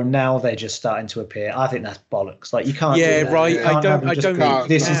oh no, now they're just starting to appear, I think that's bollocks. Like you can't. Yeah, do that. right, You I can't don't- have them I just don't go, think you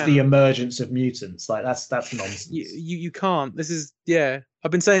this is can. the emergence of mutants. Like that's nonsense. You can't. This is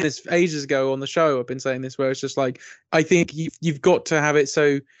I've been saying this ages ago on the show. I've been saying this where it's just like I think you've got to have it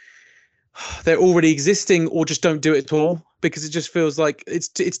so they're already existing, or just don't do it at all, because it just feels like it's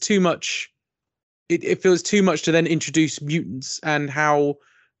too much. It feels too much to then introduce mutants and how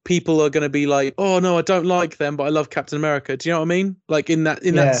people are going to be like, oh no, I don't like them, but I love Captain America. Do you know what I mean? Like in that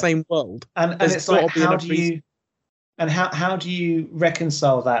Yeah. same world. And There's it's like, gotta be how enough do reason. you, and how do you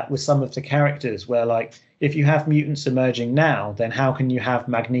reconcile that with some of the characters where, like, if you have mutants emerging now, then how can you have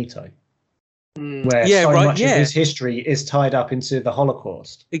Magneto, where Yeah, so right, much yeah. of his history is tied up into the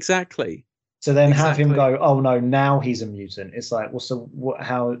Holocaust? Exactly. So then have him Exactly. go, oh no, now he's a mutant. It's like, well, so what?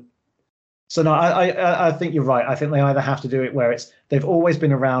 How? So no, I think you're right. I think they either have to do it where it's they've always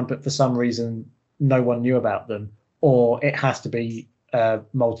been around, but for some reason no one knew about them, or it has to be a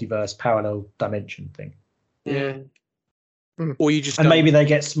multiverse parallel dimension thing. Yeah. Or you just And don't. maybe they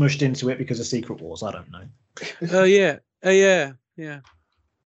get smushed into it because of Secret Wars. I don't know. Oh yeah. Yeah.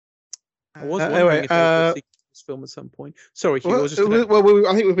 I was wondering Anyway, if there was a sequel to this film at some point. Sorry, Hugh. I Well, was just gonna...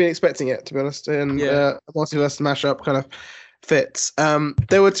 I think we've been expecting it, to be honest, and Yeah. a multiverse mashup kind of fits.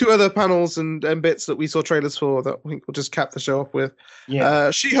 There were two other panels and bits that we saw trailers for that I think we'll just cap the show off with. Yeah.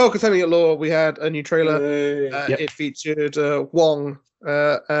 She-Hulk Attorney at Law, we had a new trailer. Yep. It featured Wong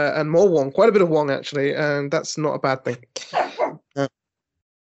and more Wong, quite a bit of Wong actually, and that's not a bad thing.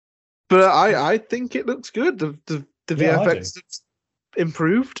 But I think it looks good. The Yeah, I VFX looks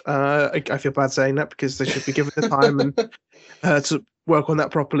improved. I feel bad saying that because they should be given the time and to work on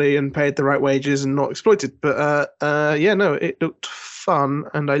that properly and paid the right wages and not exploited. But yeah, no, it looked fun,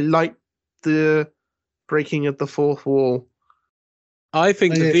 and I liked the breaking of the fourth wall. I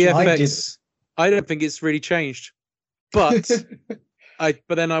think the Yeah, VFX. I don't think it's really changed, but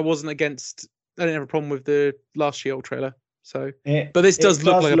but then I wasn't against. I didn't have a problem with the last She-Hulk trailer. So, but this does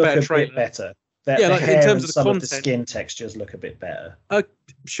look like a better bit trailer. better. Yeah, like in hair terms and of the some of the content. skin textures look a bit better.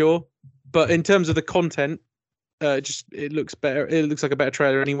 Sure, but in terms of the content, just it looks better. It looks like a better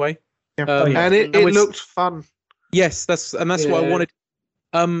trailer anyway. Yeah. yeah. And it with- looked fun. Yes, that's what I Yeah. wanted.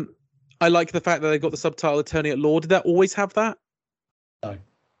 I like the fact that they got the subtitle Attorney at Law. Did that always have that? No.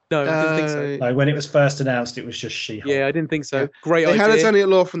 No, I didn't think so. Like when it was first announced, it was just She-Hulk. Yeah, I didn't think so. Yeah. Great They had idea. Attorney at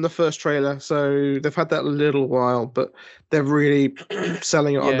Law from the first trailer, so they've had that a little while, but they're really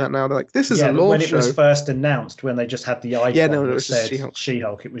selling it on Yeah. that now. They're like, this is Yeah, a but law when it show. was first announced, when they just had the icon Yeah, no, it that was just said She-Hulk.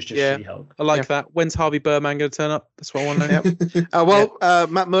 She-Hulk, it was just Yeah. She-Hulk. I like Yeah. that. When's Harvey Birdman going to turn up? That's what I want to know. Well,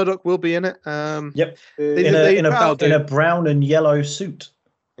 Matt Murdock will be in it. Yep. They- In they- a brown and yellow suit.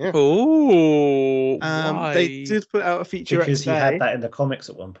 Oh, why? They did put out a feature Because he today. had that in the comics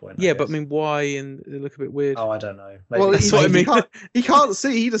at one point. Yeah, but I guess. mean, why? And they look a bit weird. Oh, I don't know. Well, Maybe That's what I mean. He can't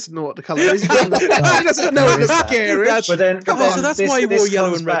see. He doesn't know what the colour is. He doesn't know it looks scary. But then, Come but then on. So that's this, why he wore this yellow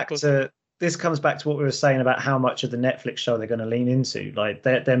comes and red back costume. to this comes back to what we were saying about how much of the Netflix show they're going to lean into. Like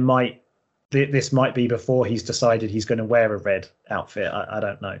there might this might be before he's decided he's going to wear a red outfit. I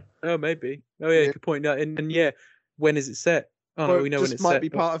don't know. Oh, maybe. Oh, yeah, Yeah. good point. No, and yeah, when is it set? Oh, no, Or we know it when just it's might set. be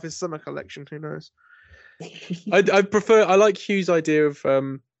but part of his summer collection. Who knows? I like Hugh's idea of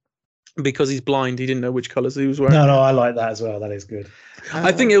because he's blind, he didn't know which colours he was wearing. No, I like that as well. That is good.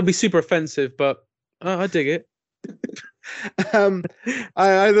 I think it'll be super offensive, but I dig it.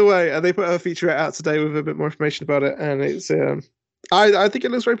 Either way, they put a featurette out today with a bit more information about it, and it's I think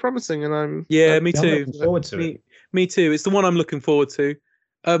it looks very promising, and I'm Yeah, me I'm too. looking forward to it. Me too. It's the one I'm looking forward to.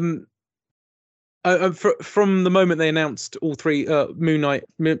 From the moment they announced all three, Moon Knight,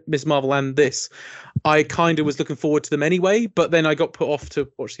 Miss Marvel, and this, I kind of was looking forward to them anyway. But then I got put off to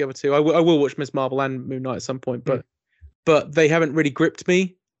watch the other two. I will watch Miss Marvel and Moon Knight at some point, but they haven't really gripped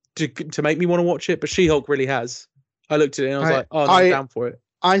me to make me want to watch it. But She-Hulk really has. I looked at it and I was like, oh, no, I'm down for it.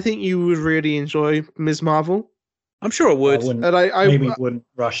 I think you would really enjoy Ms. Marvel, I'm sure I would. wouldn't, and I maybe wouldn't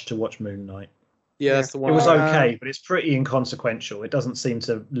rush to watch Moon Knight. Yeah, that's the It one. was Uh, okay, but it's pretty inconsequential. It doesn't seem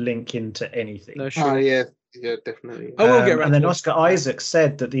to link into anything. No, Oh sure. yeah, definitely. I will get around And then to Oscar Isaac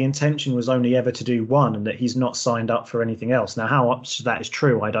said that the intention was only ever to do one, and that he's not signed up for anything else. Now, how much that is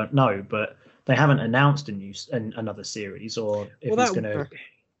true, I don't know, but they haven't announced another series, or if Well, he's that- going to.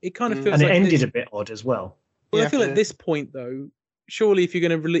 It kind of feels And it like ended this- a bit odd as well. Well, I Yeah. feel at this point though, surely if you're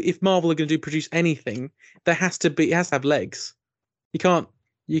going to if Marvel are going to produce anything, it has to have legs. You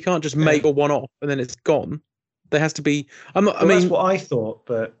can't just make a one-off and then it's gone. There has to be. I Well, mean, that's what I thought,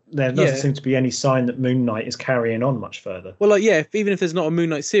 but there doesn't Yeah. seem to be any sign that Moon Knight is carrying on much further. well, like yeah, even if there's not a Moon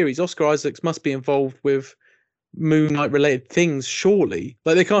Knight series, Oscar Isaacs must be involved with Moon Knight related things. Surely,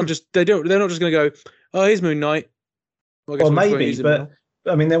 like they can't just they're not just going to go, oh, here's Moon Knight. Well, I guess Or we'll just won't maybe, use him but now.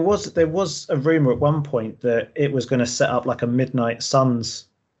 I mean, there was a rumor at one point that it was going to set up like a Midnight Suns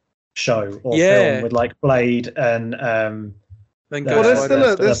show or Yeah. film with like Blade and Then Well, Well, go there's Spider-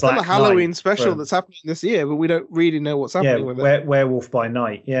 still a the there's still a Black Halloween Knight special from- that's happening this year, but we don't really know what's happening with it. Werewolf by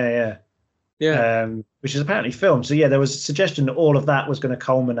Night. Yeah. Which is apparently filmed. So yeah, there was a suggestion that all of that was going to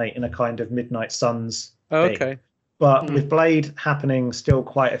culminate in a kind of Midnight Suns Oh, thing. okay. But with Blade happening still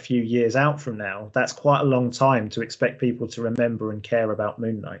quite a few years out from now, that's quite a long time to expect people to remember and care about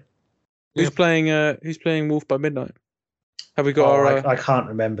Moon Knight. Who's playing Wolf by Midnight? Have we got Oh, our? I can't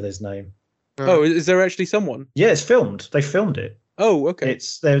remember his name. Oh, is there actually someone? Yeah, it's filmed. They filmed it. Oh, okay.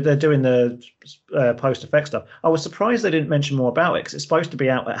 They're doing the post effect stuff. I was surprised they didn't mention more about it because it's supposed to be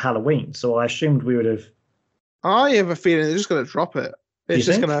out at Halloween. So I assumed we would have. I have a feeling they're just going to drop it. It's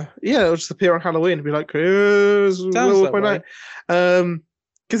You just think? it'll just appear on Halloween and be like, here's Sounds Werewolf that by way. Night.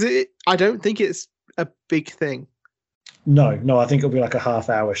 Because I don't think it's a big thing. No, I think it'll be like a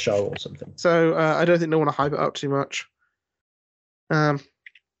half-hour show or something. So I don't think they want to hype it up too much. Yeah.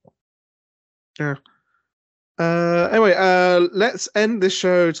 Anyway, let's end this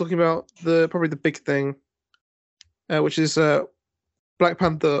show talking about probably the big thing, which is Black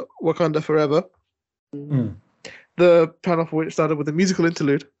Panther: Wakanda Forever. Mm. The panel for which started with a musical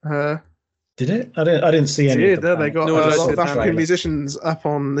interlude. Did it? I didn't see any. Yeah, of the they got No, a I lot see of the African trailer. musicians up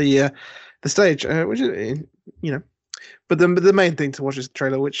on the stage, which is But the main thing to watch is the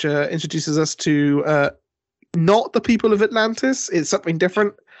trailer, which introduces us to not the people of Atlantis. It's something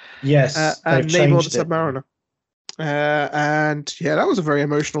different. Yes, And they've Namor the changed it. Submariner. And yeah, that was a very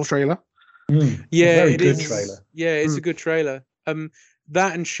emotional trailer. Yeah, very it good is. trailer. Yeah, it's a good trailer.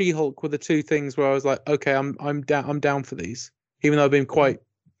 That and She-Hulk were the two things where I was like, okay, I'm down for these, even though I've been quite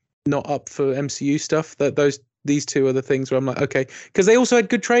not up for MCU stuff. These two are the things where I'm like, okay, because they also had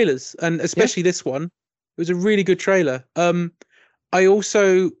good trailers, and especially this one, it was a really good trailer. I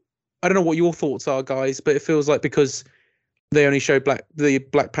don't know what your thoughts are, guys, but it feels like because they only showed the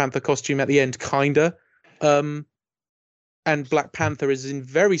Black Panther costume at the end, kinda, and Black Panther is in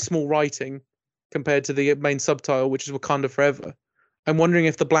very small writing compared to the main subtitle, which is Wakanda Forever. I'm wondering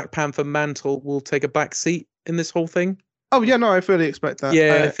if the Black Panther mantle will take a back seat in this whole thing. Oh yeah, no, I fully expect that.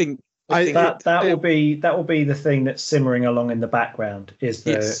 Yeah, I think That will be the thing that's simmering along in the background. Is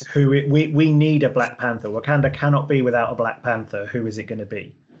the Yes. we need a Black Panther. Wakanda cannot be without a Black Panther. Who is it going to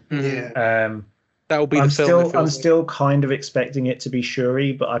be? Yeah. that will be the I'm film. still it feels I'm like. still kind of expecting it to be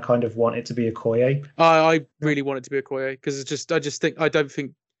Shuri, but I kind of want it to be Okoye. I really want it to be Okoye because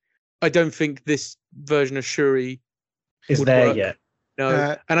I don't think this version of Shuri Is would there work. yet? No,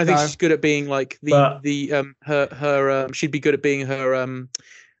 Uh, and I think no. she's good at being like But- she'd be good at being her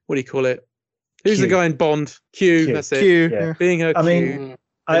what do you call it? Who's the Q. guy in Bond? Q. Q. That's it. Q. Yeah. Yeah. Being her I Q. mean,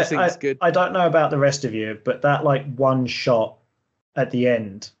 I just think it's good. I don't know about the rest of you, but that like one shot at the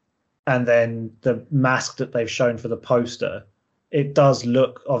end, and then the mask that they've shown for the poster, it does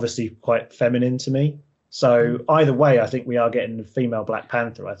look obviously quite feminine to me. So either way, I think we are getting the female Black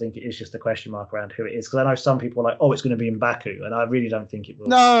Panther. I think it is just a question mark around who it is, because I know some people are like, oh, it's going to be M'Baku, and I really don't think it will.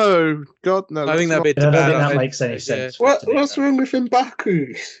 No, God, no. I think that'd be I don't bad. think that idea. makes any Yeah. sense. for it to be What's that. wrong with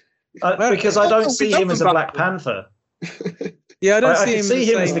M'Baku? Because I don't we see love him as a Black M'Baku. Panther. Yeah, I don't I see can him. see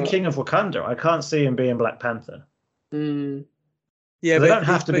the him as same- the king of Wakanda. I can't see him being Black Panther. Mm. Yeah, they but don't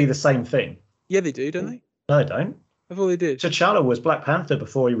have to be the same thing. Yeah, they do, don't they? No, they don't. I thought they did. T'Challa was Black Panther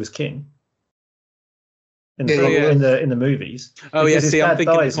before he was king. In Yeah, the, yeah. in the movies. Oh yeah, Because his see, I'm dad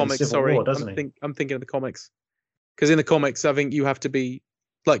thinking of dies the in comics. Civil Sorry, War, doesn't he? I'm thinking of the comics. Because in the comics, I think you have to be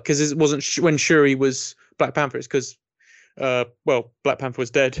like, because it wasn't when Shuri was Black Panther. It's because, well, Black Panther was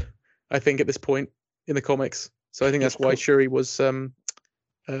dead. I think at this point in the comics, so I think that's why Shuri was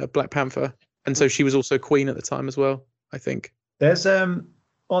Black Panther, and so she was also Queen at the time as well. I think. There's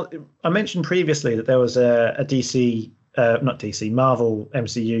well, I mentioned previously that there was a DC, not DC, Marvel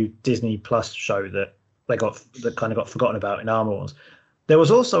MCU Disney Plus show that kind of got forgotten about in Armor Wars. There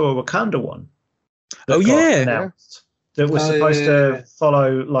was also a Wakanda one. that Oh, got yeah. announced that was Oh, supposed yeah. to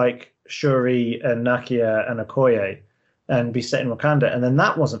follow like Shuri and Nakia and Okoye and be set in Wakanda, and then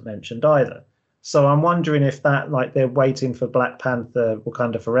that wasn't mentioned either. So I'm wondering if that, like, they're waiting for Black Panther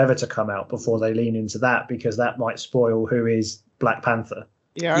Wakanda Forever to come out before they lean into that, because that might spoil who is Black Panther.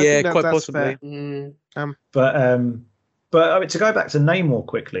 Yeah, I Yeah, think quite that's possibly. fair. Mm. But I mean, to go back to Namor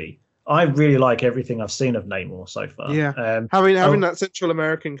quickly, I really like everything I've seen of Namor so far. Yeah. Having Oh. that Central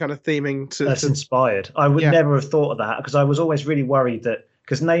American kind of theming That's to inspired. I would Yeah. never have thought of that, because I was always really worried that,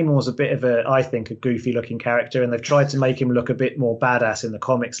 because Namor's a bit of I think, a goofy looking character, and they've tried to make him look a bit more badass in the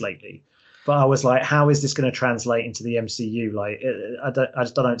comics lately. But I was like, how is this going to translate into the MCU? Like, I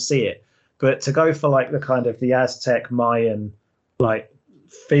just don't see it. But to go for like the kind of the Aztec Mayan like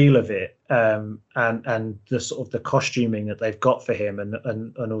feel of it, and the sort of the costuming that they've got for him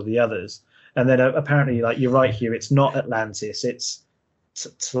and all the others, and then apparently, like, you're right here, it's not Atlantis, it's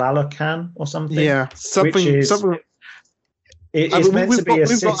Tlalocan or something. yeah, something is- something. It's I mean, meant to we've be a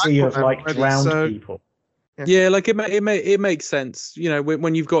got city of Aquaman like already, drowned so- people. Yeah, like it makes sense. You know,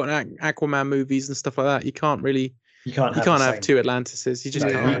 when you've got Aquaman movies and stuff like that, you can't You can't have the two same- Atlantises. You just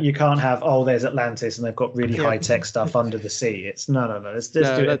No, can't. you can't have, oh, there's Atlantis and they've got really Yeah. high tech stuff under the sea. It's no. Let's do it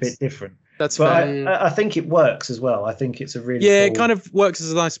a that's- bit different. That's But fair. I think it works as well. I think it's a really Yeah, it cool, kind of works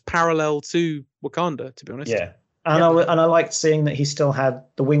as a nice parallel to Wakanda, to be honest. yeah. And I liked seeing that he still had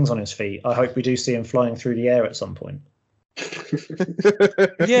the wings on his feet. I hope we do see him flying through the air at some point.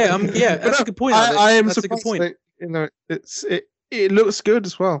 Yeah, yeah, that's a good point. Alex. I am That's a good surprised point. that, you know, it looks good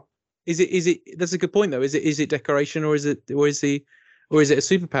as well. Is it? That's a good point, though. Is it decoration, or is it a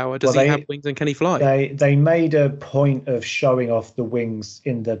superpower? Does Well, he have wings and can he fly? They made a point of showing off the wings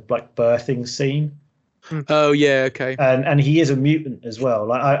in the like birthing scene. Oh yeah, okay. And he is a mutant as well.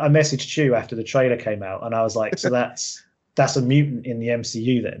 Like I messaged you after the trailer came out, and I was like, so that's a mutant in the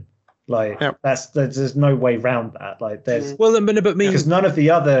MCU then. Like Yep. there's no way around that. Like there's Well, but me, because none of the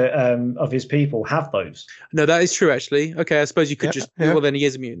other of his people have those. no, that is true actually. Okay, I suppose you could Yeah, just. yeah. Well, then he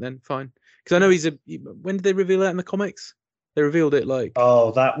is a mutant. Then fine, because I know he's a. When did they reveal that in the comics? They revealed it like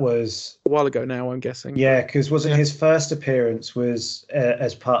Oh, that was a while ago now. I'm guessing. yeah, because wasn't his first appearance was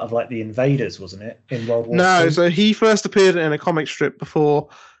as part of like the Invaders, wasn't it, in World War No, II? so he first appeared in a comic strip before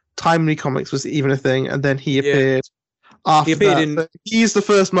Timely Comics was even a thing, and then he Yeah. appeared after He appeared that. in- So he's the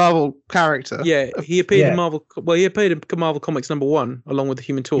first Marvel character. Yeah, he appeared Yeah. in Marvel. Well, he appeared in Marvel Comics #1 along with the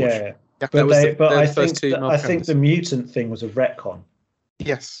Human Torch. Yeah, Yeah. That but was they, the- but the I first think two Marvel I think characters. the mutant thing was a retcon.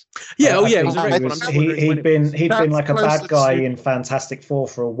 Yes. Yeah, oh I yeah, it think was a he red was- one. I'm just wondering when he'd it been was. he'd been That's like a closer bad guy to- in Fantastic Four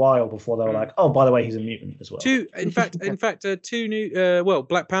for a while before they were like, oh, by the way, he's a mutant as well. In fact, two new. Well,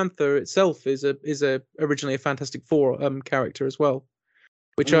 Black Panther itself is originally a Fantastic Four character as well,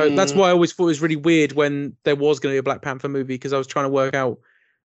 which that's why I always thought it was really weird when there was going to be a Black Panther movie, because I was trying to work out.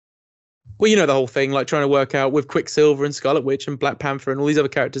 Well, you know the whole thing, like trying to work out with Quicksilver and Scarlet Witch and Black Panther and all these other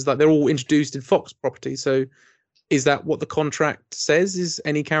characters, like they're all introduced in Fox property. So, is that what the contract says? Is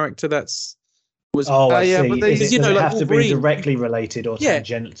any character that's was? Oh, I yeah, see. but they- Is it, you does know, it like have to be Wolverine. directly related or Yeah.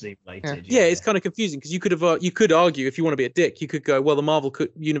 tangentially related? Yeah, it's kind of confusing because you could argue, if you want to be a dick, you could go, well, the Marvel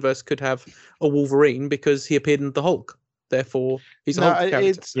universe could have a Wolverine because he appeared in the Hulk, therefore he's a No, Hulk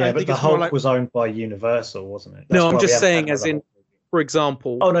character. Yeah, I but think the it's more Hulk like was owned by Universal, wasn't it? No, That's I'm why we just haven't saying had as another in- Hulk movie. For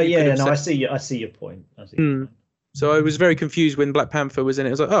example. Oh no, you could yeah, have no, said- I see your point. I see your Hmm. point. So I was very confused when Black Panther was in it.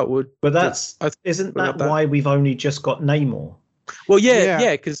 I was like, oh, well, But that's I isn't forgot that that. why we've only just got Namor? Well, Yeah.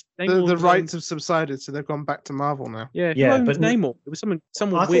 yeah, because The rights have subsided, so they've gone back to Marvel now. Yeah, who Yeah, owns but Namor? It was someone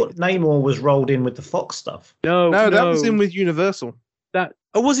I weird. thought Namor was rolled in with the Fox stuff. No, that was in with Universal. that.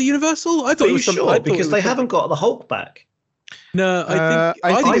 Oh, was it Universal? I thought Are it you was some, sure? I thought Because it they was haven't got the Hulk back. No, I think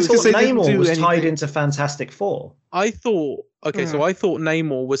I think I it's thought 'cause they didn't Namor do was tied anything. into Fantastic Four. I thought. Okay, so I thought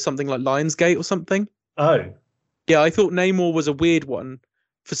Namor was something like Lionsgate or something. Oh, Yeah, I thought Namor was a weird one.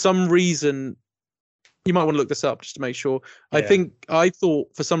 For some reason, you might want to look this up just to make sure. Yeah. I thought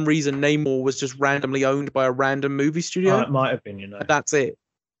for some reason Namor was just randomly owned by a random movie studio. it might have been, you know. And that's it.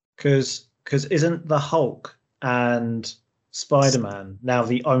 Because isn't the Hulk and Spider-Man now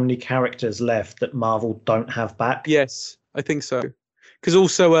the only characters left that Marvel don't have back? Yes, I think so. Because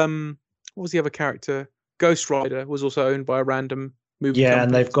also, what was the other character? Ghost Rider was also owned by a random movie. Yeah, and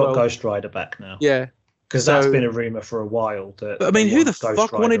company they've as got well. Ghost Rider back now. Yeah, Because that's so- been a rumor for a while. That but I mean, they who the want Ghost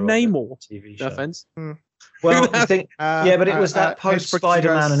fuck Rider wanted on the Namor? TV No show. offense. Well, I think, yeah, but it was that I post expect you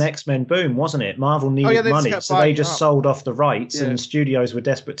Spider-Man guys- and X-Men boom, wasn't it? Marvel needed yeah, they just money, kept so they buying just up. sold off the rights, Yeah. and studios were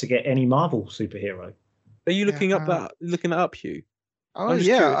desperate to get any Marvel superhero. Are you looking up Yeah. looking that up, Hugh? Oh I'm just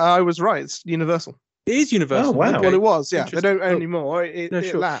yeah, curious. I was right. It's Universal. It is Universal. Oh, wow. okay. Well, it was. Yeah, they Interesting. don't own anymore. It No,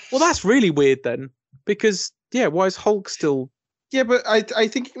 sure. lapsed. Well, that's really weird then, because yeah, why is Hulk still? Yeah, but I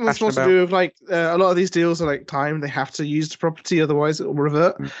think it was Passionate more to about. do with like a lot of these deals are like time. They have to use the property, otherwise it will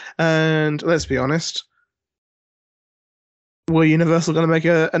revert. And let's be honest, were Universal going to make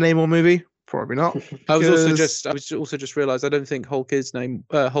a Namor movie? Probably not. I was Because- also just realised I don't think Hulk is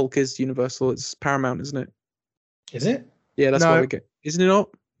Hulk is Universal. It's Paramount, isn't it? Is it? Yeah, that's No. why we get. Isn't it not?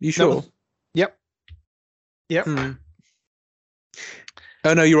 You sure? Yep. Yep. Hmm.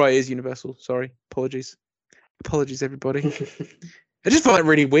 Oh no, you're right. It is Universal. Sorry, apologies, everybody. I just find it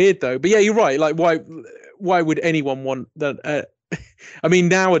really weird though. But yeah, you're right. Like, why would anyone want that? I mean,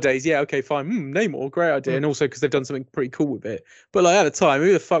 nowadays, yeah, okay, fine. Namor, great idea, and also because they've done something pretty cool with it. But like at the time,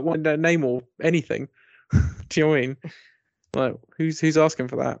 who the fuck wanted to Namor anything? Do you know what I mean? Like, who's asking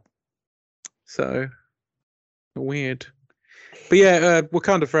for that? So weird. But yeah,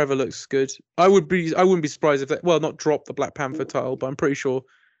 Wakanda Forever looks good. I wouldn't be surprised if they, well, not drop the Black Panther title, but I'm pretty sure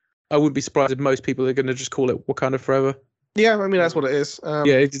I wouldn't be surprised if most people are going to just call it Wakanda Forever. Yeah, I mean that's what it is.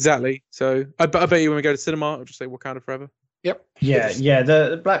 Yeah, exactly. So I bet you when we go to cinema, I'll just say Wakanda Forever. Yep. Yeah.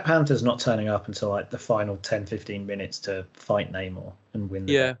 The Black Panther's not turning up until like the final 10-15 minutes to fight Namor and win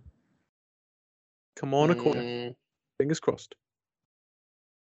the Yeah. battle. Come on, Aquaman. Fingers crossed.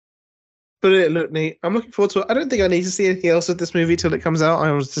 But it looked neat. I'm looking forward to it. I don't think I need to see anything else of this movie till it comes out.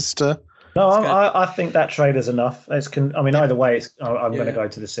 I was just No, It's good. I think that trailer's enough. I mean, either way, I'm going Yeah. to go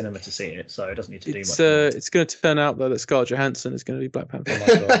to the cinema to see it, so it doesn't need to do It's much. more. it's going to turn out though that Scarlett Johansson is going to be Black Panther.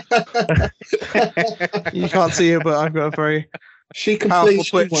 Oh my God. you can't see it, but I've got a very She can powerful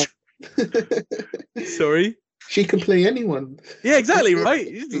play twitch. anyone. Sorry. She can play anyone. Yeah, exactly. Right.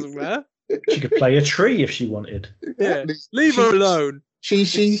 It doesn't matter. She could play a tree if she wanted. Yeah. Leave her alone. She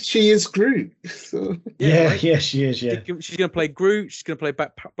is Groot. So Yeah, right? she is. Yeah, She's going to play Groot. She's going to play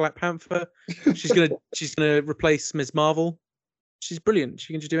Black Panther. She's going to replace Ms. Marvel. She's brilliant.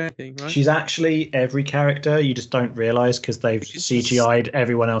 She can just do anything, right? she's actually every character. You just don't realize because they've CGI'd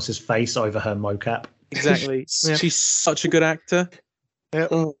everyone else's face over her mocap. Exactly. Yeah. She's such a good actor.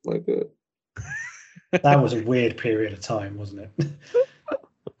 oh my god. That was a weird period of time, wasn't it?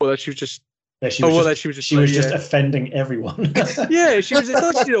 Well, she was just. Yeah, she Oh, was well, just, she was just. she was yeah. just offending everyone. Yeah, she was. It's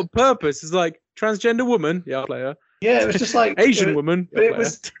not she did it on purpose. It's like transgender woman. Yeah, I'll play her. Yeah, it was just like Asian woman. But I'll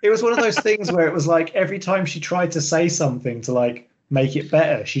it play was one of those things where it was like every time she tried to say something to like make it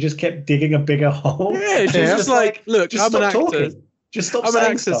better, she just kept digging a bigger hole. her. Yeah, she It was just like, look, just I'm an stop actor. talking. Just stop I'm an saying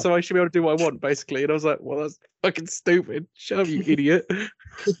actor, stuff. so I should be able to do what I want, basically. And I was like, well, that's fucking stupid. Shut up, you idiot.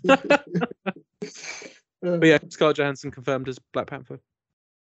 But yeah, Scarlett Johansson confirmed as Black Panther.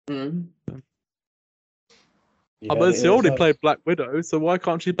 Mm. Yeah, But she yeah, already so- played Black Widow, so why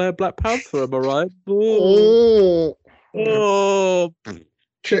can't she play a Black Panther? Am I right? Oh, Oh,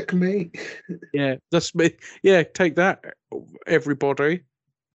 Checkmate. yeah, that's me. Yeah, take that, everybody.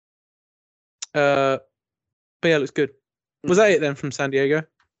 But yeah, it looks good. Was that it then from San Diego?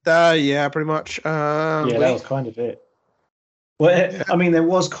 yeah, pretty much. Yeah, that was kind of it. Well, I mean, there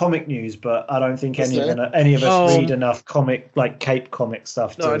was comic news, but I don't think Was any of us Oh. read enough Cape comic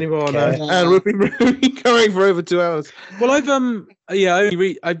stuff. not to anymore. care. No. And we've been going for over 2 hours. Well, I've yeah, I only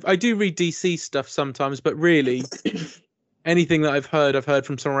read. I do read DC stuff sometimes, but really, anything that I've heard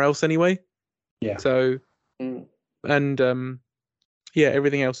from somewhere else anyway. Yeah. So, Mm. and yeah,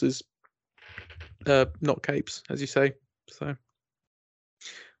 everything else is not capes, as you say. So,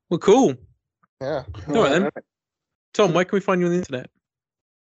 well, cool. Yeah. All right then. Tom, where can we find you on the internet?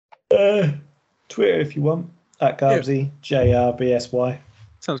 Twitter if you want. at Garbsy, JRBSY.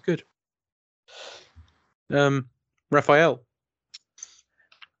 Sounds good. Raphael.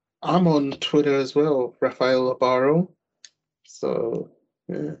 I'm on Twitter as well, Raphael Abaro. So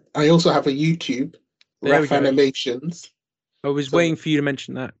yeah. I also have a YouTube, There we Raf go. Animations. I was So- waiting for you to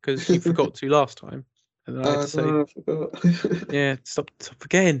mention that because you forgot to last time. And then I had to say, No, I forgot. yeah, stop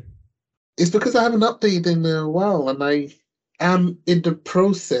forgetting. It's because I haven't updated in a while, and I am in the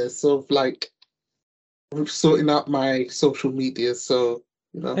process of like sorting out my social media. So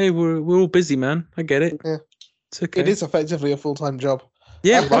Hey, we're all busy, man. I get it. Yeah. It's okay. It is effectively a full-time job.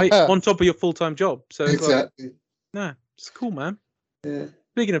 Yeah, right. On top of your full-time job. So it's like, exactly. nah, it's cool, man. Yeah.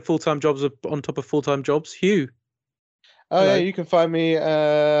 Speaking of full-time jobs on top of full-time jobs, Hugh. Oh Hello. yeah, you can find me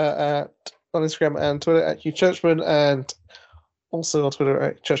on Instagram and Twitter at Hugh Churchman, and also on Twitter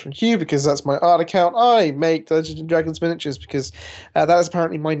at Churchman Hugh, because that's my art account. I make Dungeons and Dragons miniatures because that is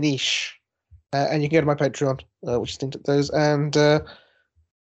apparently my niche. And you can go to my Patreon, which is linked at those, and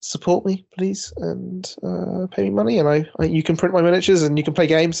support me, please, and pay me money, and I you can print my miniatures and you can play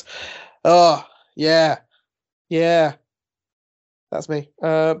games. Oh yeah, that's me.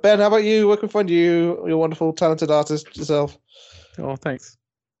 Ben, how about you? Where can we find you? You're a wonderful, talented artist yourself. Oh, thanks.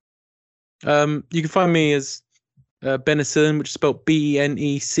 You can find me as Benicillin, which is spelled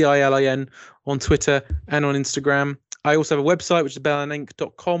BENECILIN, on Twitter and on Instagram. I also have a website, which is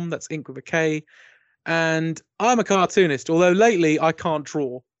bellandink.com. That's ink with a K. And I'm a cartoonist, although lately I can't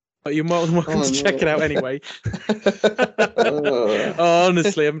draw. But you're more than welcome to check it out anyway. Oh,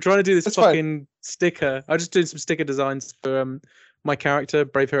 honestly, I'm trying to do this That's fucking sticker. I'm just doing some sticker designs for my character,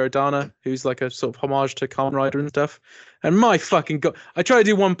 Brave Hero Dana, who's like a sort of homage to Kamen Rider and stuff. And my fucking god, I tried to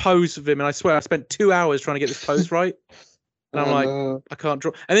do one pose of him, and I swear I spent 2 hours trying to get this pose right. And I'm like, I can't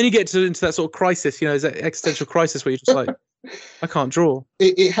draw. And then you get into that sort of crisis, you know, that existential crisis where you're just like, I can't draw.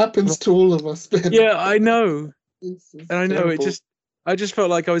 It happens to all of us, Ben. Yeah, I know. It's And I know terrible. I just felt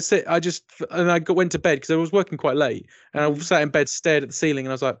like I was sick. Went to bed because I was working quite late, and I sat in bed, stared at the ceiling,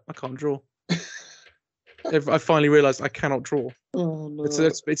 and I was like, I can't draw. I finally realised I cannot draw. Oh, no.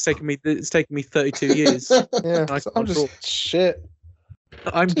 It's taken me 32 years. Yeah, I so I'm can't draw. just shit.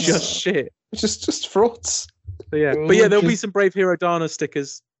 I'm just shit. Just frauds. So yeah, Well, but yeah, there'll be just- some Brave Hero Dana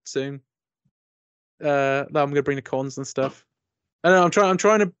stickers soon. That I'm gonna bring to cons and stuff. And I'm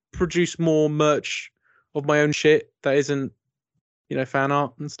trying to produce more merch of my own shit that isn't, you know, fan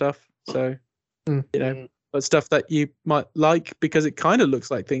art and stuff. So Mm. you know, but stuff that you might like because it kind of looks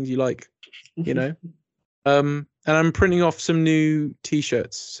like things you like, you know. And I'm printing off some new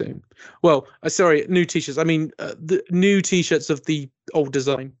T-shirts soon. Well, sorry, new T-shirts. I mean, the new T-shirts of the old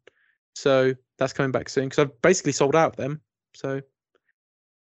design. So that's coming back soon because I've basically sold out of them. So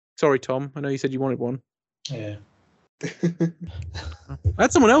sorry, Tom. I know you said you wanted one. Yeah. I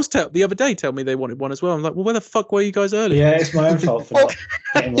had someone else the other day tell me they wanted one as well. I'm like, well, where the fuck were you guys earlier? Yeah, it's my own fault for not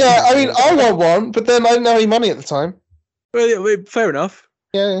getting one. Yeah, I mean, I want one, but then I didn't have any money at the time. Well, yeah, fair enough.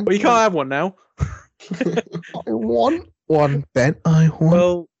 Yeah. Well, you can't have one now. I want one, Ben. I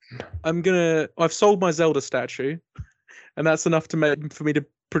want. Well, I've sold my Zelda statue, and that's enough for me to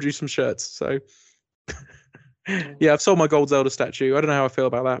produce some shirts. So yeah, I've sold my gold Zelda statue. I don't know how I feel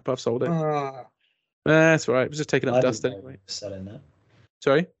about that, but I've sold it. Ah, That's all right. It was just taking I up didn't dust know you anyway. were selling that.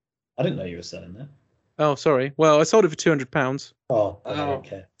 Sorry. I didn't know you were selling that. Oh, sorry. Well, I sold it for £200. Oh, I Oh. don't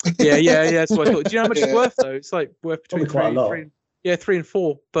care. Yeah. That's what I thought. Do you know how much it's Yeah. worth though? It's like worth between Probably quite a lot. 3 and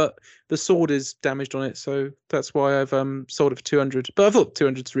 4. But the sword is damaged on it, so that's why I've sold it for 200. But I thought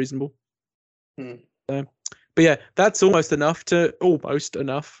 200 is reasonable. Hmm. So, but yeah, that's almost enough to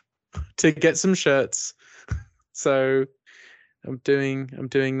get some shirts. So I'm doing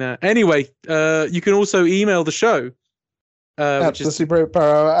that. Anyway, you can also email the show, At which is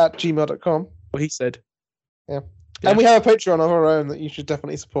thesuperhero@gmail.com. what he said. Yeah. And we have a Patreon of our own that you should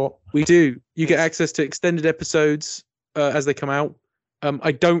definitely support. We do. You get access to extended episodes as they come out.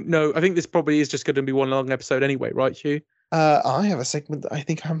 I don't know. I think this probably is just going to be one long episode anyway, right, Hugh? I have a segment that I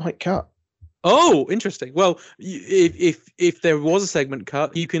think I might cut. Oh, interesting. Well, if there was a segment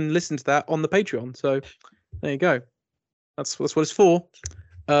cut, you can listen to that on the Patreon. So there you go. That's what it's for.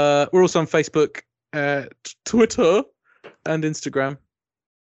 We're also on Facebook, Twitter, and Instagram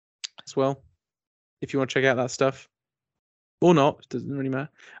as well. If you want to check out that stuff, or not, it doesn't really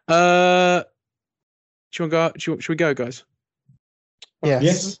matter. Should we go, guys? Yes.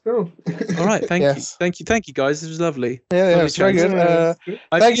 Yes. let's go. All right. Yes. Thank you, guys. This was lovely. Yeah, Lovely it's very chat. good.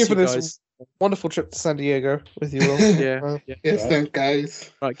 I Thank miss you for this guys. wonderful trip to San Diego with you all. Yeah. Yes, then,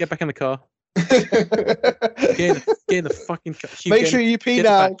 guys. Right, get back in the car. Get in the fucking car. Hugh, Make get sure in- you pee get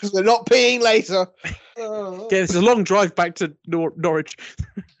now back. because we're not peeing later. This is a long drive back to Norwich.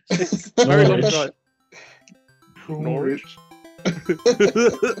 Very long Norwich. drive. Norwich.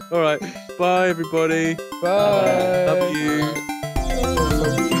 All right. Bye, everybody. Bye. Love you.